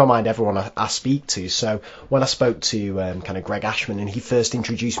change my mind everyone I speak to. So when I spoke to kind of Greg Ashman, and he first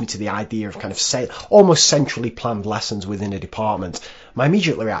introduced me to the idea of kind of almost centrally planned lessons within a department, my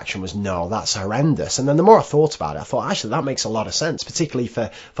immediate reaction was, no, that's horrendous. And then the more I thought about it, I thought, actually, that makes a lot of sense, particularly for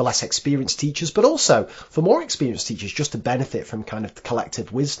less experienced teachers, but also for more experienced teachers, just to benefit from kind of the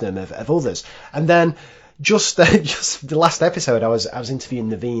collective wisdom of others. And then just the last episode, I was interviewing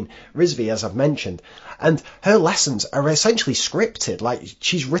Naveen Rizvi, as I've mentioned, and her lessons are essentially scripted. Like,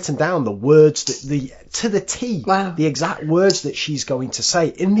 she's written down the words to the T, wow, the exact words that she's going to say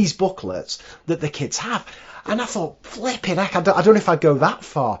in these booklets that the kids have. And I thought, flipping heck, I don't know if I'd go that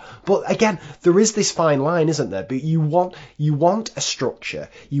far. But again, there is this fine line, isn't there? But you want a structure,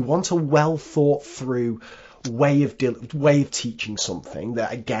 you want a well thought through way of teaching something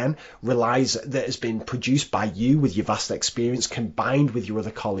that, again, that has been produced by you with your vast experience combined with your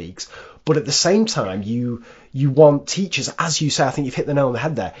other colleagues. But at the same time, you want teachers, as you say, I think you've hit the nail on the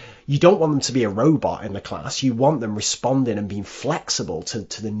head there, you don't want them to be a robot in the class. You want them responding and being flexible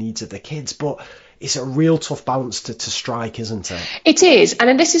to the needs of the kids. But it's a real tough balance to strike, isn't it? It is. And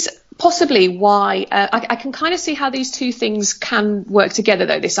then this is possibly why I can kind of see how these two things can work together,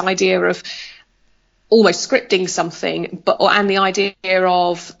 though, this idea of almost scripting something, and the idea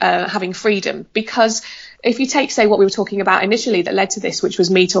of having freedom. Because if you take, say, what we were talking about initially that led to this, which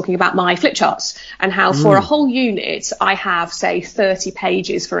was me talking about my flip charts and how for a whole unit I have, say, 30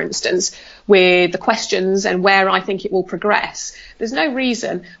 pages, for instance, with the questions and where I think it will progress. There's no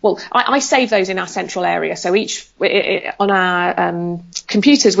reason. Well, I save those in our central area. So on our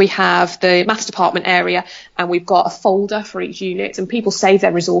computers, we have the maths department area, and we've got a folder for each unit, and people save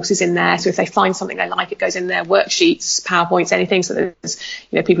their resources in there. So if they find something they like, it goes in there, worksheets, PowerPoints, anything. So there's,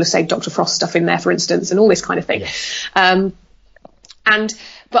 people have saved Dr. Frost stuff in there, for instance, and all this kind of thing. Yes.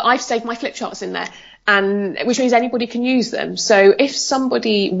 But I've saved my flip charts in there, and which means anybody can use them. So if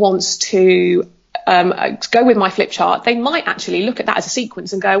somebody wants to go with my flip chart, they might actually look at that as a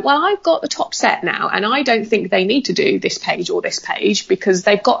sequence and go, well, I've got the top set now, and I don't think they need to do this page or this page because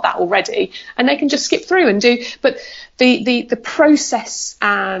they've got that already, and they can just skip through and do. But the process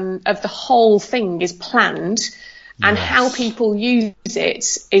of the whole thing is planned. And yes, how people use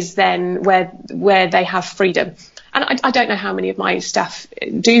it is then where they have freedom. And I don't know how many of my staff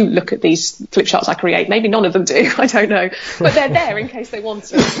do look at these flip charts I create. Maybe none of them do. I don't know. But they're there in case they want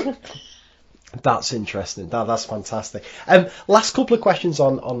to. That's interesting. That's fantastic. Last couple of questions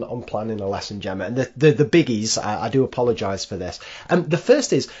on planning a lesson, Gemma, and the biggies. I do apologise for this. The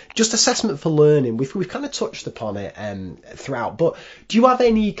first is just assessment for learning. We've kind of touched upon it throughout, but do you have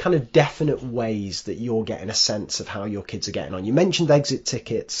any kind of definite ways that you're getting a sense of how your kids are getting on? You mentioned exit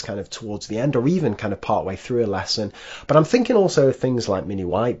tickets kind of towards the end, or even kind of partway through a lesson, but I'm thinking also of things like mini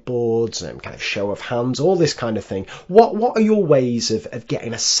whiteboards and kind of show of hands, all this kind of thing. What are your ways of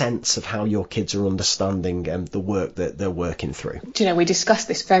getting a sense of how your kids are understanding the work that they're working through? Do you know, we discussed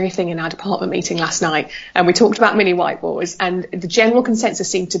this very thing in our department meeting last night, and we talked about mini whiteboards, and the general consensus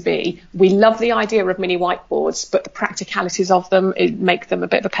seemed to be we love the idea of mini whiteboards, but the practicalities of them make them a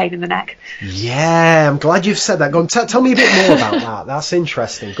bit of a pain in the neck. Yeah, I'm glad you've said that. Go on, tell me a bit more about that. That's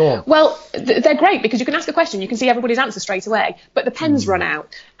interesting. Go on. Well, they're great because you can ask the question, you can see everybody's answer straight away, but the pens run out,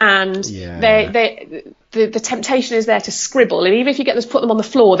 and the temptation is there to scribble, and even if you get them to put them on the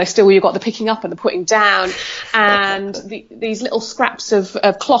floor, you've got the picking up and the putting down, and these little scraps of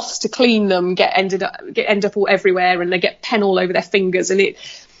cloths to clean them end up all everywhere, and they get pen all over their fingers, and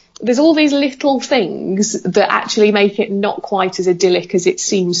there's all these little things that actually make it not quite as idyllic as it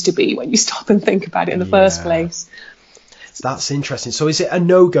seems to be when you stop and think about it in the first place. That's interesting. So is it a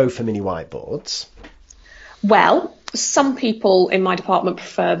no-go for mini whiteboards? Well, some people in my department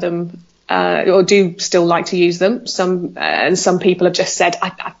prefer them, or do still like to use them. Some people have just said,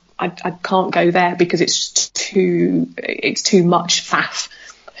 I can't go there because it's too much faff.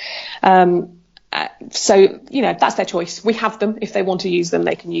 So, that's their choice. We have them. If they want to use them,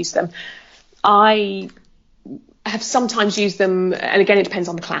 they can use them. I have sometimes used them, and again, it depends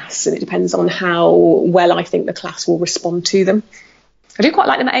on the class, and it depends on how well I think the class will respond to them. I do quite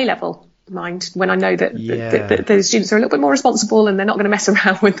like them at A-level, mind, when I know that the students are a little bit more responsible and they're not going to mess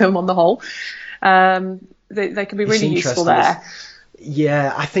around with them on the whole. They can be really useful there.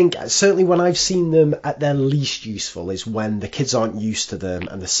 Yeah, I think certainly when I've seen them at their least useful is when the kids aren't used to them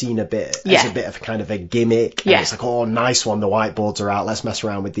and they're seen as a bit of kind of a gimmick. And it's like, oh, nice one, the whiteboards are out, let's mess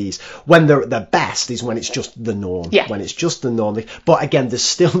around with these. When they're the best is when it's just the norm. Yeah. When it's just the norm. But again, there's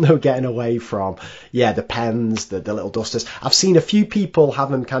still no getting away from, the pens, the little dusters. I've seen a few people have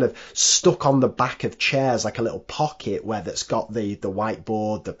them kind of stuck on the back of chairs, like a little pocket where that's got the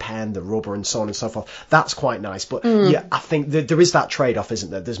whiteboard, the pen, the rubber, and so on and so forth. That's quite nice. But I think there is that trade-off,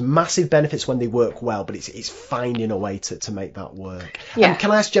 isn't there? There's massive benefits when they work well, but it's finding a way to make that work. And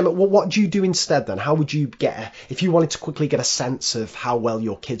can I ask, Gemma, what do you do instead then? How would you if you wanted to quickly get a sense of how well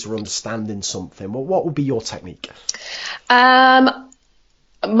your kids are understanding something, what would be your technique?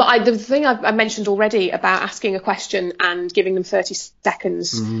 The thing I mentioned already about asking a question and giving them 30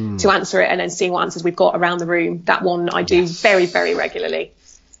 seconds to answer it and then seeing what answers we've got around the room, that one I do very, very regularly.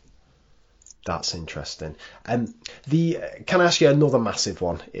 That's interesting. Can I ask you another massive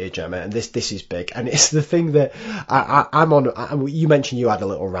one here, Gemma? And this is big, and it's the thing that I'm on. You mentioned you had a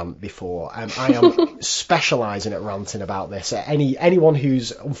little rant before. I am specialising at ranting about this. Anyone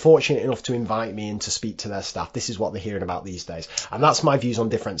who's unfortunate enough to invite me in to speak to their staff, this is what they're hearing about these days, and that's my views on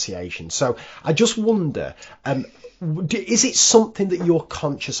differentiation. So I just wonder. Is it something that you're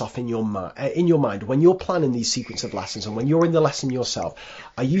conscious of in your mind when you're planning these sequence of lessons, and when you're in the lesson yourself?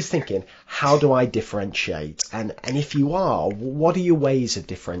 Are you thinking, how do I differentiate? And if you are, what are your ways of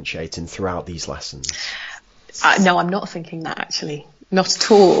differentiating throughout these lessons? No, I'm not thinking that, actually. Not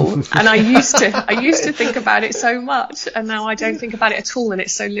at all. And I used to think about it so much, and now I don't think about it at all, and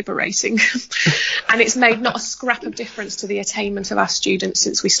it's so liberating. And it's made not a scrap of difference to the attainment of our students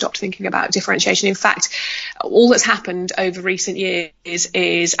since we stopped thinking about differentiation. In fact, all that's happened over recent years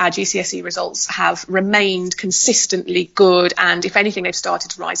is our GCSE results have remained consistently good, and if anything, they've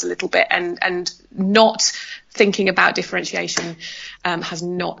started to rise a little bit, and not thinking about differentiation has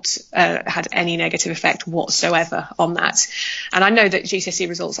not had any negative effect whatsoever on that. And I know that GCSE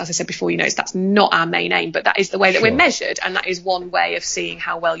results, as I said before, that's not our main aim, but that is the way that we're measured, and that is one way of seeing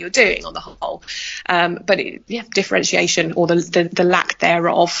how well you're doing on the whole. But differentiation, or the lack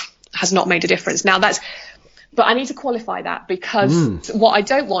thereof, has not made a difference. Now but I need to qualify that, because what I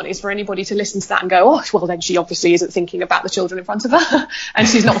don't want is for anybody to listen to that and go, oh, well, then she obviously isn't thinking about the children in front of her and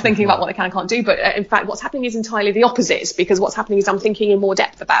she's not thinking about what they can and can't do. But in fact, what's happening is entirely the opposite, because what's happening is I'm thinking in more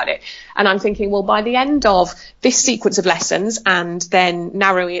depth about it. And I'm thinking, well, by the end of this sequence of lessons, and then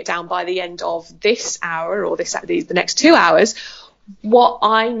narrowing it down by the end of this hour or the next 2 hours, what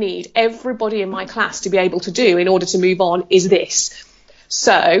I need everybody in my class to be able to do in order to move on is this.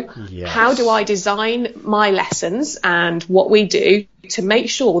 So how do I design my lessons and what we do to make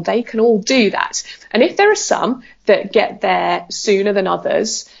sure they can all do that? And if there are some that get there sooner than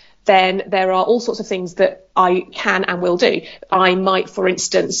others, then there are all sorts of things that I can and will do. I might, for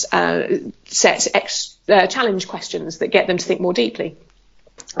instance, set challenge questions that get them to think more deeply.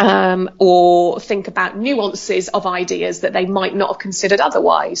 Or think about nuances of ideas that they might not have considered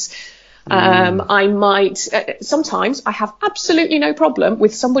otherwise. I might sometimes I have absolutely no problem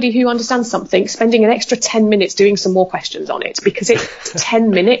with somebody who understands something spending an extra 10 minutes doing some more questions on it, because it's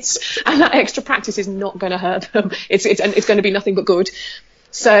 10 minutes and that extra practice is not going to hurt them. It's going to be nothing but good.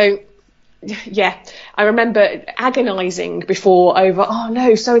 So I remember agonizing before over, oh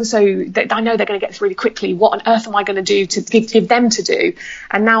no, so and so, I know they're going to get this really quickly, what on earth am I going to do to give them to do?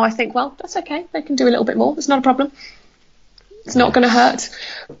 And now I think, well, that's okay, they can do a little bit more, it's not a problem, it's not going to hurt.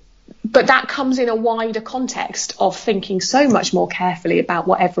 But that comes in a wider context of thinking so much more carefully about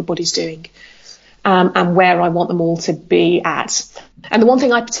what everybody's doing, and where I want them all to be at. And the one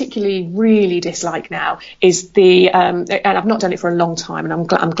thing I particularly really dislike now is and I've not done it for a long time,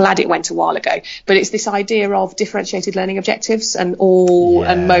 and I'm glad it went a while ago, but it's this idea of differentiated learning objectives and all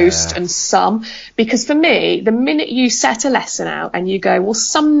and most and some. Because for me, the minute you set a lesson out and you go, well,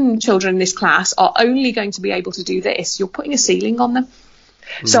 some children in this class are only going to be able to do this, you're putting a ceiling on them.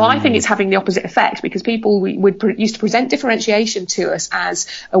 So I think it's having the opposite effect, because people used to present differentiation to us as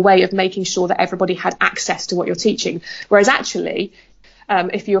a way of making sure that everybody had access to what you're teaching. Whereas actually,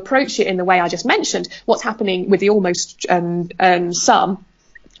 if you approach it in the way I just mentioned, what's happening with the almost some,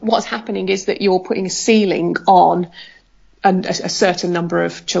 what's happening is that you're putting a ceiling on a certain number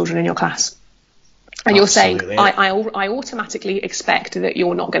of children in your class. And you're saying, I automatically expect that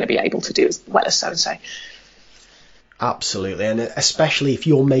you're not going to be able to do as well as so-and-so. Absolutely, and especially if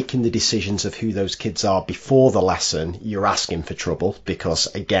you're making the decisions of who those kids are before the lesson, you're asking for trouble, because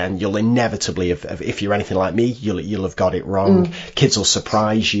again, you'll inevitably, if you're anything like me, you'll have got it wrong. Kids will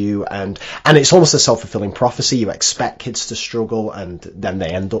surprise you, and it's almost a self-fulfilling prophecy. You expect kids to struggle, and then they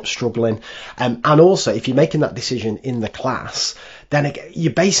end up struggling. And also, if you're making that decision in the class, then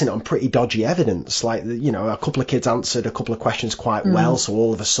you're basing it on pretty dodgy evidence. Like, a couple of kids answered a couple of questions quite well, so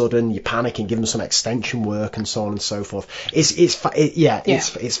all of a sudden you panic and give them some extension work and so on and so forth.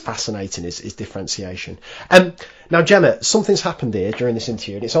 It's fascinating, is differentiation. Now, Gemma, something's happened here during this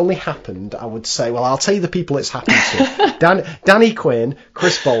interview, and it's only happened, I would say, well, I'll tell you the people it's happened to. Danny Quinn,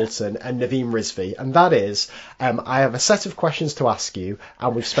 Chris Bolton, and Naveen Rizvi. And that is, I have a set of questions to ask you,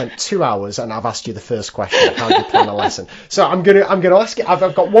 and we've spent 2 hours, and I've asked you the first question, how do you plan a lesson? So I'm going going to ask you,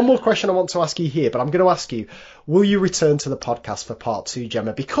 I've got one more question I want to ask you here, but I'm going to ask you, will you return to the podcast for part 2,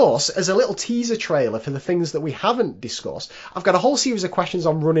 Gemma? Because as a little teaser trailer for the things that we haven't discussed, I've got a whole series of questions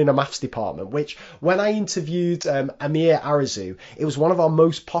on running a maths department, which when I interviewed Amir Arazu, it was one of our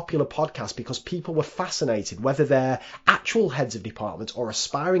most popular podcasts because people were fascinated, whether they're actual heads of departments or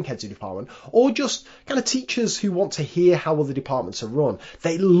aspiring heads of department, or just kind of teachers who want to hear how other departments are run.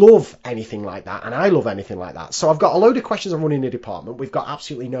 They love anything like that, and I love anything like that. So I've got a load of questions on running a department. We've got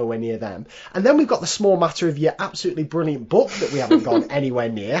absolutely nowhere near them. And then we've got the small matter of your absolutely brilliant book that we haven't gone anywhere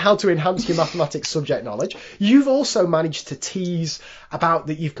near, How to Enhance Your Mathematics Subject Knowledge. You've also managed to tease about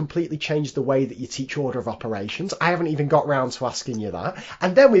that you've completely changed the way that you teach order of operations. I haven't even got round to asking you that.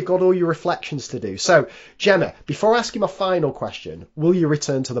 And then we've got all your reflections to do. So, Gemma, before I ask you my final question, will you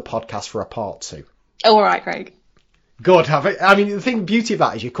return to the podcast for a part 2? All right, Craig. Good. I mean, the beauty of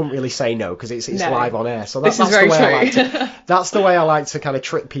that is you couldn't really say no because it's No. live on air. So This that's is very the way I like true. to. That's the way I like to kind of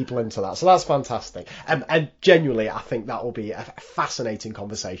trick people into that. So that's fantastic. And genuinely, I think that will be a fascinating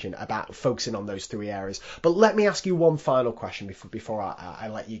conversation about focusing on those 3 areas. But let me ask you one final question before I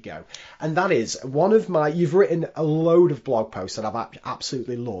let you go. And that is you've written a load of blog posts that I've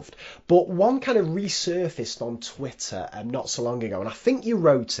absolutely loved. But one kind of resurfaced on Twitter not so long ago. And I think you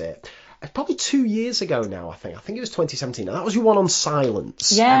wrote it probably 2 years ago now. I think it was 2017, and that was your one on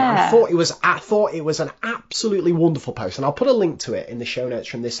silence. Yeah. And I thought it was an absolutely wonderful post, and I'll put a link to it in the show notes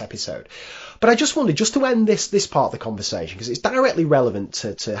from this episode. But I just wanted, just to end this part of the conversation, because it's directly relevant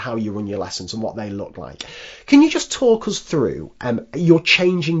to how you run your lessons and what they look like. Can you just talk us through your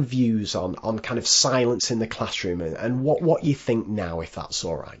changing views on kind of silence in the classroom and what you think now, if that's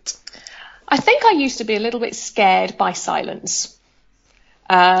all right? I think I used to be a little bit scared by silence.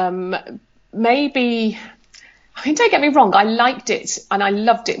 Maybe, I mean, don't get me wrong, I liked it and I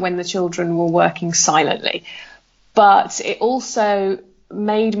loved it when the children were working silently, but it also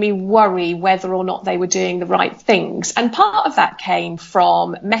made me worry whether or not they were doing the right things. And part of that came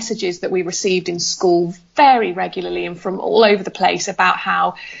from messages that we received in school very regularly and from all over the place about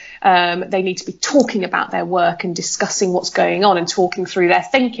how they need to be talking about their work and discussing what's going on and talking through their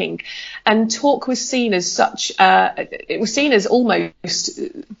thinking. And talk was seen as such, it was seen as almost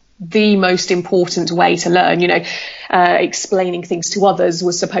the most important way to learn. Explaining things to others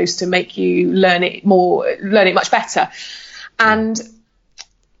was supposed to make you learn it much better. And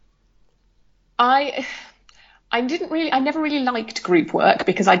I never really liked group work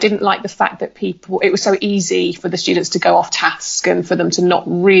because I didn't like the fact that it was so easy for the students to go off task and for them to not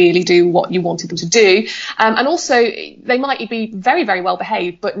really do what you wanted them to do. And also they might be very, very well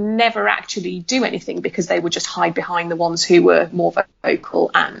behaved, but never actually do anything because they would just hide behind the ones who were more vocal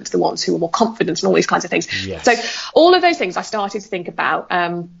and the ones who were more confident and all these kinds of things. Yes. So all of those things I started to think about.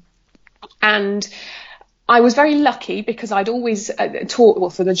 And I was very lucky because I'd always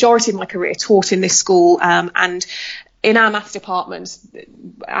taught, for the majority of my career, taught in this school, and in our maths department,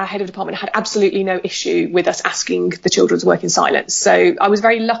 our head of department had absolutely no issue with us asking the children to work in silence. So I was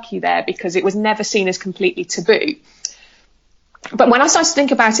very lucky there because it was never seen as completely taboo. But when I started to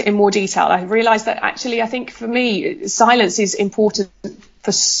think about it in more detail, I realised that actually I think for me, silence is important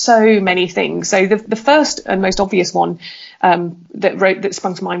for so many things. So the first and most obvious one that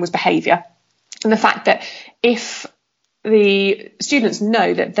sprung to mind was behaviour. And the fact that if the students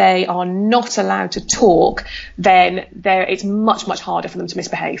know that they are not allowed to talk, then it's much, much harder for them to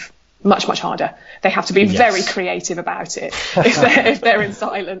misbehave. Much, much harder. They have to be very creative about it if they're in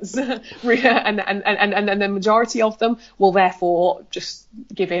silence. And the majority of them will therefore just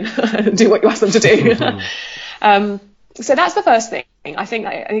give in and do what you ask them to do. So that's the first thing. I think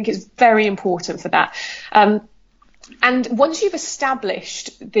it's very important for that. And once you've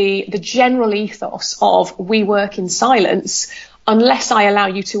established the general ethos of we work in silence, unless I allow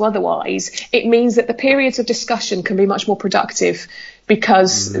you to otherwise, it means that the periods of discussion can be much more productive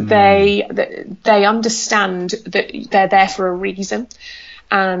because they understand that they're there for a reason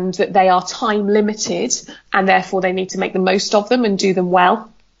and that they are time limited and therefore they need to make the most of them and do them well.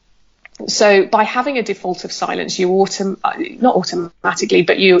 So by having a default of silence, not automatically,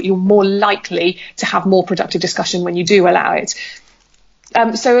 but you're more likely to have more productive discussion when you do allow it.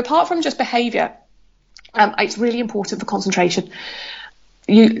 So apart from just behaviour, it's really important for concentration.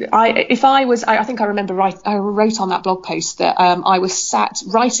 I think I remember I wrote on that blog post that I was sat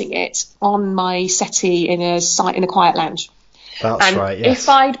writing it on my settee in a quiet lounge. That's right, yes. If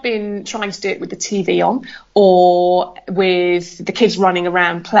I'd been trying to do it with the TV on or with the kids running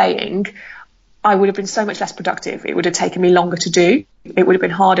around playing, I would have been so much less productive. It would have taken me longer to do. It would have been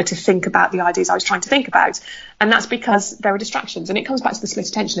harder to think about the ideas I was trying to think about. And that's because there are distractions. And it comes back to the split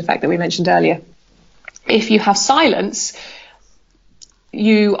attention effect that we mentioned earlier. If you have silence,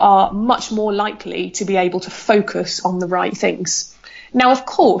 you are much more likely to be able to focus on the right things. Now, of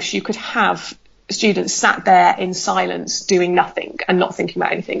course, you could have students sat there in silence doing nothing and not thinking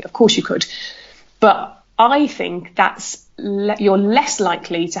about anything. Of course you could. But I think you're less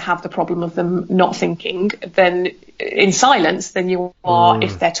likely to have the problem of them not thinking than in silence than you are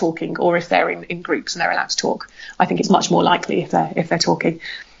if they're talking, or if they're in groups and they're allowed to talk. I think it's much more likely if they're talking.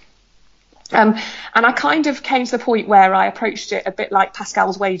 And I kind of came to the point where I approached it a bit like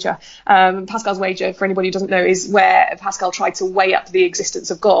Pascal's wager. Pascal's wager, for anybody who doesn't know, is where Pascal tried to weigh up the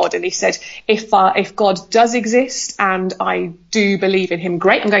existence of God. And he said, if God does exist and I do believe in him,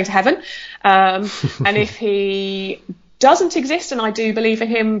 great, I'm going to heaven. And if he doesn't exist and I do believe in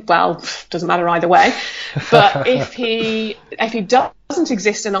him, well, doesn't matter either way. But if he doesn't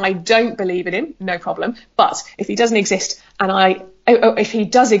exist and I don't believe in him, no problem. But if he doesn't exist and if he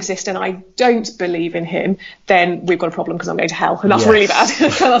does exist and I don't believe in him, then we've got a problem because I'm going to hell, and that's really bad.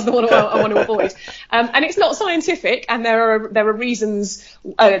 So that's the one I want to avoid. And it's not scientific, and there are reasons.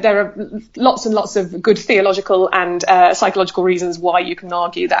 There are lots and lots of good theological and psychological reasons why you can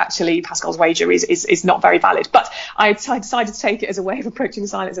argue that actually Pascal's wager is not very valid. But I decided to take it as a way of approaching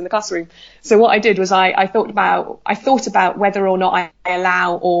silence in the classroom. So what I did was I thought about whether or not I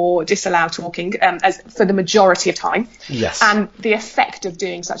allow or disallow talking as for the majority of time. Yes. And the effect of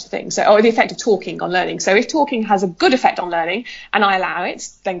doing such a thing, or the effect of talking on learning. So if talking has a good effect on learning and I allow it,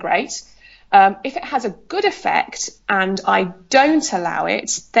 then great. If it has a good effect and I don't allow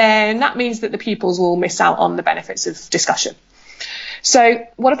it, then that means that the pupils will miss out on the benefits of discussion. So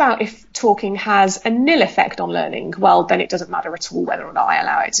what about if talking has a nil effect on learning? Well, then it doesn't matter at all whether or not I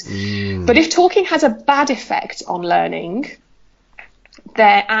allow it. But if talking has a bad effect on learning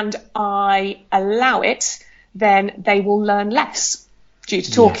and I allow it, then they will learn less due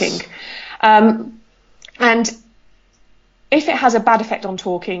to talking. Yes. And if it has a bad effect on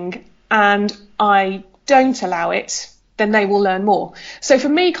talking and I don't allow it, then they will learn more. So for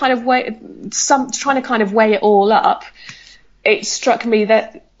me, trying to kind of weigh it all up, it struck me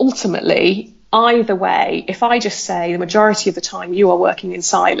that ultimately, either way, if I just say the majority of the time you are working in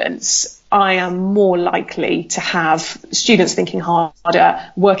silence, I am more likely to have students thinking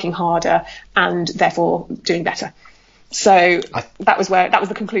harder, working harder, and therefore doing better. So that was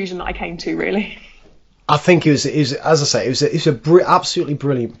the conclusion that I came to, really. I think it was as I say, it was absolutely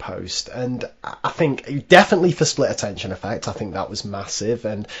brilliant post, and I think definitely for split attention effect, I think that was massive.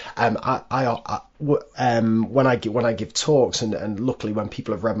 And when I give talks, and luckily when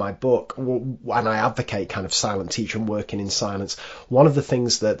people have read my book, and I advocate kind of silent teaching and working in silence, one of the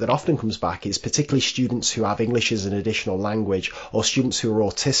things that often comes back is particularly students who have English as an additional language, or students who are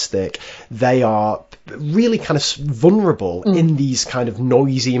autistic, they are really kind of vulnerable in these kind of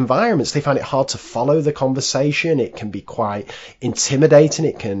noisy environments. They find it hard to follow the conversation. It can be quite intimidating.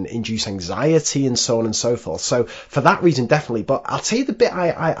 It can induce anxiety and so on and so forth. So for that reason, definitely. But I'll tell you the bit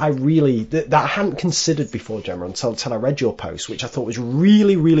I really that I hadn't considered before, Gemma, until I read your post, which I thought was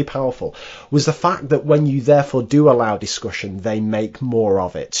really, really powerful, was the fact that when you therefore do allow discussion, they make more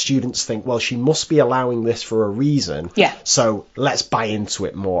of it. Students think, well, she must be allowing this for a reason. Yeah. So let's buy into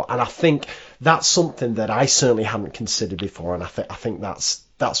it more. And I think that's something that I certainly hadn't considered before, and I think that's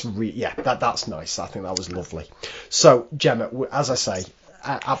nice. I think that was lovely. So Gemma, as I say,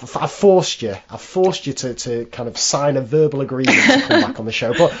 I've forced you to kind of sign a verbal agreement to come back on the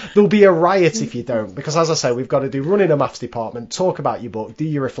show, but there'll be a riot if you don't, because as I say, we've got to run in a maths department, talk about your book, do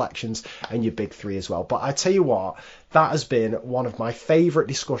your reflections and your big three as well. But I tell you what, that has been one of my favourite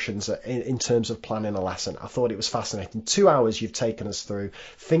discussions in terms of planning a lesson. I thought it was fascinating. 2 hours you've taken us through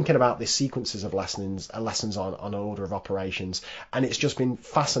thinking about the sequences of lessons on order of operations, and it's just been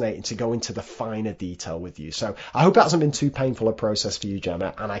fascinating to go into the finer detail with you. So I hope that hasn't been too painful a process for you,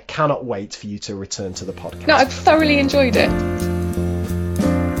 Gemma, and I cannot wait for you to return to the podcast. No, I've thoroughly enjoyed it.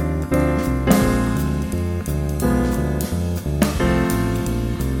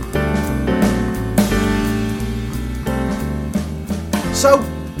 So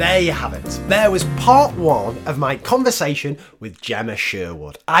there you have it. There was part one of my conversation with Gemma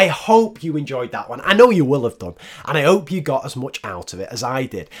Sherwood. I hope you enjoyed that one. I know you will have done. And I hope you got as much out of it as I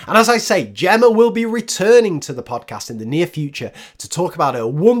did. And as I say, Gemma will be returning to the podcast in the near future to talk about her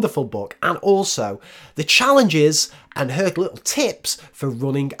wonderful book and also the challenges and her little tips for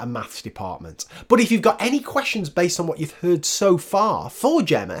running a maths department. But if you've got any questions based on what you've heard so far for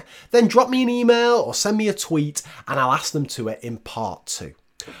Gemma, then drop me an email or send me a tweet and I'll ask them to her in part 2.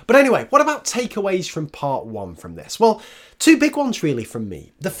 But anyway, what about takeaways from part 1 from this? Well, 2 big ones really from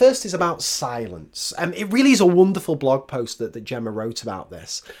me. The first is about silence. It really is a wonderful blog post that Gemma wrote about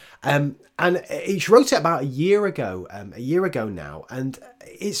this. And she wrote it about a year ago now, and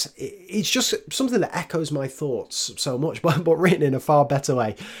it's just something that echoes my thoughts so much, but written in a far better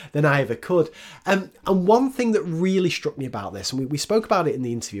way than I ever could. And one thing that really struck me about this, and we spoke about it in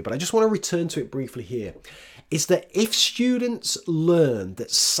the interview, but I just want to return to it briefly here, is that if students learn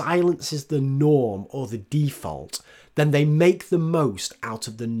that silence is the norm or the default, then they make the most out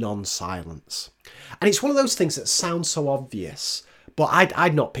of the non-silence. And it's one of those things that sounds so obvious, but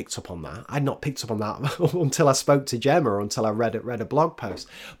I'd not picked up on that. I'd not picked up on that until I spoke to Gemma or until I read a blog post.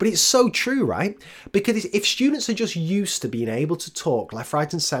 But it's so true, right? Because if students are just used to being able to talk left,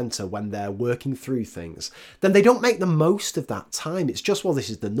 right and centre when they're working through things, then they don't make the most of that time. It's just, well, this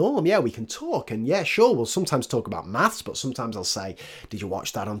is the norm. Yeah, we can talk. And yeah, sure, we'll sometimes talk about maths, but sometimes I'll say, did you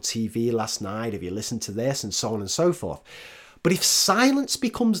watch that on TV last night? Have you listened to this? And so on and so forth. But if silence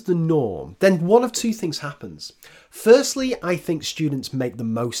becomes the norm, then one of two things happens. Firstly, I think students make the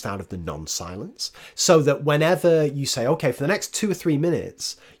most out of the non-silence, so that whenever you say, okay, for the next 2 or 3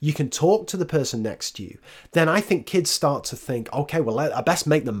 minutes, you can talk to the person next to you, then I think kids start to think, okay, well, I best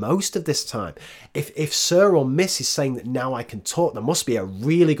make the most of this time. If sir or miss is saying that now I can talk, there must be a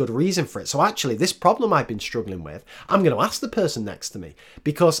really good reason for it. So actually, this problem I've been struggling with, I'm going to ask the person next to me,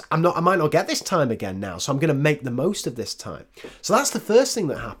 because I might not get this time again now, so I'm going to make the most of this time. So that's the first thing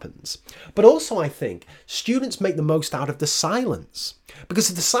that happens. But also I think students make the most out of the silence, because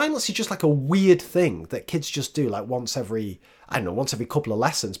the silence is just like a weird thing that kids just do like once every couple of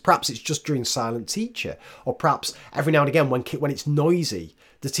lessons. Perhaps it's just during silent teacher, or perhaps every now and again when it's noisy,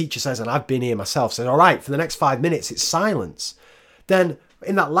 the teacher says, and I've been here myself, says, all right, for the next 5 minutes it's silence. Then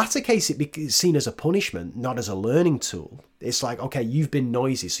in that latter case, it's seen as a punishment, not as a learning tool. It's like, okay, you've been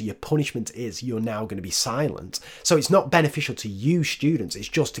noisy, so your punishment is you're now going to be silent. So it's not beneficial to you students, it's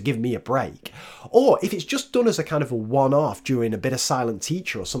just to give me a break. Or if it's just done as a kind of a one-off during a bit of silent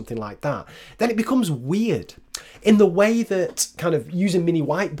teacher or something like that, then it becomes weird. In the way that kind of using mini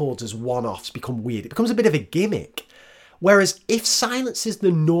whiteboards as one-offs become weird, it becomes a bit of a gimmick. Whereas if silence is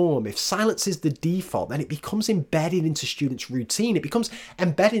the norm, if silence is the default, then it becomes embedded into students' routine. It becomes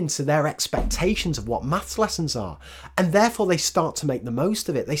embedded into their expectations of what maths lessons are. And therefore they start to make the most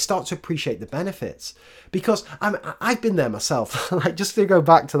of it. They start to appreciate the benefits. Because I've been there myself, like just to go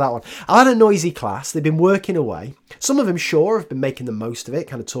back to that one. I had a noisy class, they've been working away. Some of them, sure, have been making the most of it,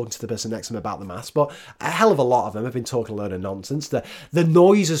 kind of talking to the person next to them about the maths, but a hell of a lot of them have been talking a load of nonsense. The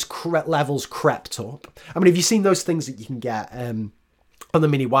noise levels crept up. I mean, have you seen those things that you can get on the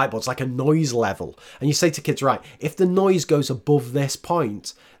mini whiteboards, like a noise level? And you say to kids, right, if the noise goes above this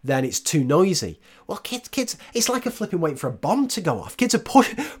point, then it's too noisy. Well, kids, it's like a flipping waiting for a bomb to go off. Kids are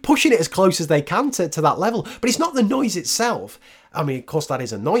pushing it as close as they can to that level. But it's not the noise itself. I mean, of course, that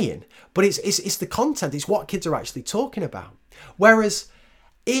is annoying. But it's the content. It's what kids are actually talking about. Whereas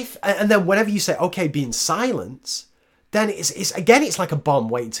and then whenever you say, okay, be in silence, then it's like a bomb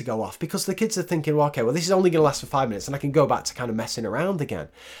waiting to go off, because the kids are thinking, well, okay, well, this is only going to last for 5 minutes and I can go back to kind of messing around again.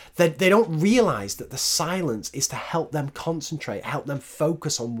 They don't realise that the silence is to help them concentrate, help them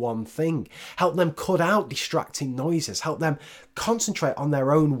focus on one thing, help them cut out distracting noises, help them concentrate on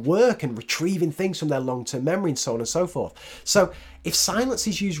their own work and retrieving things from their long-term memory and so on and so forth. So if silence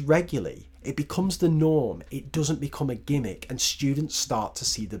is used regularly, it becomes the norm. It doesn't become a gimmick, and students start to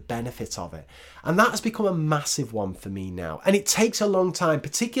see the benefit of it. And that has become a massive one for me now. And it takes a long time,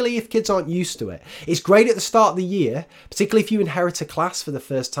 particularly if kids aren't used to it. It's great at the start of the year, particularly if you inherit a class for the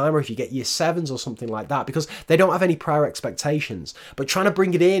first time, or if you get year 7s or something like that, because they don't have any prior expectations. But trying to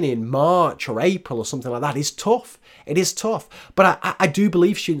bring it in March or April or something like that is tough. It is tough. But I do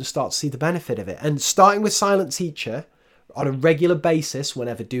believe students start to see the benefit of it. And starting with silent teacher on a regular basis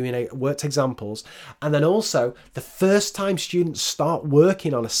whenever doing worked examples, and then also the first time students start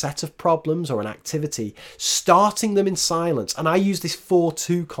working on a set of problems or an activity, starting them in silence. And I use this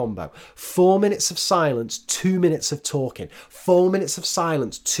 4-2 combo: 4 minutes of silence, 2 minutes of talking, 4 minutes of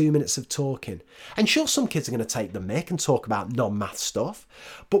silence, 2 minutes of talking. And sure, some kids are going to take the mick and talk about non-math stuff,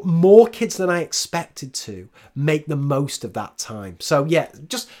 but more kids than I expected to make the most of that time. So yeah,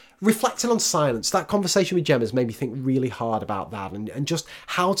 just reflecting on silence, that conversation with Gemma has made me think really hard about that, and just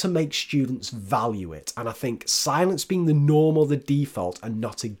how to make students value it. And I think silence being the norm or the default and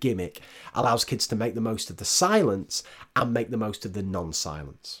not a gimmick allows kids to make the most of the silence and make the most of the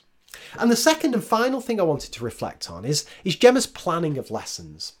non-silence. And the second and final thing I wanted to reflect on is Gemma's planning of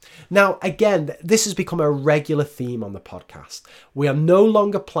lessons. Now, again, this has become a regular theme on the podcast. We are no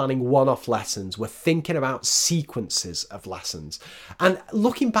longer planning one-off lessons. We're thinking about sequences of lessons. And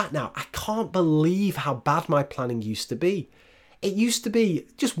looking back now, I can't believe how bad my planning used to be. it used to be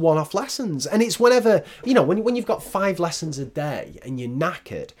just one-off lessons. And it's whenever, when you've got 5 lessons a day and you're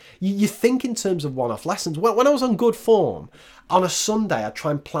knackered, you think in terms of one-off lessons. Well, when I was on good form, on a Sunday, I'd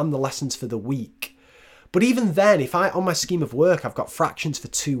try and plan the lessons for the week. But even then, if on my scheme of work, I've got fractions for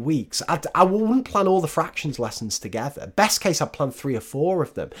 2 weeks, I wouldn't plan all the fractions lessons together. Best case, I'd plan 3 or 4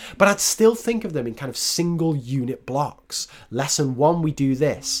 of them. But I'd still think of them in kind of single unit blocks. Lesson 1, we do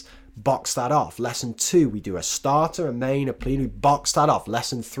this. Box that off. Lesson 2, we do a starter, a main, a plenary, box that off.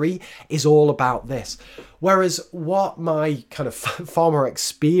 Lesson 3 is all about this. Whereas what my kind of far more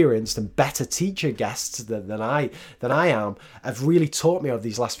experienced and better teacher guests than I am have really taught me over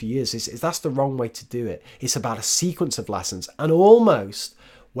these last few years is that's the wrong way to do it. It's about a sequence of lessons, and almost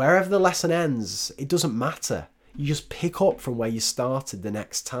wherever the lesson ends, it doesn't matter. You just pick up from where you started the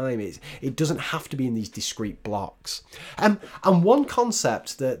next time. It doesn't have to be in these discrete blocks. And one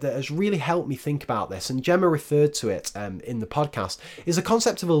concept that has really helped me think about this, and Gemma referred to it in the podcast, is the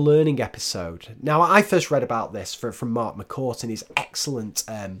concept of a learning episode. Now, I first read about this from Mark McCourt in his excellent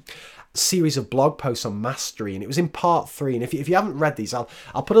series of blog posts on mastery, and it was in part 3. And if you haven't read these, I'll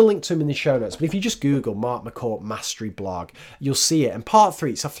put a link to them in the show notes. But if you just Google Mark McCourt mastery blog, you'll see it. And part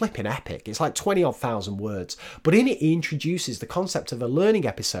 3, it's a flipping epic. It's like 20-odd thousand words. But in it, he introduces the concept of a learning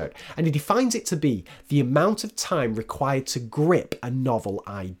episode, and he defines it to be the amount of time required to grip a novel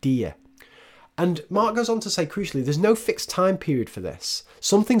idea. And Mark goes on to say, crucially, there's no fixed time period for this.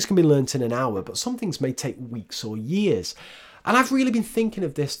 Some things can be learnt in an hour, but some things may take weeks or years. And I've really been thinking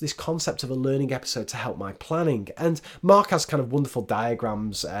of this concept of a learning episode to help my planning. And Mark has kind of wonderful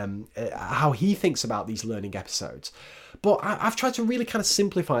diagrams, how he thinks about these learning episodes. But I've tried to really kind of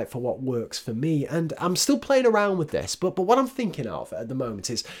simplify it for what works for me. And I'm still playing around with this. But what I'm thinking of at the moment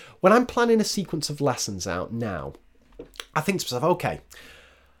is when I'm planning a sequence of lessons out now, I think to myself, okay,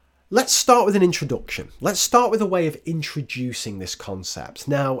 let's start with an introduction. Let's start with a way of introducing this concept.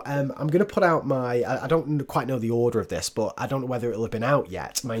 Now, I'm going to put out I don't quite know the order of this, but I don't know whether it'll have been out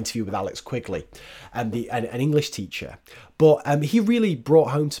yet, my interview with Alex Quigley, an English teacher. But he really brought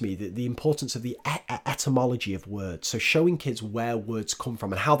home to me the importance of the etymology of words. So showing kids where words come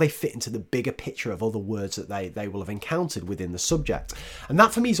from and how they fit into the bigger picture of other words that they will have encountered within the subject. And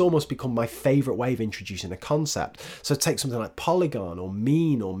that for me has almost become my favourite way of introducing a concept. So take something like polygon or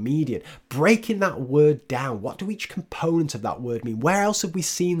mean or median, breaking that word down. What do each component of that word mean? Where else have we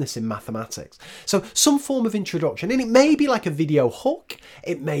seen this in mathematics? So some form of introduction. And it may be like a video hook.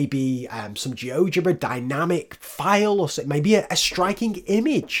 It may be some GeoGebra dynamic file, or it may be a striking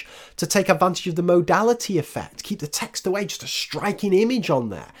image to take advantage of the modality effect. Keep the text away, just a striking image on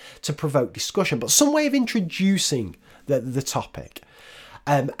there to provoke discussion, but some way of introducing the topic.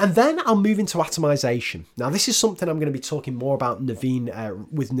 And then I'll move into atomization. Now, this is something I'm going to be talking more about with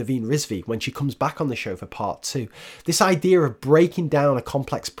Naveen Rizvi when she comes back on the show for part 2. This idea of breaking down a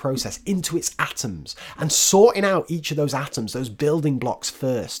complex process into its atoms and sorting out each of those atoms, those building blocks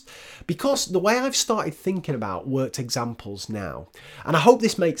first. Because the way I've started thinking about worked examples now, and I hope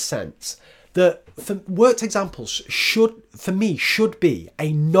this makes sense, that worked examples should be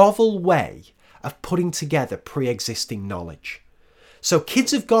a novel way of putting together pre-existing knowledge. So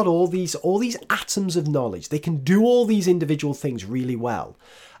kids have got all these atoms of knowledge. They can do all these individual things really well.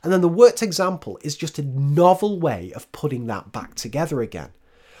 And then the worked example is just a novel way of putting that back together again.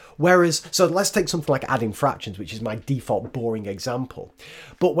 Whereas, so let's take something like adding fractions, which is my default boring example.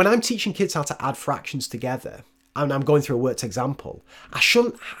 But when I'm teaching kids how to add fractions together, and I'm going through a worked example, I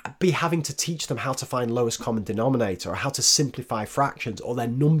shouldn't be having to teach them how to find lowest common denominator or how to simplify fractions or their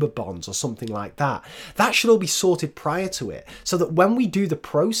number bonds or something like that. That should all be sorted prior to it, so that when we do the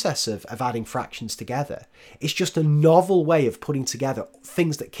process of adding fractions together, it's just a novel way of putting together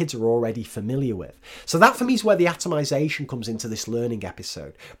things that kids are already familiar with. So that for me is where the atomization comes into this learning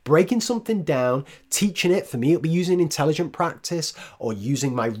episode. Breaking something down, teaching it. For me, it'll be using intelligent practice or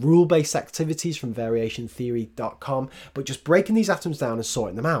using my rule-based activities from variationtheory.com, but just breaking these atoms down and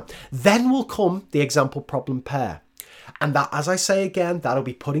sorting them out. Then will come the example problem pair. And that, as I say again, that'll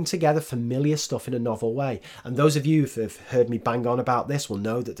be putting together familiar stuff in a novel way. And those of you who have heard me bang on about this will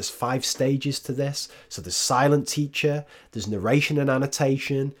know that there's 5 stages to this. So there's silent teacher, there's narration and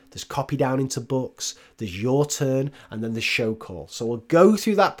annotation, there's copy down into books, there's your turn, and then there's show call. So we'll go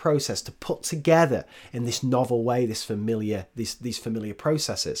through that process to put together in this novel way these familiar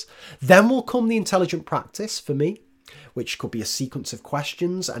processes. Then will come the intelligent practice for me, which could be a sequence of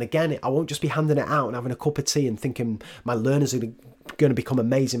questions. And again, I won't just be handing it out and having a cup of tea and thinking my learners are going to become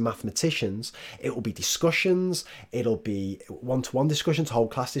amazing mathematicians, it will be discussions, it'll be one-to-one discussions, whole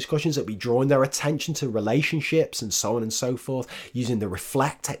class discussions, it'll be drawing their attention to relationships and so on and so forth, using the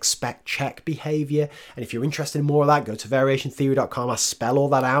reflect, expect, check behavior. And if you're interested in more of that, go to variationtheory.com. I spell all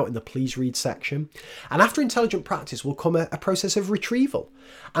that out in the please read section. And after intelligent practice will come a process of retrieval.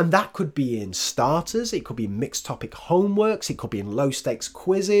 And that could be in starters, it could be in mixed topic homeworks, it could be in low stakes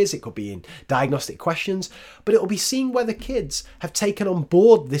quizzes, it could be in diagnostic questions, but it will be seeing whether kids have taken on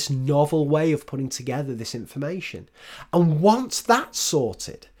board this novel way of putting together this information. And once that's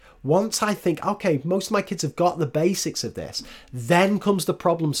sorted, once I think, okay, most of my kids have got the basics of this, then comes the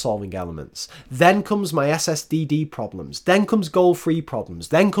problem solving elements. Then comes my SSDD problems. Then comes goal-free problems.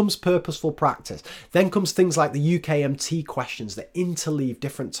 Then comes purposeful practice. Then comes things like the UKMT questions that interleave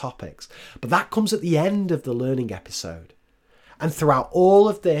different topics. But that comes at the end of the learning episode. And throughout all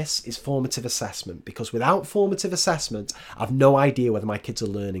of this is formative assessment, because without formative assessment, I've no idea whether my kids are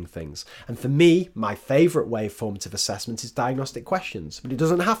learning things. And for me, my favourite way of formative assessment is diagnostic questions, but it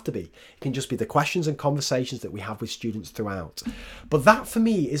doesn't have to be. It can just be the questions and conversations that we have with students throughout. But that for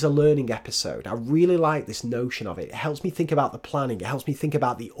me is a learning episode. I really like this notion of it. It helps me think about the planning. It helps me think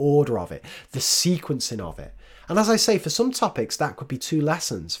about the order of it, the sequencing of it. And as I say, for some topics, that could be 2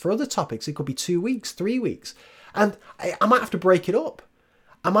 lessons. For other topics, it could be 2 weeks, 3 weeks. And I might have to break it up.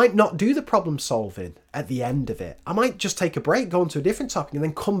 I might not do the problem solving at the end of it. I might just take a break, go on to a different topic, and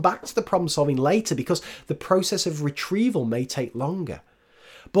then come back to the problem solving later, because the process of retrieval may take longer.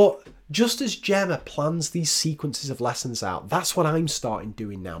 But just as Gemma plans these sequences of lessons out, that's what I'm starting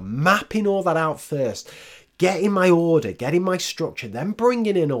doing now. Mapping all that out first, getting my order, getting my structure, then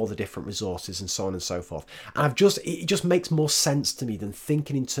bringing in all the different resources and so on and so forth. And it just makes more sense to me than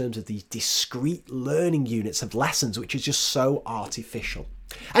thinking in terms of these discrete learning units of lessons, which is just so artificial.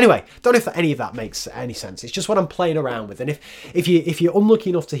 Anyway, don't know if any of that makes any sense. It's just what I'm playing around with. And if you're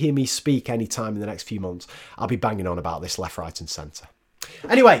unlucky enough to hear me speak any time in the next few months, I'll be banging on about this left, right and centre.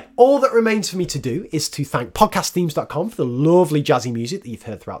 Anyway, all that remains for me to do is to thank podcastthemes.com for the lovely jazzy music that you've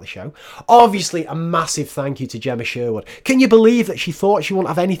heard throughout the show. Obviously, a massive thank you to Gemma Sherwood. Can you believe that she thought she wouldn't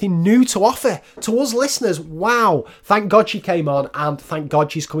have anything new to offer to us listeners? Wow. Thank God she came on, and thank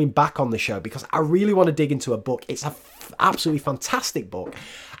God she's coming back on the show, because I really want to dig into a book. It's an absolutely fantastic book.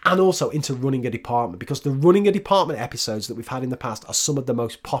 And also into running a department, because the running a department episodes that we've had in the past are some of the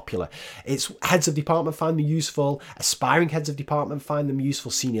most popular. It's heads of department find them useful, aspiring heads of department find them useful,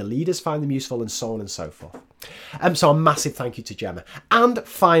 senior leaders find them useful, and so on and so forth. So a massive thank you to Gemma. And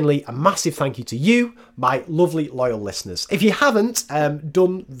finally, a massive thank you to you, my lovely loyal listeners. If you haven't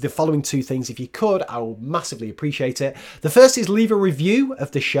done the following 2 things, if you could, I will massively appreciate it. The first is leave a review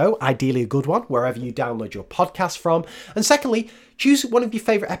of the show, ideally a good one, wherever you download your podcast from. And secondly, choose one of your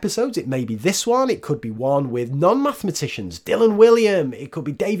favourite episodes. It may be this one. It could be one with non-mathematicians, Dylan William. It could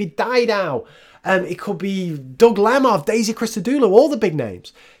be David Didow. It could be Doug Lemov, Daisy Christodoulou, all the big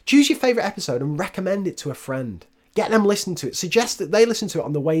names. Choose your favourite episode and recommend it to a friend. Get them listening to it. Suggest that they listen to it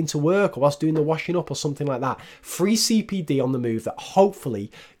on the way into work or whilst doing the washing up or something like that. Free CPD on the move that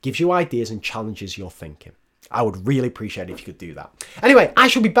hopefully gives you ideas and challenges your thinking. I would really appreciate it if you could do that. Anyway, I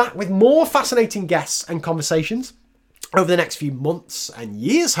shall be back with more fascinating guests and conversations over the next few months and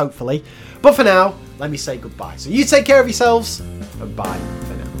years, hopefully. But for now, let me say goodbye. So you take care of yourselves, and bye.